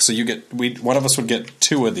 Yeah, so one of us would get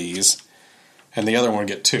 2 of these, and the other one would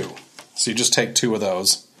get 2. So you just take 2 of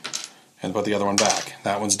those and put the other one back.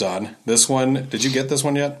 That one's done. This one, did you get this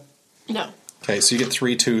one yet? No. Okay, so you get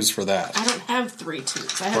 3 2s for that. I don't have 3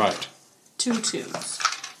 2s. I have 2 2s.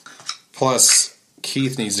 Plus,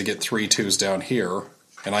 Keith needs to get 3 2s down here,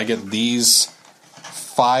 and I get these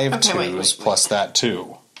 5 2s wait. plus that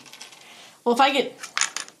 2. Well, if I get 3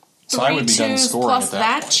 So I would be done 2s scoring plus at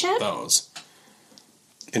that point, chip? those.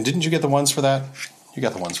 And didn't you get the ones for that? You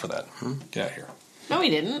got the ones for that. Get out of here. No, he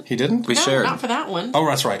didn't. He didn't? We No, shared. not for that one. Oh,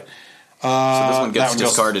 that's right. So this one gets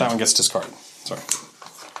discarded. That one gets discarded. Sorry.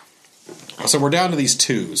 So we're down to these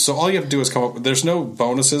 2s. So all you have to do is come up. There's no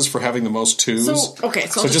bonuses for having the most 2s. So, okay,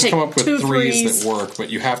 so I'll just just come up with 2 3s threes that work, but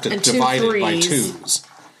you have to and 2 divide it by threes. 2s.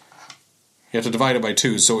 You have to divide it by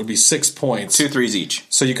 2s, so it would be 6 points. 2 threes each.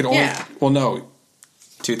 So you could only. Yeah. Well, no,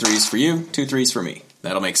 2 threes for you, 2 threes for me.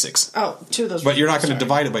 That'll make 6. Oh, 2 of those. but you're not going to Sorry.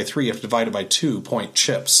 divide it by 3. You have to divide it by 2-point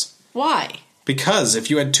chips. Why? Because if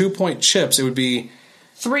you had 2-point chips, it would be.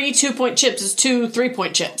 3 2-point chips is 2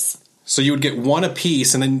 3-point chips. So you would get 1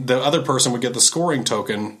 apiece, and then the other person would get the scoring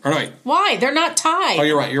token. Or no, Why? They're not tied. oh,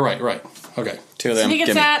 you're right. Okay. 2 of So them. he gets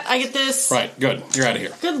Gimme. that. I get this. Right, good. You're out of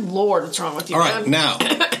here. Good Lord, what's wrong with you? All right,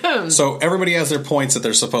 man? now. So everybody has their points that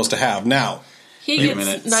they're supposed to have. Now, He Wait a gets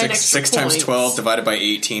minute. 9 6 extra times points. 12 divided by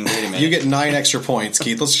 18. Wait a minute. you get 9 extra points,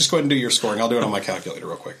 Keith. Let's just go ahead and do your scoring. I'll do it on my calculator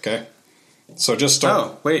real quick, okay? So just start.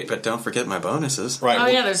 Oh, wait, but don't forget my bonuses. Right. Oh,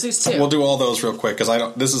 we'll, yeah, there's these 2. we'll do all those real quick because I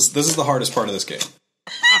don't. This is the hardest part of this game.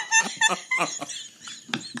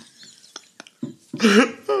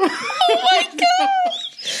 Oh my god!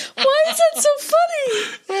 Why is that so funny?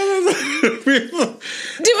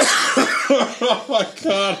 Oh my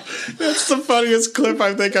god, that's the funniest clip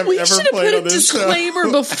I think I've We ever should have played put on a this show.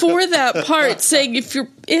 disclaimer before that part saying if you're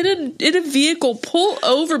in a vehicle, pull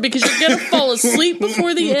over because you're going to fall asleep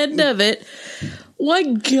before the end of it. My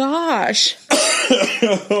gosh.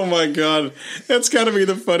 Oh my god, that's got to be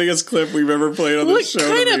the funniest clip we've ever played on What this show.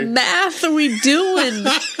 kind to of me. math are we doing?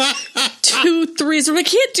 2 3s. We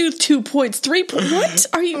can't do 2 points. 3 points. What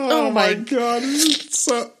are you? Oh my god,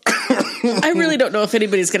 so. I really don't know if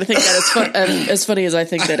anybody's going to think that as funny as I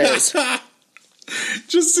think that is.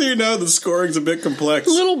 Just so you know, the scoring's a bit complex. A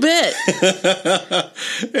little bit.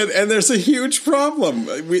 And there's a huge problem.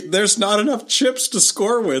 There's not enough chips to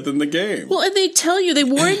score with in the game. Well, and they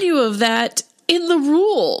warn you of that in the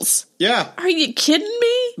rules. Yeah. Are you kidding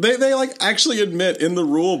me? They like actually admit in the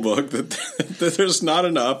rule book that there's not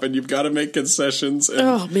enough and you've got to make concessions. And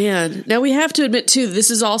Oh, man. Now, we have to admit, too, this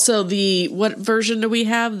is also what version do we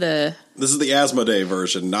have? this is the Asmodee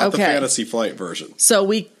version, not the Okay. Fantasy Flight version. So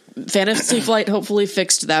Fantasy Flight hopefully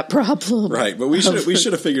fixed that problem. Right, but we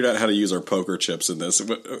should have figured out how to use our poker chips in this.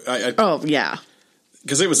 Oh, yeah.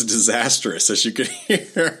 Because it was disastrous, as you could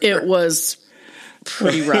hear. It was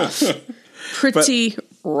pretty rough. Pretty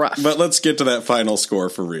rough. But let's get to that final score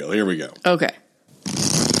for real. Here we go. Okay.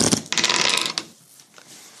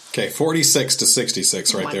 Okay, 46 to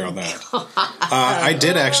 66 right there on that. I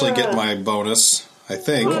did actually get my bonus, I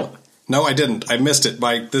think. No, I didn't. I missed it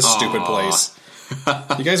by this stupid place.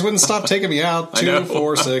 You guys wouldn't stop taking me out. 2,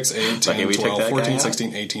 4, 6, 8, 10, we took 12, that 14, guy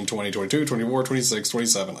 16, 18, 20, 22, 24, 26,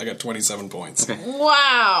 27. I got 27 points.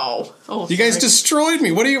 Wow. Oh, You guys destroyed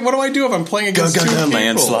me. What do I do if I'm playing against two people?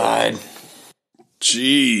 Landslide.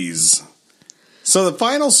 Jeez. So the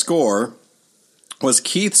final score was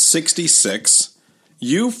Keith 66,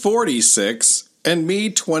 you 46, and me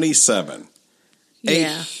 27. A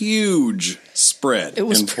Yeah. huge spread It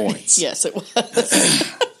was in pretty- points. Yes, it was.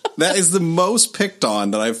 That is the most picked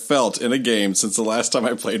on that I've felt in a game since the last time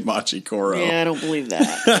I played Machi Koro. Yeah, I don't believe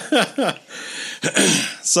that.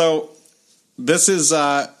 So this is,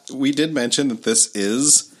 we did mention that this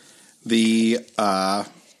is the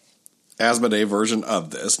Asmodee version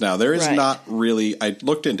of this. Now, there is Right. not really, I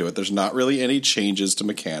looked into it, there's not really any changes to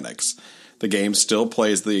mechanics. The game still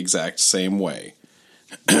plays the exact same way.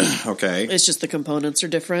 Okay. It's just the components are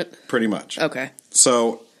different. Pretty much. Okay.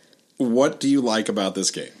 So, what do you like about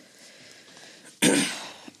this game?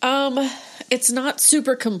 It's not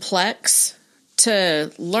super complex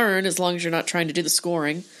to learn as long as you're not trying to do the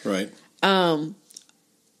scoring. Right. I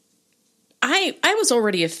was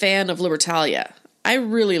already a fan of Libertalia. I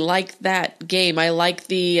really like that game. I like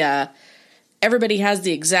the everybody has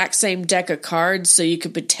the exact same deck of cards, so you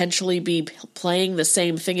could potentially be playing the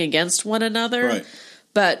same thing against one another. Right.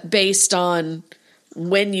 But based on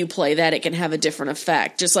when you play that, it can have a different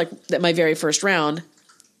effect. Just like that, my very first round.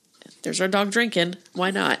 There's our dog drinking.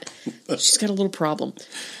 Why not? She's got a little problem.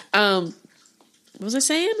 What was I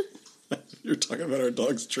saying? You're talking about our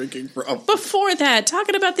dog's drinking problem. Before that,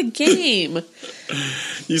 talking about the game.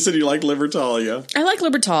 You said you like Libertalia. I like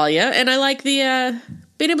Libertalia, and I like the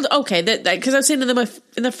being able to. Okay, that because I was saying in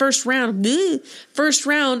the first round. First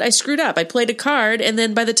round, I screwed up. I played a card, and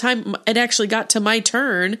then by the time it actually got to my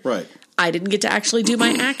turn, right, I didn't get to actually do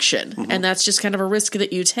my action, and that's just kind of a risk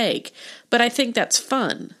that you take. But I think that's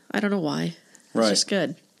fun. I don't know why. It's just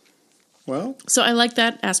good. Well, so I like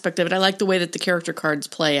that aspect of it. I like the way that the character cards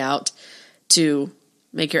play out to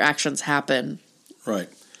make your actions happen. Right.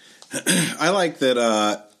 I like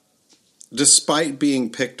that despite being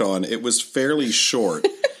picked on, it was fairly short.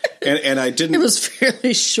 and I didn't... It was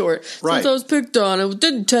fairly short. Right. Since I was picked on, it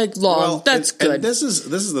didn't take long. Well, That's good. And this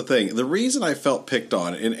is the thing. The reason I felt picked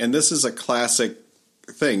on, and this is a classic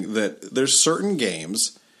thing, that there's certain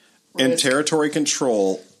games, and Territory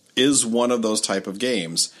Control is one of those type of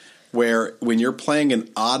games, where when you're playing an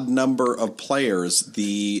odd number of players,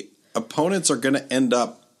 the opponents are going to end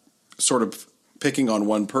up sort of picking on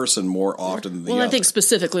one person more often than the other. Well, I think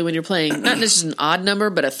specifically when you're playing not just an odd number,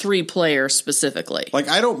 but a 3-player specifically. Like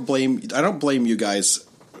I don't blame you guys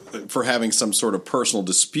for having some sort of personal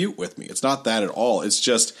dispute with me. It's not that at all. It's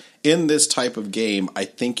just in this type of game, I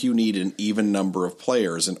think you need an even number of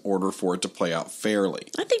players in order for it to play out fairly.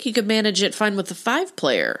 I think you could manage it fine with the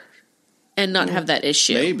 5-player and not have that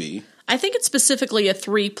issue. Maybe. I think it's specifically a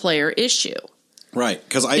 3-player issue. Right,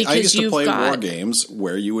 because I used to play war games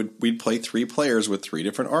where we'd play 3 players with 3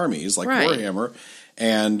 different armies, like Warhammer,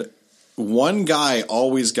 and one guy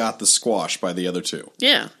always got the squash by the other 2.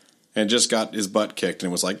 Yeah. And just got his butt kicked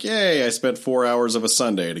and was like, yay, I spent 4 hours of a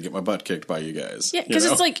Sunday to get my butt kicked by you guys. Yeah, because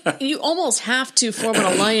it's like you almost have to form an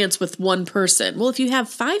alliance with one person. Well, if you have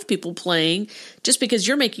 5 people playing, just because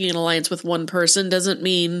you're making an alliance with one person doesn't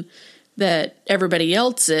mean that everybody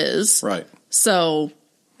else is. Right. So,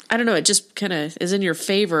 I don't know, it just kind of is in your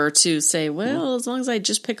favor to say, well, as long as I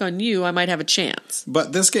just pick on you, I might have a chance.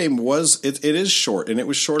 But this game it is short, and it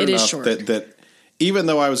was short enough that even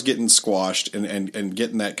though I was getting squashed and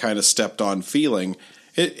getting that kind of stepped on feeling,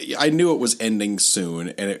 I knew it was ending soon,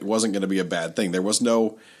 and it wasn't going to be a bad thing. There's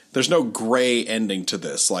no gray ending to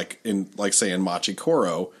this, like say in Machi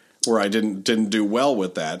Koro, where I didn't do well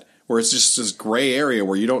with that. Where it's just this gray area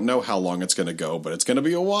where you don't know how long it's going to go, but it's going to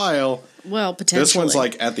be a while. Well, potentially. This one's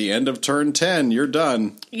like at the end of turn 10, you're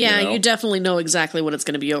done. Yeah, you definitely know exactly when it's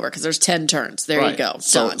going to be over because there's 10 turns. There you go.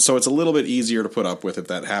 Done. So it's a little bit easier to put up with if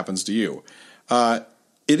that happens to you. It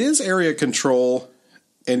is area control,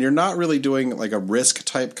 and you're not really doing like a risk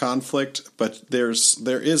type conflict, but there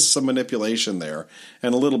is some manipulation there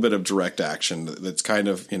and a little bit of direct action that's kind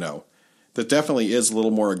of, that definitely is a little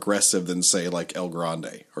more aggressive than, say, like El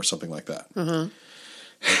Grande or something like that. Mm-hmm.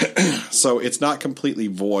 So it's not completely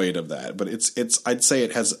void of that, but it's I'd say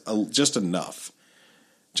it has just enough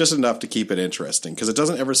to keep it interesting, because it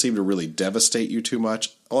doesn't ever seem to really devastate you too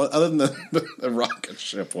much, other than the rocket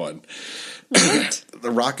ship one. What?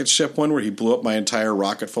 The rocket ship one where he blew up my entire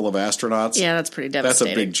rocket full of astronauts. Yeah, that's pretty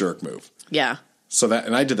devastating. That's a big jerk move. Yeah. So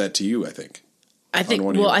and I did that to you, I think. I think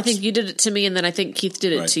you did it to me, and then I think Keith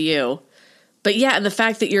did it to you. But yeah, and the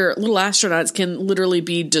fact that your little astronauts can literally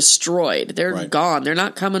be destroyed. They're gone. They're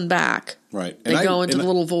not coming back. Right. They go into the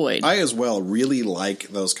little void. I as well really like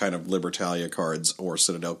those kind of Libertalia cards or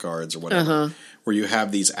Citadel cards or whatever, where you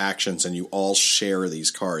have these actions and you all share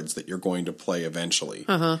these cards that you're going to play eventually.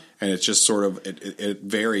 And it's just sort of, it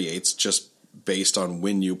variates just based on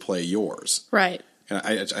when you play yours. Right. And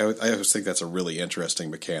I always think that's a really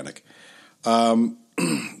interesting mechanic. What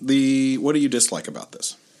do you dislike about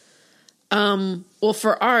this? Well,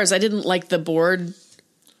 for ours, I didn't like the board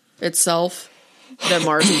itself, the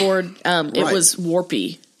Mars board. It was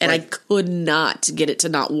warpy, and I could not get it to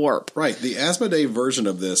not warp. Right. The Asmodee version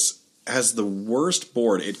of this has the worst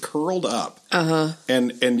board. It curled up. And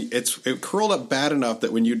it curled up bad enough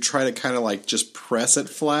that when you try to kind of like just press it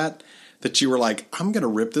flat, that you were like, I'm going to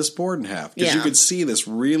rip this board in half. Because you could see this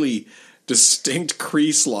really distinct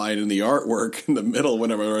crease line in the artwork in the middle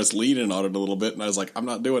whenever I was leaning on it a little bit, and I was like, I'm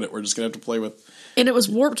not doing it. We're just going to have to play with... And it was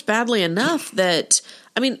warped badly enough that,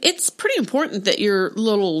 I mean, it's pretty important that your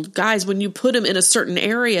little guys, when you put them in a certain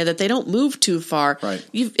area, that they don't move too far. Right.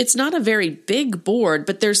 It's not a very big board,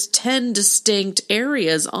 but there's 10 distinct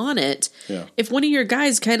areas on it. Yeah. If one of your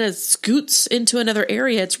guys kind of scoots into another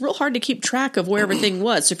area, it's real hard to keep track of where everything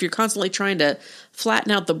was. So if you're constantly trying to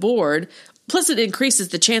flatten out the board, plus it increases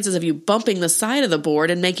the chances of you bumping the side of the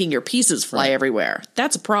board and making your pieces fly everywhere.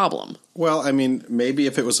 That's a problem. Well, I mean, maybe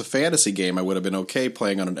if it was a fantasy game, I would have been okay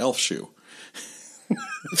playing on an elf shoe. Yeah,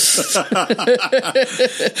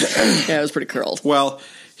 it was pretty curled. Well,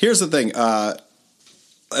 here's the thing.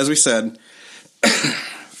 As we said,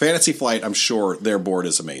 Fantasy Flight, I'm sure their board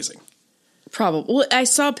is amazing. Probably. Well, I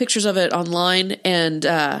saw pictures of it online, and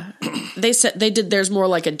they said they did theirs more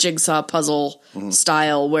like a jigsaw puzzle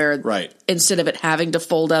style, where instead of it having to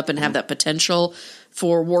fold up and have that potential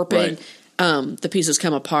for warping, the pieces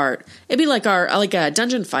come apart. It'd be like a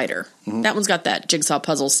Dungeon Fighter. That one's got that jigsaw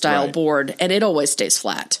puzzle style board, and it always stays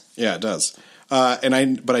flat. Yeah, it does.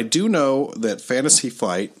 But I do know that Fantasy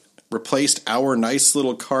Flight replaced our nice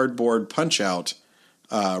little cardboard punch-out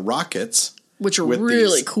rockets. Which are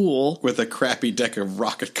really cool. With a crappy deck of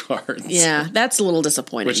rocket cards. Yeah, that's a little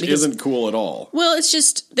disappointing. Which isn't cool at all. Well, it's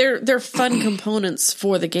just, they're fun components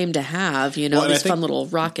for the game to have, these fun little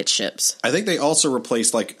rocket ships. I think they also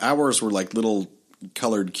replaced, ours were like little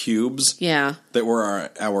colored cubes. Yeah. That were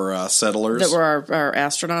our settlers. That were our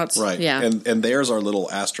astronauts. Right. Yeah. And theirs are little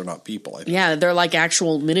astronaut people, I think. Yeah, they're like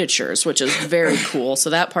actual miniatures, which is very cool.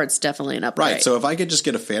 So that part's definitely an upgrade. Right, so if I could just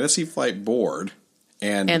get a Fantasy Flight board...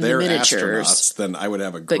 And their astronauts, then I would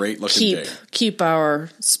have a great looking game. Keep our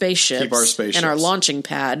spaceships. And our launching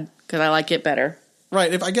pad, because I like it better.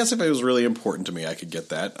 Right. I guess if it was really important to me, I could get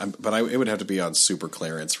that. But it would have to be on super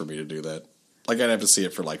clearance for me to do that. I'd have to see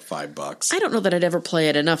it for $5. I don't know that I'd ever play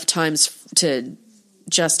it enough times to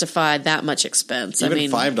justify that much expense. Even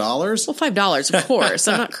 $5? Well, $5, of course.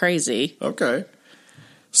 I'm not crazy. Okay.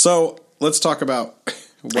 So let's talk about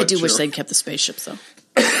I do wish they'd kept the spaceships, though.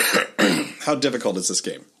 How difficult is this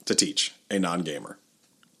game to teach a non-gamer?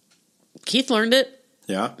 Keith learned it.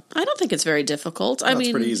 Yeah? I don't think it's very difficult. It's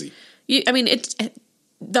pretty easy.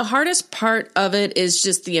 The hardest part of it is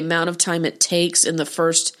just the amount of time it takes in the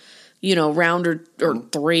first, round or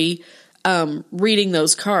three, reading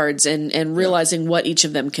those cards and realizing what each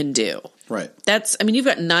of them can do. Right. You've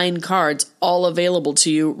got 9 cards all available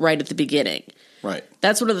to you right at the beginning. Right.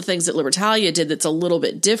 That's one of the things that Libertalia did that's a little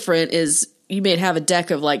bit different is you may have a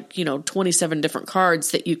deck of 27 different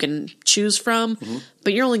cards that you can choose from,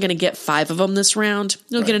 but you're only going to get 5 of them this round.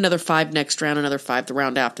 You'll get another 5 next round, another 5 the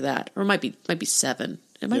round after that. Or it might be 7.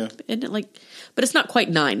 Isn't it but it's not quite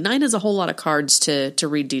 9. 9 is a whole lot of cards to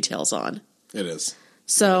read details on. It is.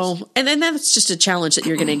 So, and then that's just a challenge that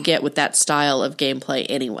you're going to get with that style of gameplay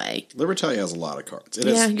anyway. Libertalia has a lot of cards. It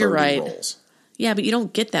has 30 you're right. rolls. Yeah, but you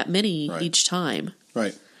don't get that many each time.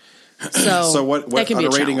 Right. So what that can on be a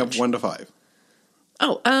rating challenge. of 1 to 5?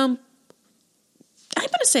 Oh, I'm going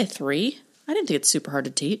to say 3. I didn't think it's super hard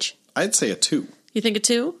to teach. I'd say a 2. You think a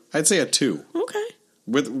 2? I'd say a 2. Okay.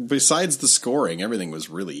 Besides the scoring, everything was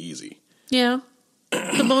really easy. Yeah.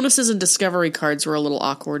 The bonuses and discovery cards were a little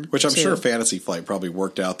awkward. Which I'm sure Fantasy Flight probably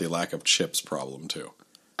worked out the lack of chips problem, too.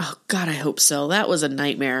 Oh, God, I hope so. That was a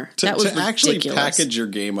nightmare. That was ridiculous. Actually package your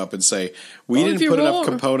game up and say, we didn't put enough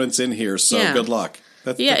components in here, so good luck.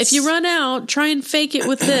 If you run out, try and fake it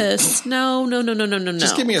with this. No.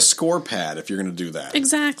 Just give me a score pad if you're going to do that.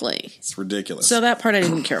 Exactly. It's ridiculous. So that part I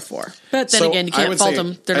didn't care for. But then again, you can't fault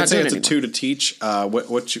them. They're not doing it anymore. I'd say it's a 2 to teach. What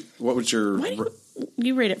would your...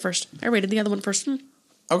 You rate it first. I rated the other one first.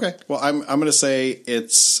 Okay. Well, I'm going to say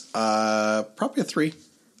it's probably a 3.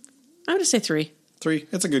 I'm going to say 3. 3.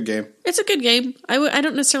 It's a good game. It's a good game. I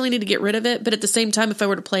don't necessarily need to get rid of it, but at the same time, if I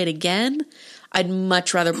were to play it again, I'd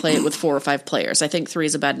much rather play it with 4 or 5 players. I think 3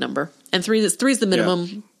 is a bad number. And 3 is the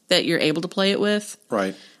minimum that you're able to play it with.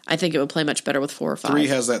 Right. I think it would play much better with 4 or 5. 3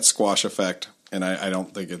 has that squash effect, and I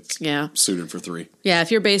don't think it's suited for 3. Yeah,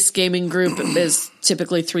 if your base gaming group is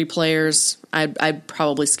typically 3 players, I'd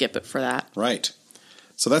probably skip it for that. Right.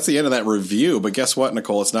 So that's the end of that review, but guess what,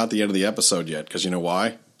 Nicole? It's not the end of the episode yet, because you know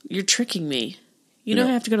why? You're tricking me. You know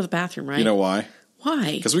I have to go to the bathroom, right? You know why?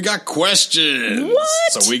 Why? Because we got questions.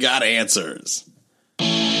 What? So we got answers. You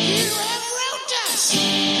have wrote us,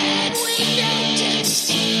 and we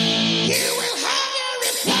noticed. You will have your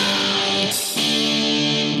reply.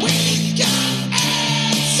 We got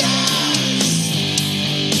answers.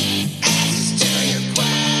 Answers to your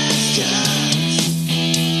questions.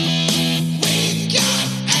 We got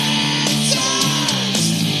answers.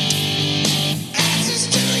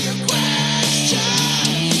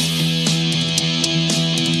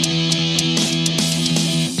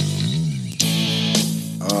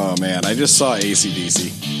 man, I just saw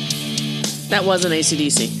AC/DC. That wasn't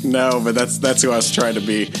AC/DC. No, but that's who I was trying to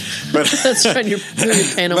be. But That's right. You're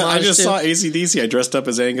paying homage I just to. saw AC/DC. I dressed up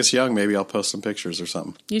as Angus Young. Maybe I'll post some pictures or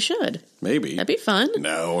something. You should. Maybe. That'd be fun.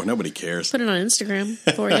 No, nobody cares. Put it on Instagram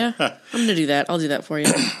for you. I'm going to do that. I'll do that for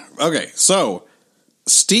you. Okay, so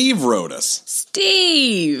Steve wrote us.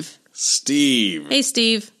 Steve. Hey,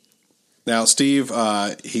 Steve. Now, Steve,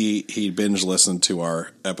 he binge listened to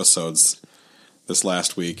our episodes this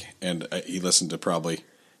last week, and he listened to probably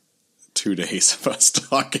 2 days of us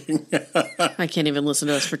talking. I can't even listen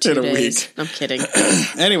to us for 2 In a days. week. I'm kidding.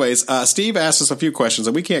 Anyways, Steve asked us a few questions,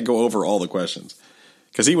 and we can't go over all the questions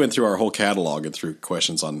because he went through our whole catalog and threw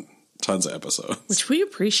questions on tons of episodes. Which we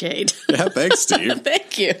appreciate. Yeah, thanks, Steve.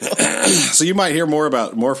 Thank you. So you might hear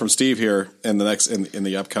more from Steve here in the next in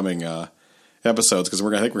the upcoming episodes because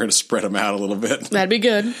I think we're going to spread them out a little bit. That'd be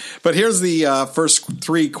good. But here's the first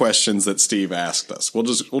 3 questions that Steve asked us. We'll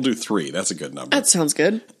do 3. That's a good number. That sounds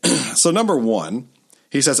good. So number 1,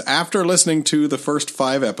 he says after listening to the first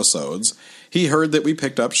 5 episodes, he heard that we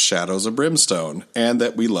picked up Shadows of Brimstone and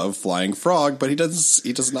that we love Flying Frog, but he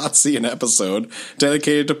does not see an episode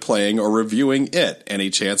dedicated to playing or reviewing it.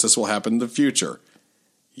 Any chance this will happen in the future?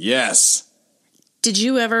 Yes. Did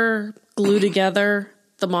you ever glue together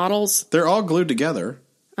the models? They're all glued together.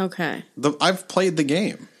 Okay. I've played the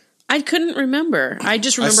game. I couldn't remember. I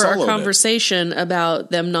just remember our conversation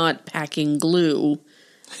about them not packing glue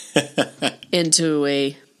into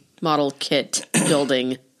a model kit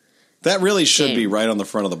building. That really should game. be right on the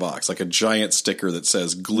front of the box, like a giant sticker that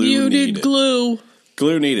says glue you needed. need glue.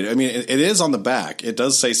 Glue needed. I mean, it is on the back. It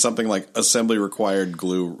does say something like assembly required,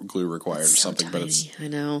 glue required, or something. Tiny. But it's. I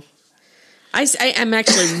know. I'm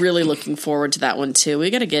actually really looking forward to that one too. We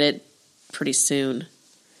got to get it pretty soon.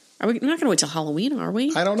 We're not going to wait till Halloween, are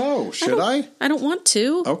we? I don't know. Should I? I don't want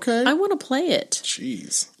to. Okay. I want to play it.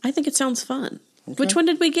 Jeez. I think it sounds fun. Okay. Which one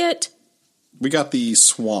did we get? We got the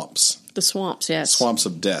Swamps. The Swamps, yes. Swamps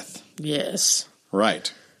of Death. Yes.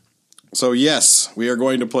 Right. So yes, we are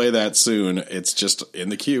going to play that soon. It's just in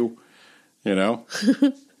the queue. You know.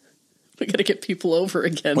 We got to get people over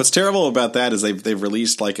again. What's terrible about that is they've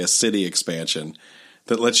released like a city expansion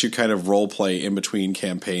that lets you kind of role play in between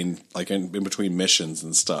campaign, like in between missions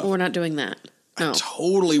and stuff. We're not doing that. No. I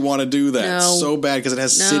totally want to do that so bad because it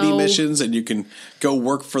has city missions and you can go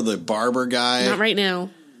work for the barber guy. Not right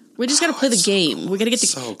now. We just got to play the game. We got to get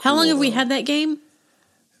to. How long have we had that game?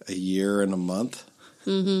 A year and a month.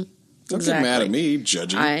 Mm-hmm. Don't get mad at me,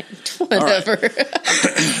 judging. Whatever. Right.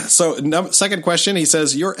 So, second question, he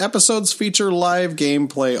says, your episodes feature live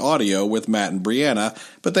gameplay audio with Matt and Brianna,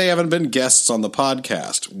 but they haven't been guests on the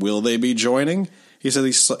podcast. Will they be joining? He said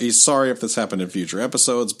he's sorry if this happened in future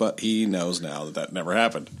episodes, but he knows now that never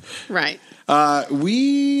happened. Right. I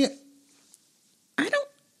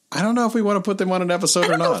don't know if we want to put them on an episode or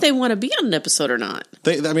not. I don't know if they want to be on an episode or not.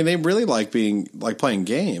 They really like playing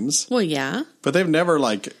games. Well, yeah. But they've never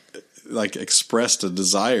expressed a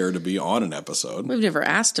desire to be on an episode. We've never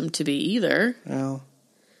asked them to be either. Well,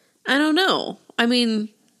 I don't know. I mean,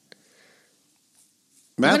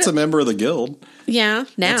 Matt's a member of the guild. Yeah,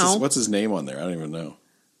 now. What's his name on there? I don't even know.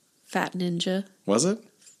 Fat Ninja. Was it?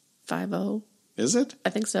 5-0. Is it? I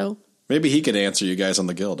think so. Maybe he could answer you guys on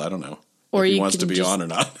the guild. I don't know. Or if he wants to be on or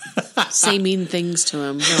not. Say mean things to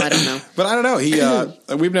him. No, I don't know. But I don't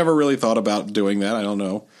know. We've never really thought about doing that. I don't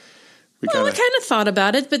know. I kind of thought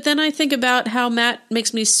about it, but then I think about how Matt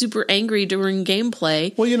makes me super angry during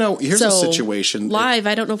gameplay. Well, here's a situation. Live,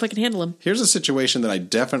 I don't know if I can handle him. Here's a situation that I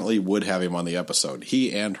definitely would have him on the episode.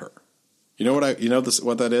 He and her. You know what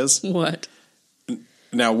that is? What?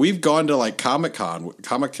 Now, we've gone to comic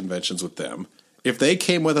conventions with them. If they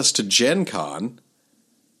came with us to Gen Con,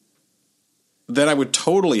 then I would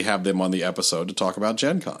totally have them on the episode to talk about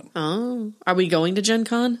Gen Con. Oh. Are we going to Gen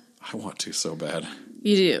Con? I want to so bad.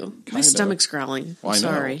 You do. My stomach's growling. Well,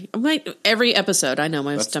 sorry. Every episode, I know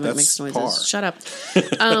my stomach makes noises. Shut up.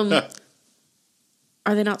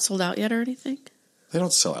 Are they not sold out yet or anything? They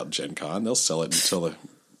don't sell out Gen Con. They'll sell it until the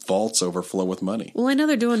vaults overflow with money. Well, I know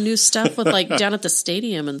they're doing new stuff with down at the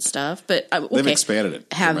stadium and stuff, but they've expanded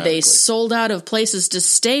it. Have they sold out of places to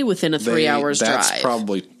stay within a 3 hours drive? That's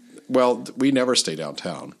probably. Well, we never stay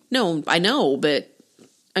downtown. No, I know, but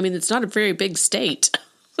I mean, it's not a very big state.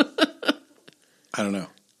 I don't know.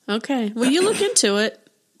 Okay. Well, you look into it.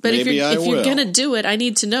 But if you're going to do it, I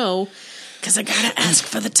need to know because I got to ask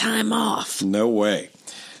for the time off. No way.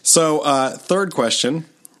 So, third question.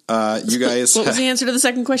 You guys. What was the answer to the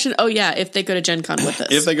second question? Oh, yeah. If they go to Gen Con with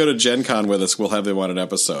us. If they go to Gen Con with us, we'll have them on an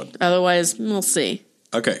episode. Otherwise, we'll see.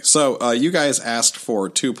 Okay, so you guys asked for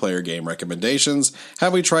 2-player game recommendations.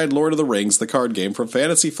 Have we tried Lord of the Rings, the card game from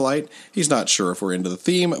Fantasy Flight? He's not sure if we're into the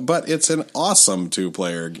theme, but it's an awesome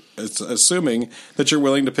 2-player, assuming that you're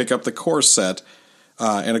willing to pick up the core set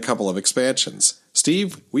and a couple of expansions.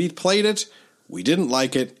 Steve, we played it, we didn't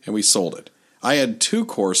like it, and we sold it. I had 2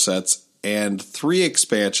 core sets and 3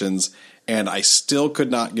 expansions, and I still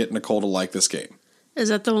could not get Nicole to like this game. Is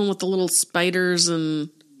that the one with the little spiders and...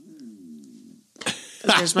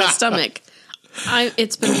 There's my stomach.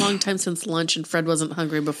 It's been a long time since lunch, and Fred wasn't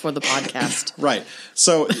hungry before the podcast. Right.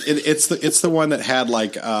 So it's the one that had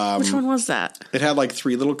like which one was that? It had like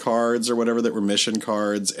 3 little cards or whatever that were mission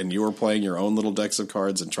cards, and you were playing your own little decks of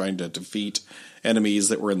cards and trying to defeat enemies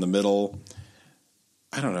that were in the middle.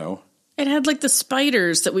 I don't know. It had like the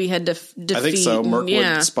spiders that we had to defeat. I think so.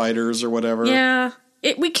 Mirkwood spiders or whatever. Yeah.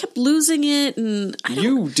 We kept losing it, and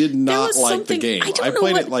you did not like the game. I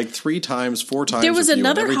played it like 3 times, 4 times. There was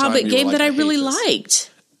another Hobbit game that I really liked.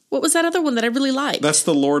 What was that other one that I really liked? That's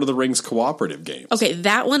the Lord of the Rings cooperative game. Okay,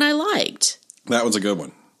 that one I liked. That one's a good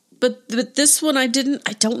one. But this one I didn't.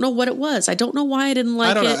 I don't know what it was. I don't know why I didn't like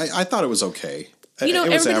it. I don't know. I thought it was okay. You know,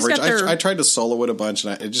 it was average. I tried to solo it a bunch,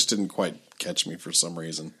 and it just didn't quite catch me for some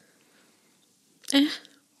reason. I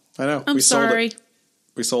know. I'm sorry.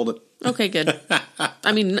 We sold it. Okay, good.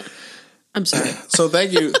 I mean, I'm sorry. So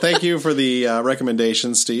thank you for the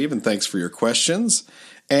recommendation, Steve, and thanks for your questions.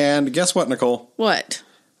 And guess what, Nicole? What?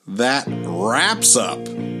 That wraps up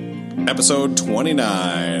episode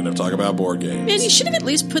 29 of Talk About Board Games. Man, you should have at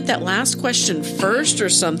least put that last question first or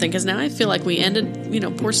something, because now I feel like we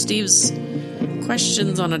ended, poor Steve's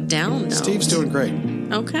questions on a down note. Steve's doing great.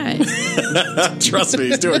 Okay. Trust me,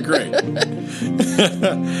 he's doing great.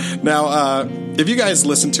 Now, if you guys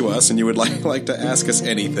listen to us and you would like to ask us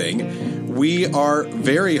anything, we are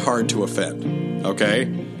very hard to offend, okay?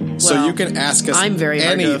 Well, so you can ask us anything. I'm very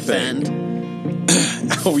hard to offend.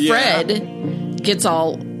 Oh, yeah? Fred gets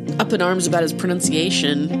all up in arms about his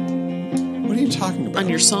pronunciation. What are you talking about? On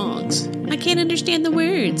your songs. I can't understand the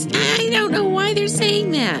words. I don't know why they're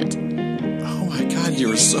saying that. Oh my God,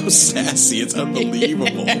 you're so sassy. It's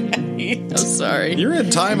unbelievable. I'm sorry. You're in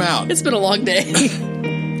timeout. It's been a long day.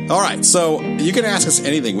 All right, so you can ask us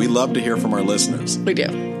anything. We love to hear from our listeners. We do.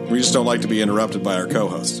 We just don't like to be interrupted by our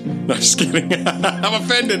co-host. No, just kidding. I'm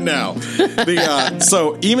offended now.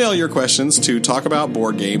 So email your questions to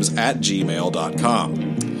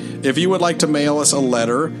talkaboutboardgames@gmail.com. If you would like to mail us a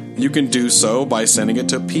letter, you can do so by sending it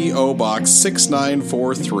to P.O. Box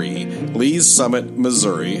 6943, Lee's Summit,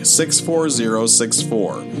 Missouri,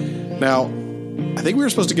 64064. Now, I think we were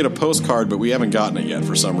supposed to get a postcard, but we haven't gotten it yet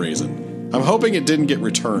for some reason. I'm hoping it didn't get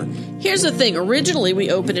returned. Here's the thing. Originally,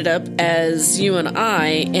 we opened it up as you and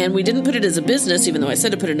I, and we didn't put it as a business, even though I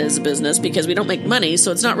said to put it as a business, because we don't make money,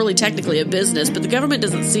 so it's not really technically a business, but the government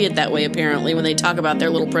doesn't see it that way, apparently, when they talk about their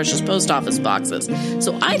little precious post office boxes.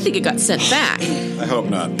 So I think it got sent back. I hope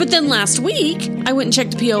not. But then last week, I went and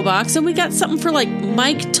checked the P.O. Box, and we got something for, like,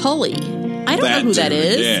 Mike Tully. I don't know who that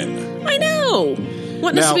is. Again. I know.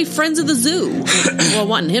 Wanting us to be friends of the zoo. Well,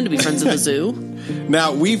 wanting him to be friends of the zoo.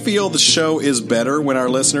 Now, we feel the show is better when our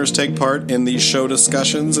listeners take part in these show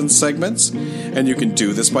discussions and segments, and you can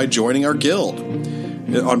do this by joining our guild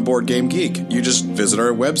on Board Game Geek. You just visit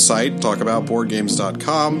our website,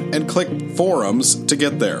 talkaboutboardgames.com, and click forums to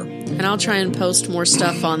get there. And I'll try and post more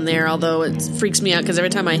stuff on there, although it freaks me out because every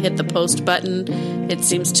time I hit the post button, it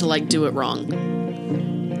seems to, do it wrong.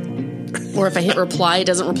 Or if I hit reply, it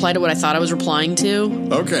doesn't reply to what I thought I was replying to.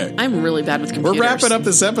 Okay. I'm really bad with computers. We're wrapping up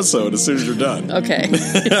this episode as soon as you're done. Okay.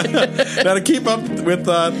 Now, to keep up with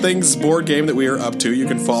things board game that we are up to, you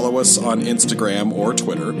can follow us on Instagram or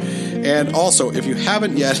Twitter. And also, if you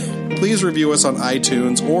haven't yet, please review us on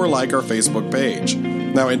iTunes or like our Facebook page.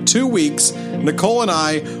 Now, in 2 weeks, Nicole and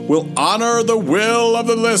I will honor the will of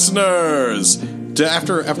the listeners.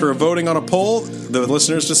 After voting on a poll, the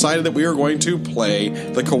listeners decided that we are going to play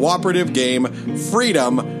the cooperative game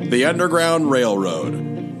Freedom, the Underground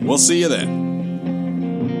Railroad. We'll see you then.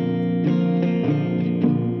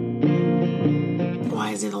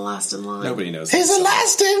 Why is he the last in line? Nobody knows. He's the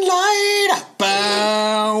last in line.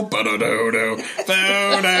 Bow, ba-da-do-do,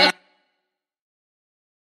 bow-da.